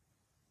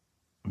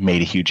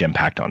made a huge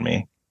impact on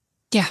me.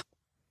 Yeah.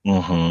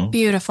 Mm-hmm.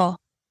 Beautiful.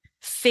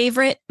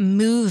 Favorite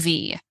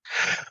movie?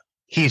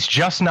 He's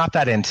Just Not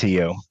That Into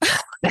You.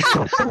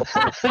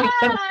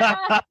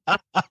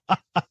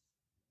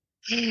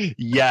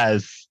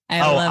 Yes.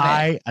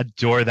 I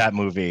adore that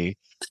movie.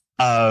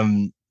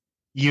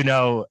 You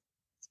know,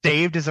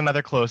 Saved is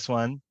another close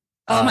one.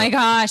 Oh my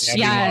gosh,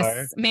 Mandy yes.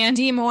 Moore.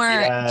 Mandy Moore.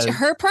 Yes.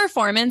 Her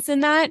performance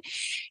in that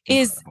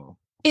is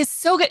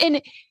so good.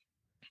 And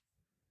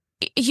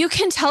you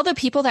can tell the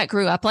people that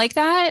grew up like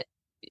that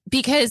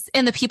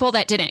and the people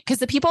that didn't, because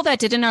the people that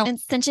didn't are,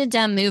 it's such a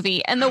dumb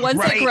movie. And the ones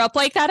that grew up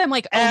like that, I'm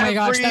like, oh my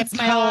gosh, that's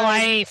my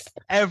life.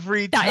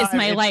 That is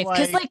my life.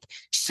 Because like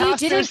she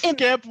Pastor didn't.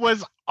 Skip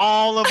was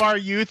all of our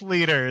youth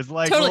leaders.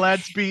 Like, Totally.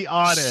 Let's be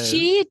honest.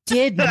 She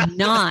did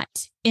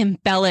not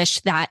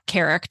embellish that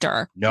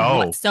character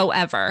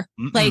whatsoever.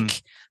 Mm-mm.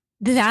 Like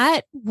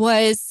that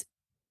was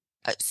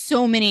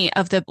so many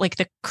of the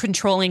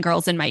controlling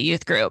girls in my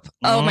youth group.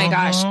 Oh my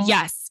gosh.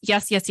 Yes.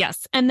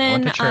 And then I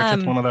went to church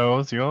with one of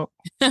those. Yep.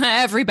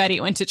 Everybody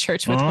went to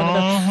church with one of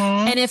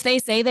those. And if they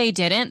say they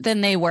didn't,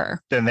 then they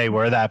were. Then they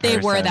were that person.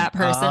 They were that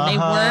person. They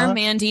were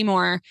Mandy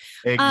Moore.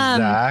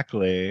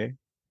 Exactly.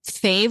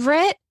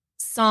 Favorite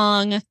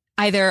song,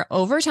 either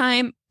over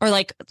time or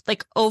like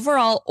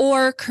overall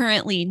or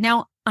currently.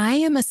 Now, I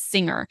am a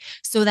singer,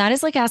 so that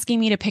is like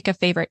asking me to pick a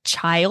favorite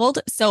child.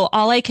 So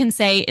all I can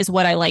say is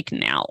what I like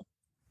now.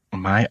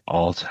 My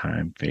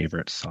all-time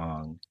favorite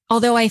song.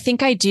 Although I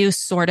think I do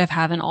sort of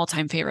have an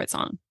all-time favorite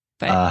song.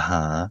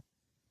 But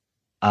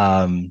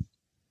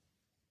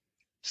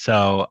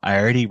So I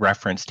already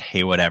referenced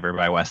Hey Whatever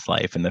by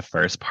Westlife in the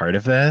first part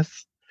of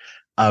this.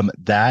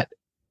 That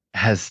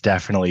has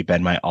definitely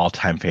been my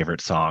all-time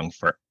favorite song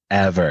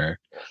forever.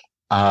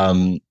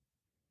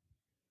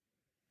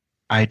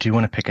 I do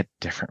want to pick a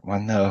different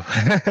one though.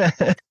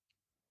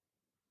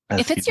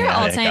 If it's your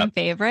all-time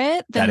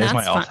favorite, then that's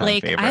my fun.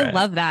 Like, favorite. I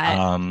love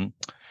that.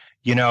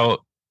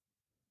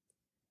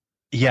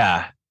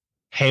 Yeah.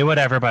 Hey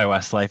Whatever by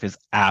Westlife is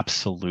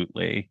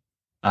absolutely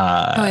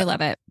I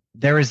love it.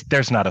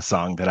 There's not a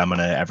song that I'm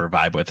gonna ever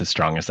vibe with as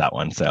strong as that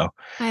one. So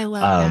I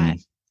love that.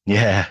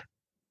 Yeah.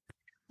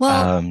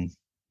 Well,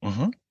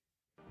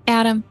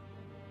 Adam.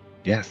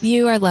 Yes.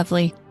 You are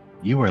lovely.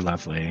 You were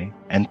lovely.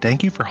 And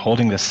thank you for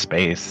holding this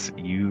space.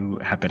 You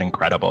have been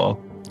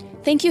incredible.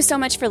 Thank you so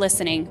much for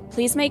listening.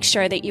 Please make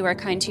sure that you are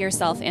kind to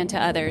yourself and to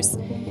others.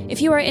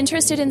 If you are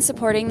interested in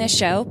supporting this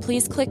show,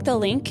 please click the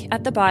link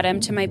at the bottom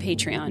to my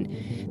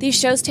Patreon. These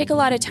shows take a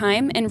lot of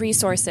time and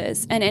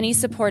resources, and any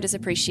support is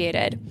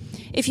appreciated.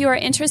 If you are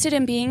interested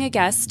in being a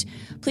guest,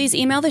 please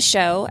email the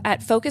show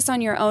at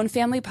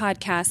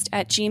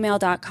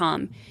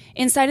focusonyourownfamilypodcast@gmail.com.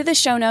 Inside of the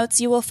show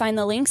notes, you will find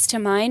the links to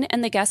mine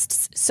and the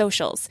guests'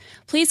 socials.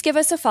 Please give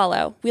us a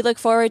follow. We look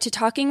forward to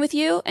talking with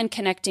you and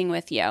connecting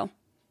with you.